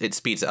because it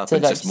speeds it up So,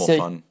 and it's just more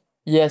fun.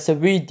 Yeah, so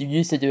we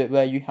used to do it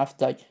where you have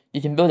to, like,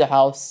 you can build a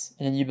house,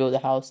 and then you build a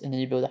house, and then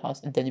you build a house,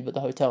 and then you build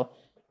a hotel.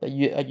 But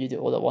you do it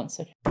all at once.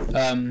 Okay.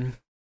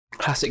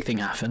 Classic thing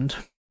happened.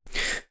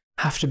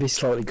 Have to be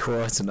slightly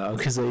quieter now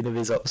because Ada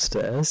is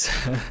upstairs.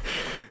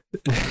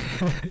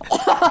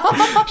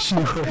 she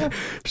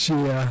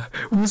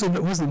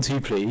wasn't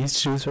too pleased.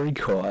 She was very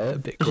quiet, a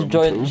bit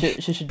grumpy.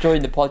 She should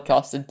join the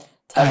podcast and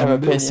tell her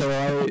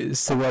opinion.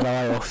 So when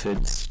I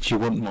offered, do you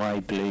want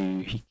my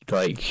blue,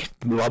 like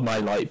my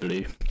light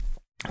blue,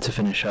 to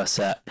finish her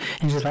set,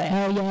 and she's like,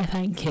 oh yeah,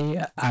 thank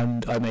you,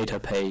 and I made her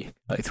pay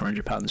like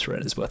 £300 for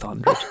it. It's worth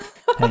 100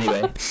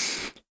 anyway.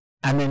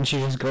 And then she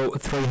just got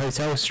 3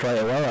 hotels straight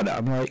away on it.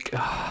 I'm like,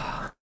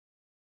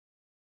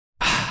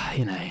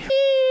 you know.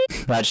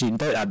 Actually,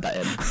 don't add that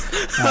in.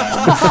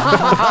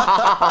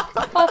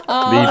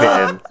 Leave it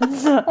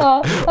in.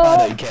 I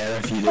don't care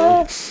if you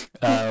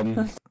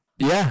do.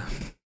 Yeah.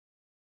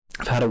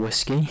 I've had a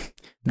whiskey.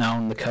 Now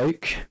on the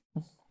Coke.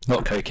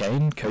 Not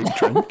cocaine, Coke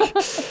drink.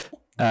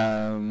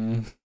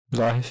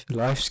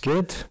 Life's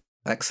good.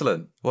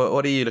 Excellent.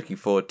 What are you looking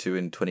forward to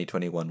in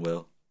 2021,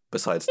 Will?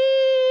 Besides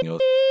your...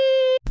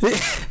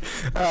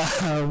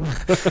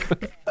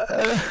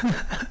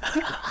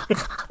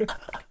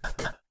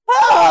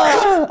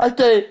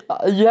 Okay,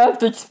 you have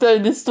to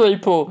explain this story,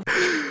 Paul.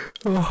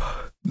 No,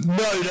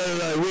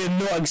 we're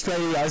not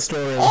explaining that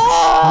story.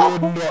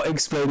 We're not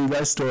explaining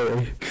that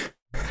story.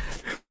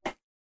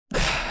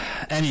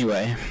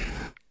 Anyway,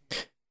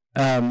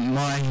 I'm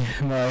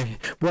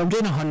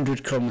doing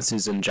 100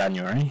 kilometers in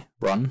January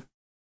run.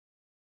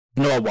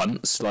 Not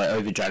once, like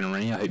over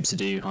January. I hope to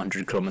do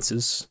 100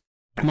 kilometers.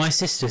 My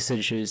sister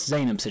said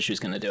Zainab said she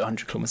was going to do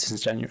 100 kilometers in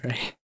January.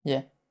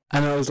 Yeah.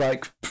 And I was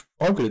like,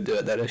 I'm going to do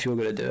it then if you're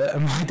going to do it.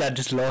 And my dad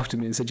just laughed at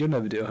me and said, you'll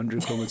never do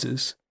 100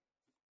 kilometers.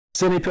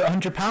 So then he put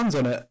 £100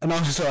 on it. And I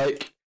was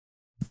like,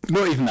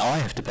 not even that I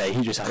have to pay.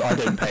 He just I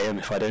don't pay him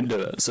if I don't do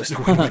it. So it's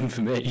a win-win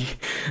for me.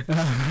 Do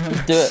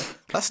it.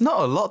 That's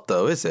not a lot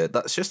though, is it?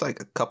 That's just like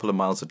a couple of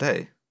miles a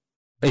day.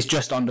 It's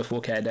just under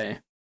 4k a day.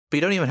 But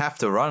you don't even have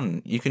to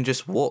run. You can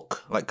just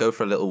walk, like go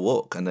for a little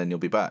walk and then you'll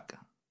be back.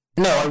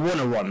 No, I want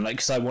to run, like,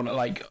 because I want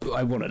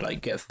to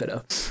get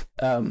fitter.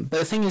 But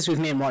the thing is with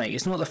me and running,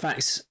 it's not the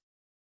fact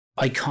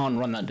I can't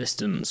run that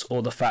distance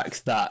or the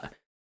fact that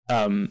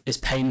it's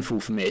painful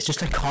for me. It's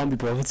just I can't be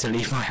bothered to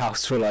leave my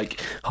house for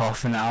like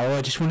half an hour.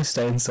 I just want to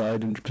stay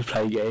inside and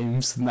play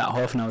games, and that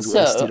half an hour is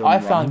wasted on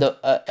running. So I found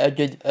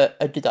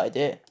a good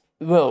idea.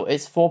 Well,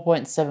 it's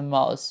 4.7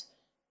 miles,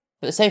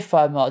 but say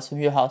 5 miles from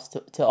your house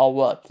to our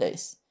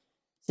workplace.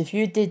 So if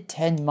you did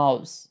 10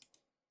 miles.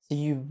 So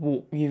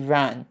you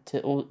ran to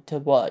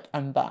work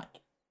and back.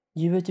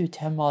 You would do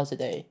 10 miles a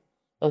day.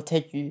 It'll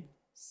take you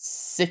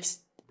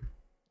just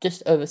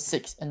over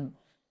 6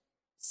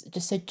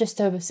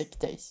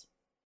 days.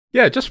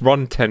 Yeah, just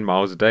run 10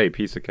 miles a day,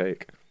 piece of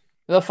cake.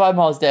 Well, 5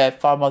 miles there,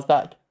 5 miles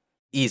back.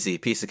 Easy,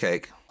 piece of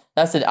cake.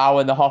 That's an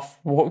hour and a half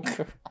walk.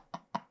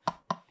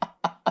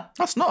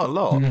 That's not a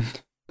lot.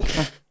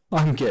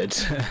 I'm good.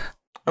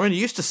 I mean, you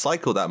used to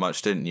cycle that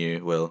much, didn't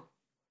you, Will?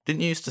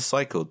 Didn't you used to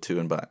cycle to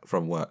and back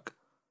from work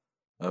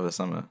over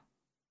summer?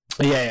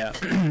 Yeah.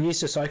 I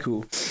used to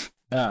cycle.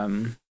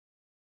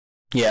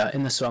 Yeah,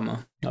 in the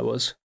summer I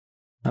was.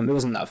 It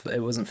wasn't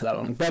for that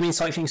long. But I mean,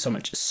 cycling is so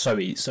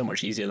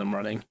much easier than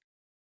running.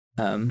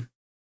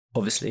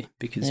 Obviously,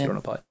 because you're on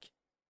a bike.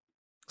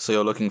 So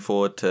you're looking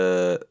forward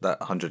to that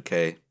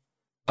 100k?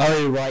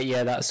 Oh right,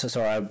 yeah. That's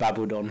sorry, I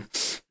babbled on.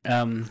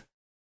 I'm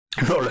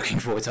not looking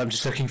forward to. I'm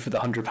just looking for the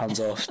 £100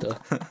 after.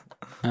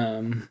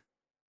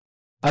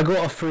 I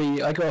got a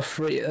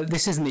free.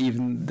 This isn't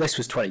even. This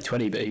was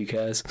 2020, but who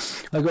cares?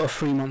 I got a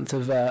free month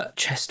of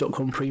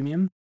Chess.com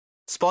Premium.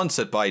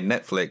 Sponsored by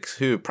Netflix,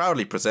 who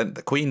proudly present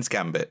The Queen's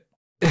Gambit.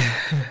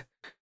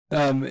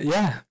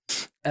 Yeah.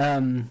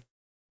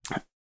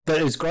 But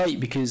it was great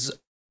because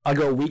I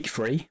got a week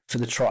free for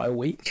the trial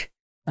week.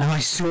 And I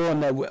saw on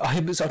their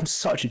I'm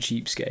such a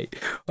cheapskate.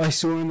 I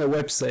saw on their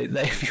website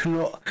that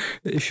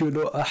if you're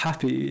not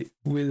happy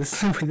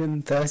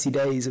within 30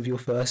 days of your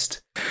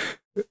first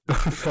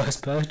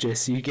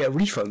purchase, you get a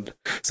refund.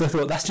 So I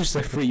thought that's just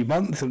a free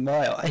month in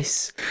my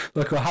eyes.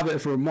 Like, I'll have it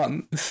for a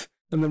month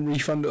and then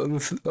refund it on the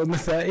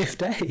 30th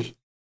day.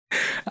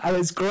 And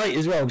it's great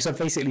as well because I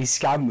basically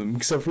scam them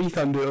because I've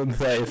refunded it on the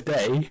 30th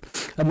day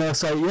and they'll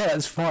say, yeah,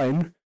 it's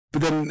fine.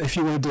 But then if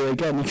you want to do it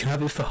again, you can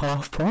have it for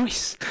half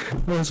price.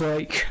 I was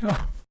like,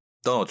 oh.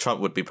 Donald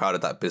Trump would be proud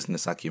of that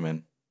business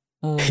acumen.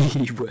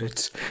 He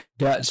would.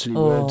 He actually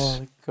would.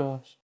 Oh,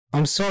 gosh.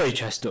 I'm sorry,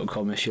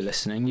 Chess.com, if you're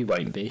listening. You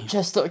won't be.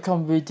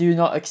 Chess.com, we do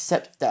not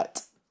accept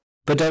that.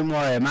 But don't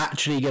worry, I'm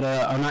actually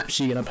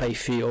gonna play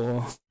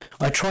Fior.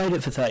 I tried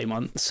it for 30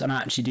 months and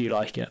I actually do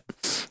like it.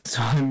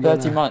 So I'm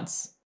 30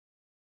 months.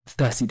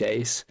 30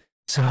 days.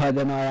 So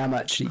then I am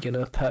actually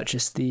gonna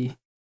purchase the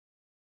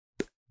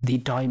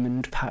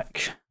diamond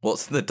pack.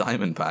 What's the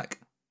diamond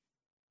pack?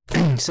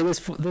 So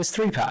there's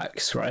 3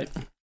 packs, right?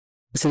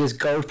 So there's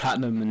gold,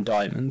 platinum, and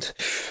diamond.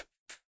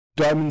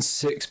 Diamond's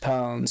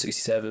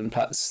 £6.67,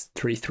 plat's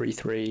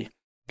 £3.33,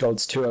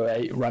 gold's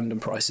 £2.08. Random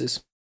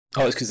prices.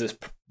 Oh, it's because it's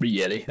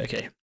yearly.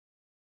 Okay,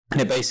 and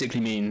it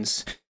basically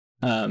means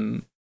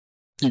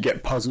you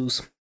get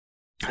puzzles,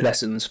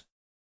 lessons,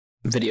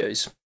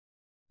 videos,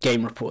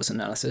 game reports,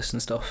 analysis,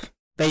 and stuff.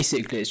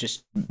 Basically, it's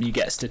just you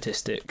get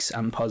statistics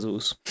and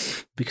puzzles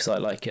because I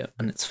like it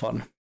and it's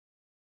fun.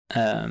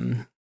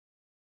 I'm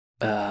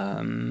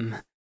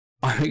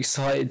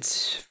excited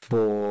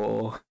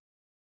for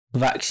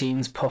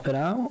vaccines popping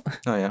out.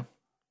 Oh yeah.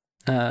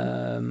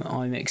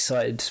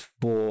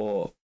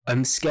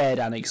 I'm scared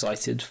and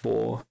excited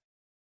for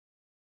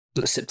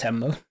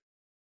September.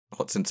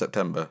 What's in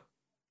September?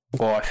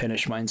 Or I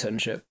finish my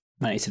internship.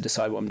 I need to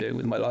decide what I'm doing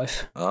with my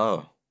life.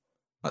 Oh,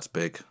 that's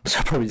big. So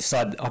I'll probably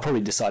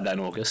decide that in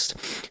August.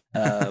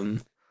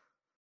 And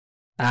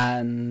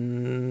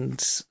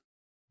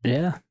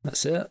yeah,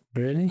 that's it,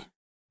 really.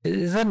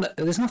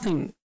 There's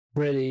nothing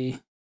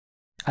really.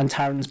 And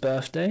Taryn's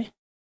birthday.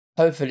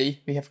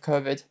 Hopefully, we have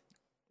COVID.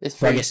 It's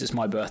free. Well, I guess it's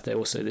my birthday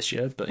also this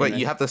year. But Wait,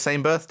 you have the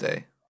same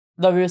birthday?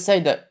 No, we were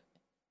saying that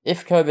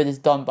if COVID is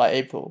done by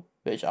April,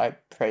 which I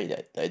pray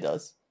that it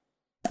does,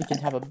 we can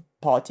have a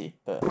party.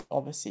 But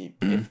obviously,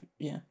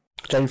 January,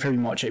 February,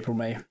 March, April,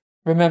 May.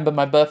 Remember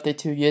my birthday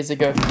 2 years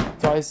ago,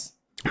 guys.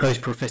 Those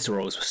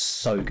profiteroles were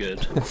so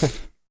good.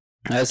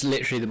 That's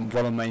literally one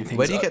of the main things.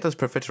 Where do you get those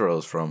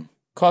profiteroles from?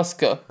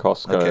 Costco.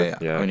 Costco. Okay,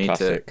 Yeah, we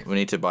classic.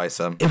 need to buy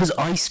some. It was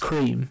ice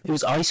cream.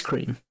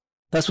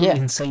 That's what Yeah.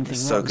 the insane thing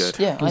It's was. so good.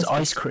 Yeah, It was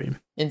ice cream.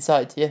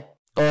 Inside, yeah.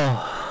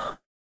 Oh,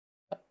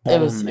 It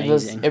was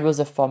amazing. it was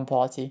a fun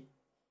party.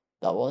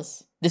 That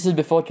was. This is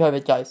before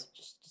COVID, guys.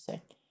 Just to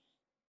say.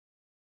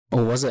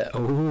 Or was it? Oh,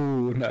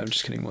 no, I'm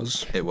just kidding. It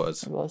was. It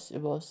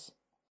was.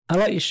 I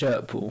like your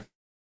shirt, Paul.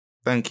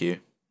 Thank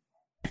you.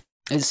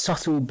 It's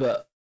subtle,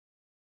 but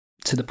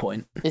to the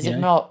point. Is you it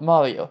know?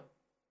 Mario?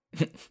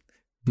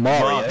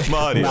 Mario?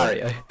 Mario.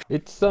 Mario.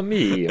 It's a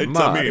me,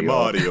 Mario.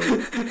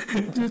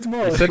 It's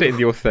Mario. You said it in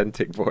the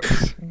authentic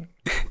voice.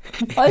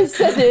 I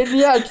said it in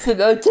the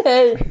accent,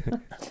 okay?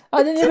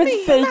 I didn't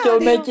even fake it or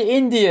make it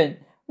Indian.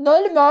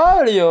 Not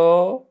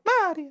Mario.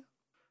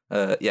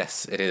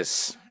 Yes, it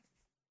is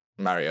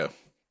Mario.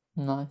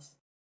 Nice.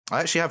 I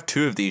actually have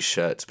 2 of these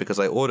shirts because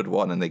I ordered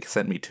one and they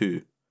sent me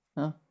 2.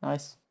 Oh,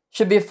 nice.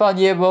 Should be a fun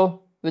year,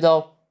 bro. With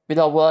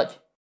our work.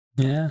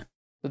 Yeah.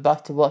 We're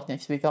back to work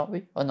next week, aren't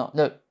we? Or not?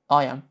 No,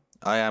 I am.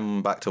 I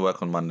am back to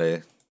work on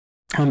Monday.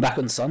 I'm back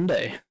on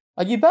Sunday.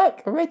 Are you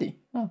back already?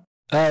 Oh.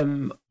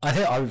 I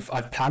think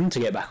I've planned to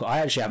get back. I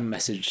actually haven't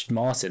messaged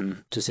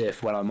Martin to see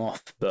if when I'm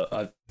off, but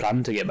I've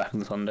planned to get back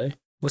on Sunday.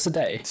 What's the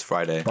day? It's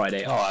Friday.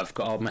 Friday. Oh,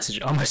 I'll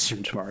message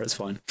him tomorrow. It's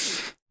fine.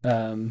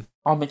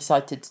 I'm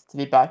excited to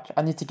be back.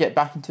 I need to get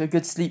back into a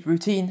good sleep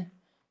routine.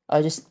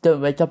 I just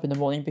don't wake up in the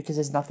morning because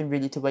there's nothing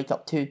really to wake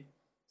up to.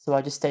 So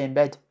I just stay in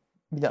bed.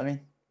 You know what I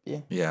mean?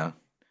 Yeah. Yeah.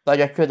 Like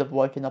I could have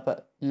woken up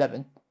at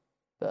 11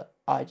 but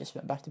I just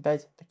went back to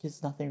bed because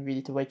there's nothing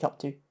really to wake up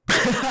to.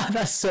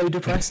 That's so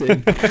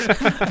depressing.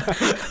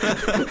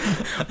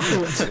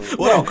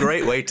 What a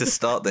great way to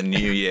start the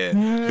new year.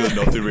 Got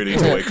nothing really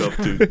to wake up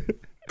to.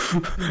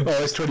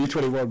 Oh, it's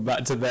 2021,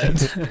 back to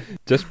bed.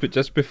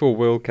 Just before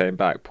Will came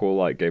back, Paul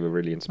like gave a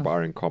really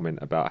inspiring comment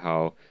about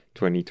how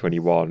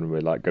 2021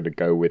 we're like going to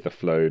go with the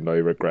flow, no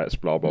regrets,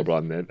 blah blah blah.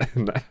 And then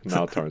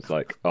now Torrance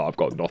like, oh, I've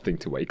got nothing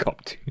to wake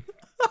up to.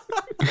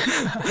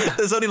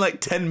 There's only like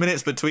 10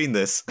 minutes between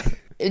this.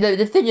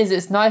 The thing is,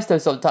 it's nice though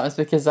sometimes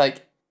because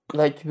like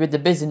with the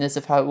busyness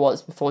of how it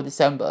was before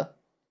December,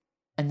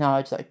 and now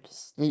I just like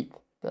sleep.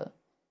 But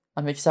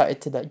I'm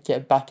excited to like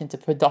get back into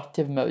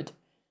productive mode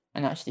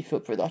and actually feel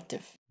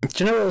productive.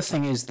 Do you know what the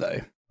thing is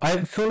though?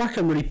 I feel like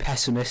I'm really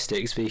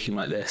pessimistic speaking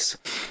like this,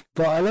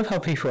 but I love how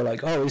people are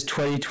like, "Oh, it's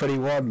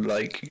 2021.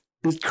 Like,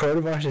 this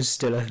coronavirus is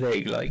still a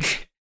thing.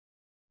 Like,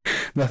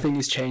 nothing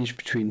has changed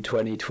between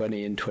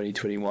 2020 and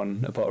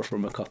 2021 apart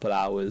from a couple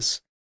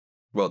hours."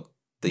 Well,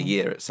 the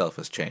year itself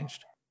has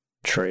changed.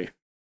 True.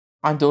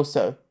 And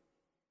also,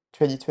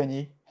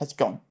 2020 has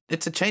gone.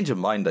 It's a change of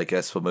mind, I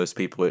guess, for most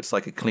people. It's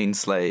like a clean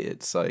slate.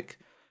 It's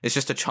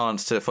just a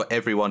chance for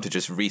everyone to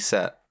just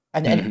reset.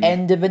 And an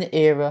end of an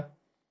era,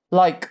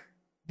 like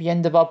the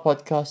end of our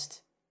podcast,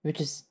 which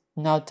is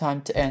now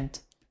time to end.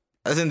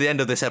 As in the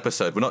end of this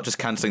episode. We're not just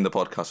cancelling the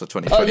podcast for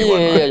Oh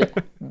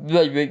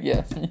 2021.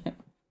 yeah.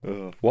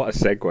 What a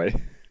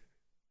segue.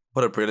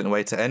 What a brilliant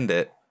way to end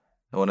it.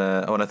 I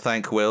wanna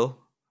thank Will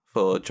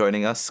for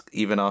joining us,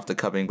 even after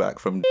coming back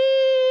from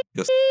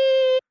your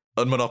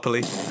on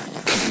Monopoly.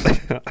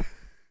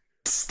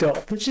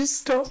 Stop.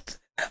 Just stop.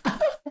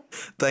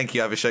 Thank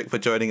you, Abhishek, for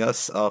joining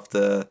us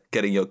after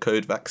getting your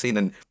COVID vaccine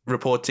and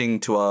reporting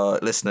to our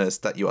listeners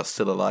that you are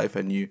still alive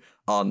and you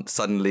aren't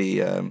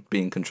suddenly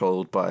being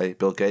controlled by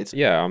Bill Gates.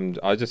 Yeah,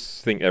 I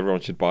just think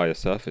everyone should buy a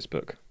Surface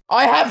Book.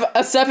 I have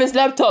a Surface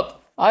laptop.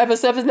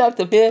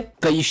 Here.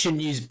 But you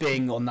shouldn't use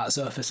Bing on that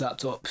Surface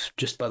laptop.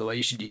 Just by the way,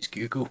 you should use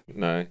Google.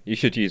 No, you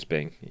should use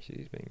Bing.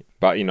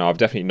 But, I've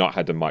definitely not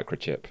had a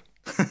microchip.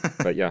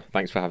 But yeah,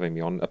 thanks for having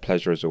me on. A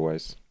pleasure as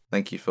always.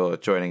 Thank you for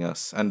joining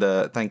us. And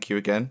thank you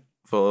again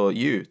for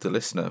you, the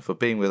listener, for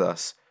being with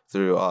us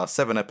through our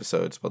 7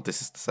 episodes. Well,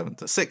 this is the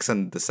 6th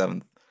and the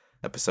 7th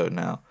episode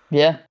now.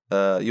 Yeah.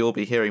 You'll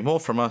be hearing more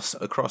from us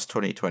across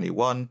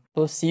 2021.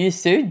 We'll see you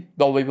soon.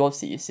 Well, we will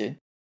see you soon.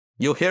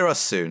 You'll hear us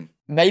soon.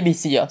 Maybe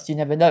see us. You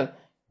never know.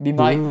 We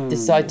might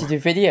decide to do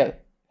video.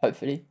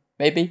 Hopefully.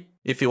 Maybe.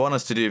 If you want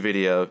us to do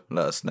video,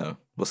 let us know.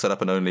 We'll set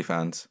up an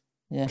OnlyFans.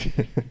 Yeah.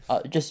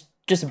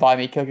 Just buy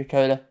me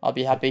Coca-Cola. I'll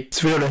be happy.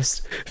 To be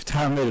honest, if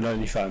Taryn made an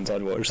OnlyFans,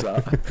 I'd watch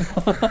that.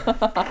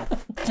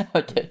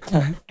 Okay.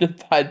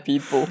 Goodbye,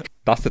 people.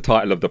 That's the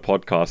title of the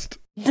podcast.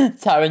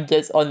 Taryn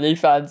gets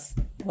OnlyFans.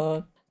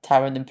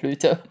 Taryn and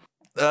Pluto.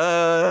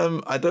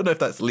 I don't know if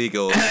that's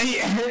legal.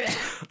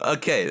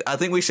 Okay, I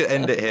think we should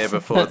end it here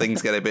before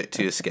things get a bit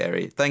too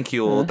scary. Thank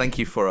you all. Thank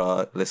you for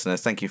our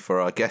listeners. Thank you for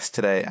our guests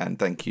today. And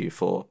thank you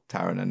for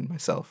Taryn and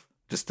myself.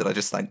 Did I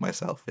just thank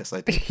myself? Yes,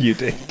 I did. You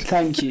did.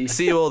 Thank you.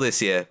 See you all this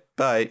year.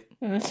 Bye.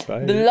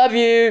 Bye. Love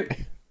you.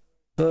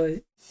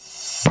 Bye.